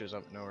at pictures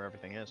up and know where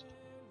everything is.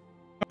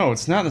 No,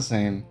 it's not the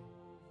same.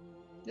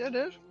 Yeah, it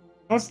is.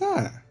 No, it's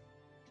not.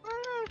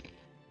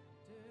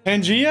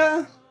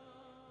 Pangea?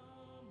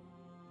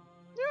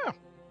 Yeah.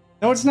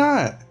 No, it's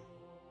not.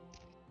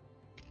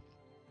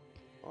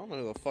 I don't know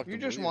who the fuck. You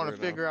just want to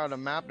figure out a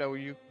map that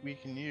we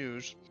can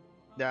use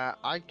that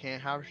I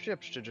can't have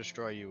ships to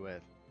destroy you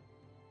with.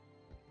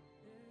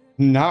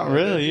 Not Yeah,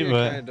 really, it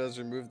but kind of does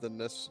remove the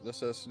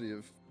necessity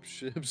of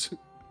ships.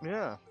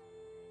 Yeah.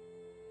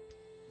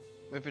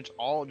 If it's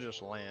all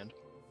just land.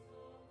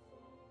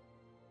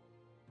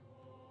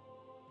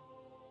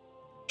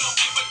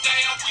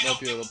 Might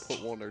be able to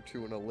put one or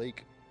two in a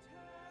lake.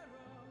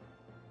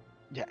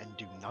 Yeah, and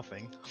do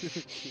nothing.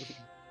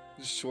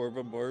 Shore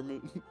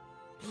bombardment.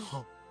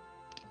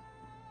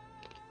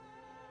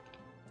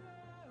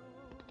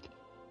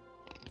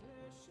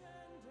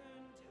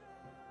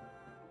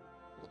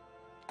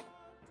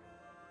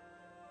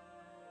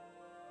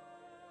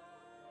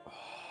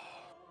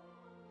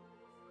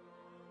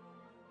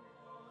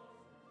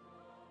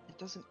 It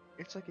doesn't.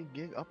 It's like a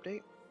gig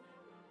update.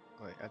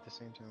 Wait, at the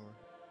same time.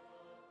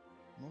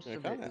 Most Yeah,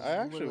 of it is I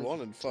actually literally-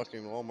 wanted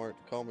fucking Walmart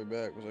to call me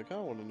back because I kind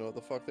of wanted to know what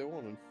the fuck they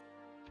wanted.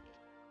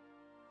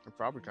 They're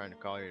probably trying to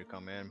call you to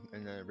come in,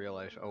 and then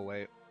realize, oh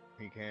wait,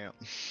 he can't.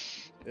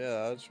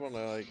 Yeah, I just want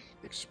to like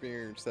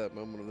experience that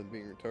moment of them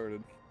being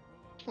retarded.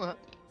 What?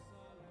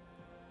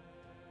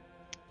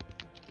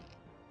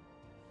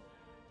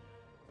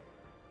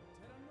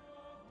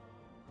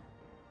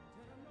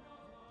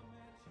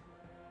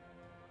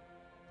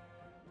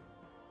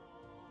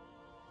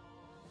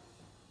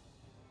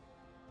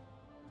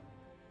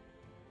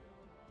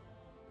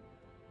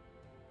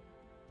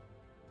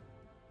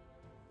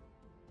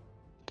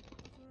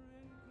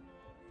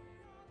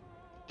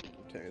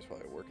 Tammy's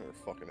probably working her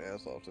fucking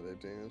ass off today,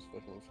 Tammy. It's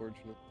fucking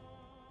unfortunate.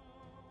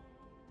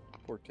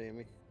 Poor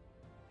Tammy.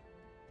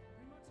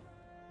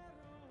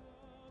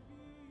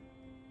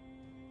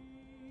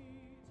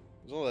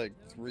 There's only like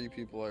 3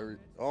 people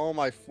oh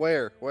my,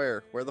 where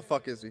the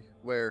fuck is he?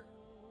 Where?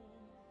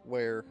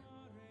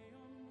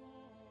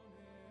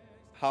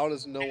 How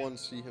does no one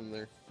see him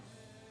there?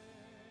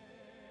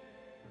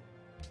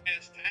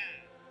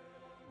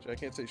 I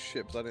can't say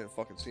shit because I didn't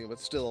fucking see him, but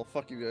still,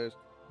 fuck you guys.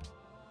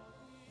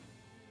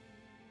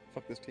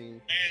 Fuck this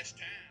team.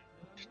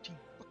 What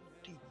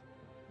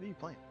are you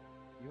playing?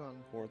 You on?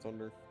 War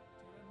Thunder.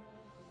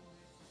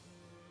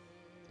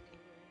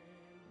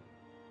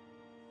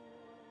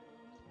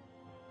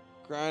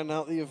 Grind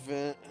out the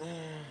event.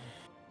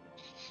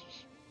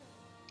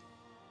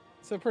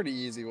 It's a pretty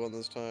easy one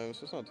this time,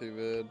 so it's not too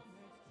bad.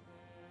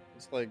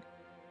 It's like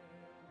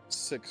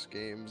 6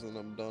 games and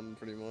I'm done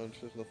pretty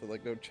much. There's nothing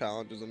like no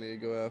challenges I need to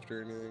go after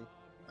or anything.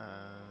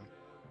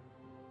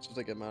 It's just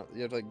like amount.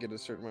 You have to like get a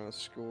certain amount of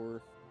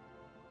score.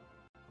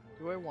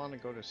 Do I want to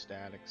go to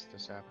statics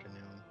this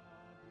afternoon?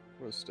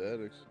 What is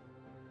statics?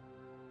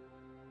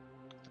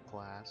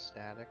 Class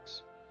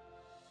statics.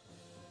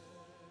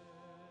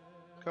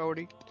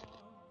 Cody,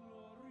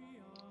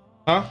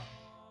 huh?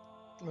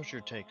 what's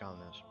your take on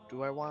this?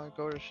 Do I want to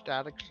go to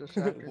statics this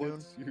afternoon?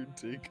 What's your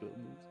take on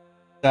this?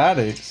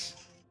 Statics.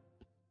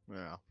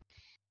 Yeah.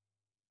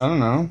 I don't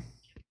know.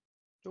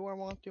 Do I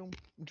want to?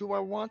 Do I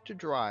want to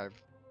drive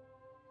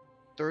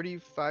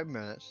 35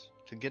 minutes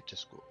to get to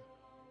school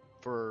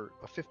for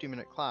a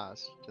 50-minute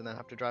class, to then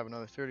have to drive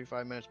another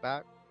 35 minutes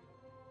back?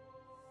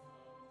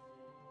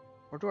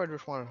 Or do I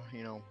just want to,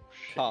 you know,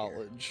 sit here?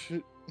 College.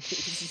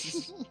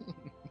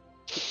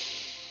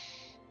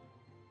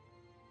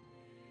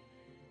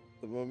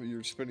 The moment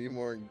you're spending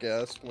more on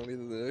gas money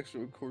than the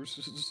actual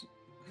courses.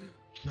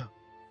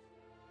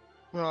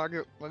 Well, I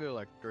get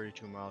like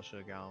 32 miles to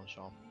the gallon,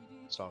 so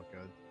it's all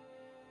good.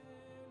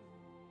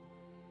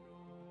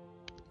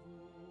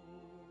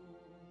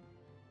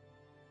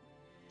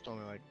 It's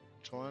only like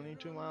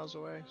 22 miles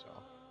away, so.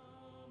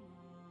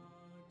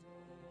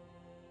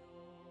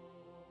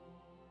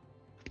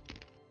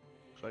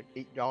 It's like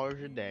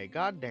 $8 a day.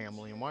 God damn,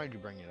 Liam, why did you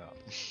bring it up?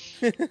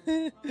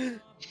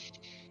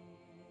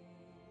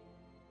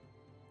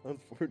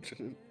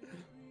 Unfortunate.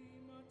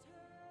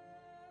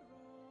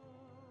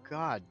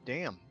 God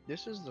damn,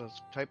 this is the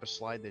type of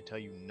slide they tell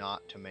you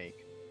not to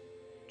make.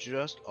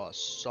 Just a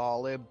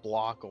solid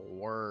block of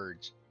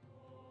words.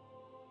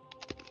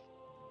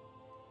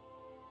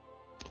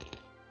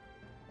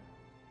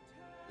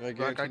 I I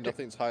guarantee think-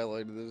 nothing's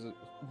highlighted, is it?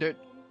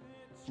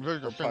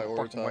 There's Or a single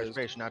fucking white prioritized.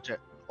 space, and that's it.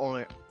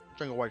 Only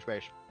single white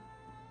space.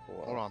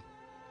 Wow. Hold on.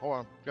 Hold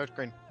on. Go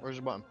screen. Where's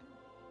the button?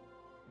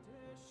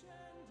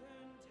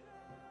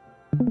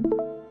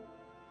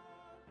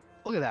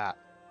 Look at that.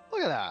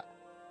 Look at that.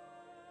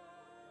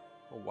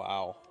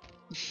 Wow.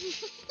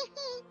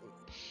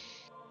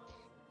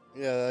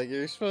 Yeah, like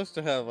you're supposed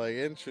to have like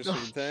interesting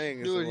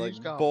things dude, and he's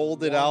like got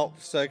bolded one- out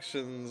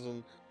sections,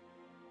 and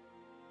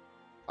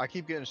I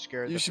keep getting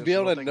scared. you that should this be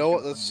able little to thing's know what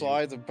gonna the unmute.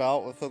 slide's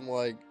about within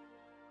like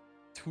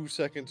 2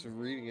 seconds of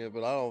reading it,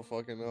 but I don't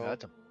fucking know. Yeah,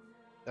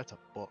 that's a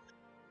book.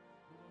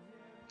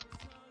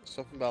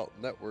 Something about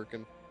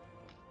networking.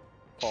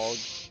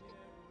 Pog.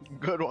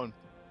 Good one.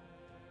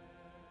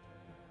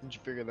 Did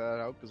you figure that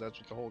out? Because that's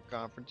what the whole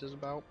conference is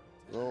about.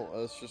 No,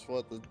 that's just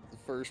what the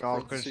first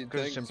Oh, parenthesis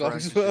 'cause it's thing in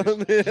talks about.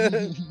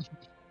 parentheses.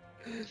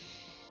 Yeah.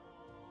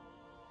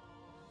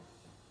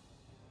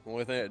 The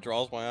only thing that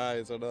draws my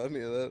eyes out of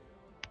any of that.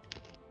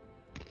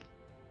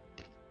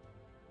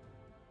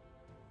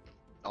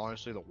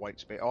 Honestly, the white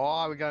space.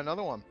 Oh, we got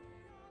another one.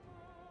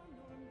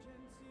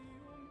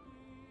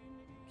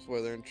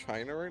 where they're in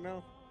China right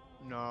now?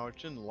 No,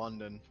 it's in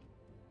London.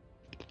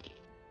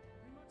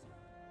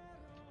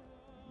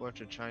 What's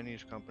a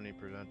Chinese company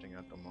presenting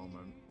at the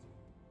moment?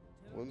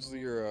 When's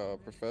your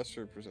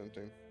professor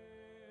presenting?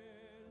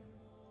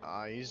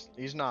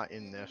 He's not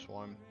in this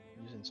one.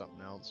 He's in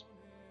something else.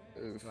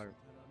 Oof. Like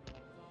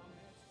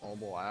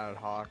mobile ad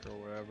hoc or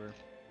whatever.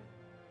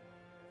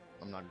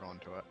 I'm not going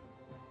to it.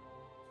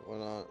 Why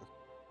not?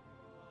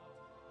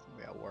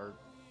 We at work.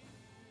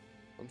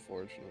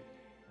 Unfortunate.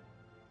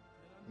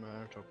 No,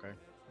 it's okay.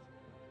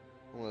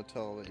 I want to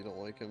tell him that you don't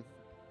like him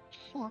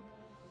What?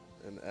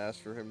 and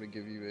ask for him to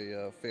give you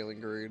a failing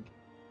grade.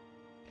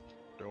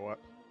 Do what?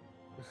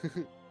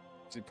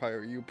 So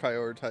you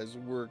prioritize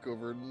work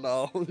over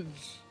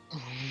knowledge.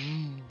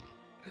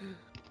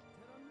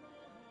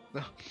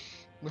 No,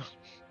 no.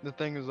 The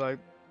thing is like,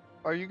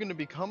 are you gonna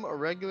become a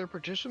regular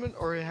participant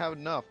or you have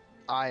enough?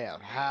 I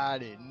have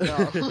had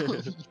enough.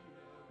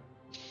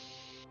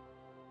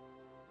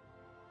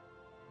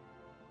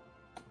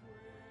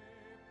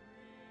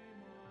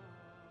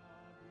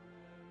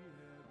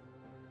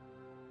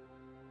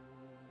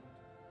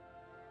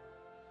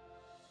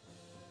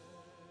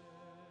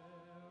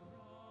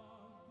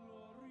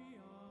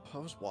 I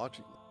was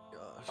watching.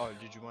 Gosh. Oh,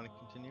 did you want to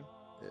continue?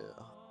 Yeah.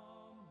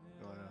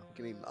 You wanna,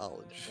 Getting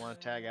knowledge. wanna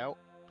tag out?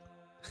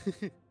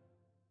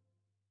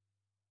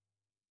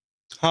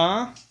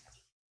 Huh?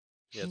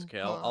 Yeah, it's okay.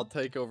 I'll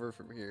take over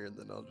from here and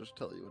then I'll just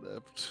tell you what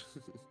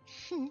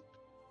happened.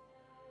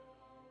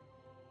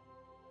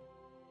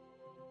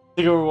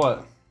 Take over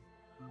what?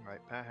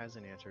 Alright, Pat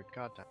hasn't answered.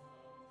 God damn.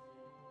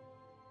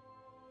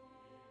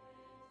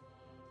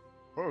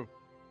 Oh,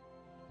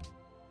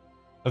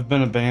 I've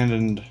been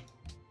abandoned. I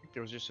think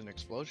there was just an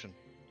explosion.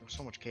 There was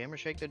so much camera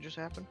shake that just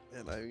happened.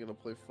 And I'm gonna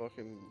play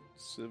fucking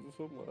Civ with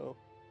him? Wow.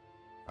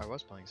 I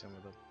was playing some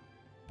with them.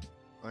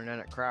 And then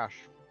it crashed.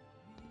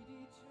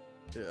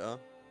 Yeah.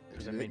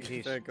 Because I You made didn't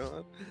peace. get that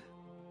gone?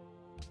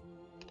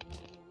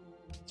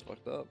 It's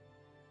fucked up.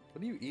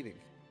 What are you eating?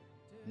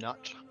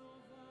 Nuts.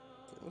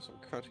 That was some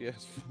crunchy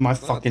ass. My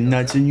fucking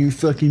nuts in your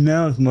fucking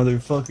mouth,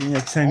 motherfucker.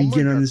 Next time you Almonds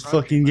get on are this crunchy,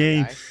 fucking my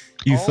game, guy.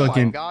 you Oh my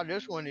fucking. god,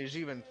 this one is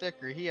even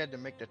thicker. He had to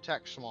make the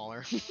text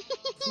smaller.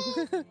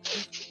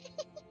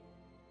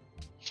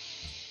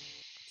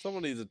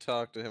 Someone needs to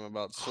talk to him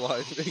about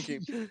slide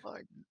making.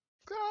 My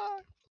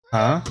god.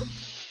 Huh?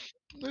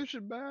 This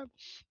is bad.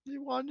 He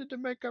wanted to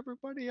make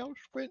everybody else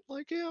sprint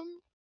like him.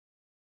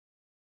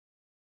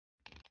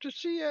 To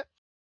see it.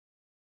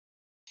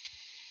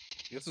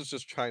 I guess it's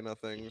just China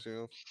things, you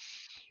know.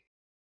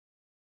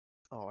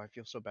 Oh, I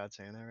feel so bad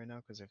saying that right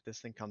now because if this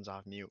thing comes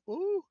off mute,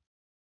 ooh.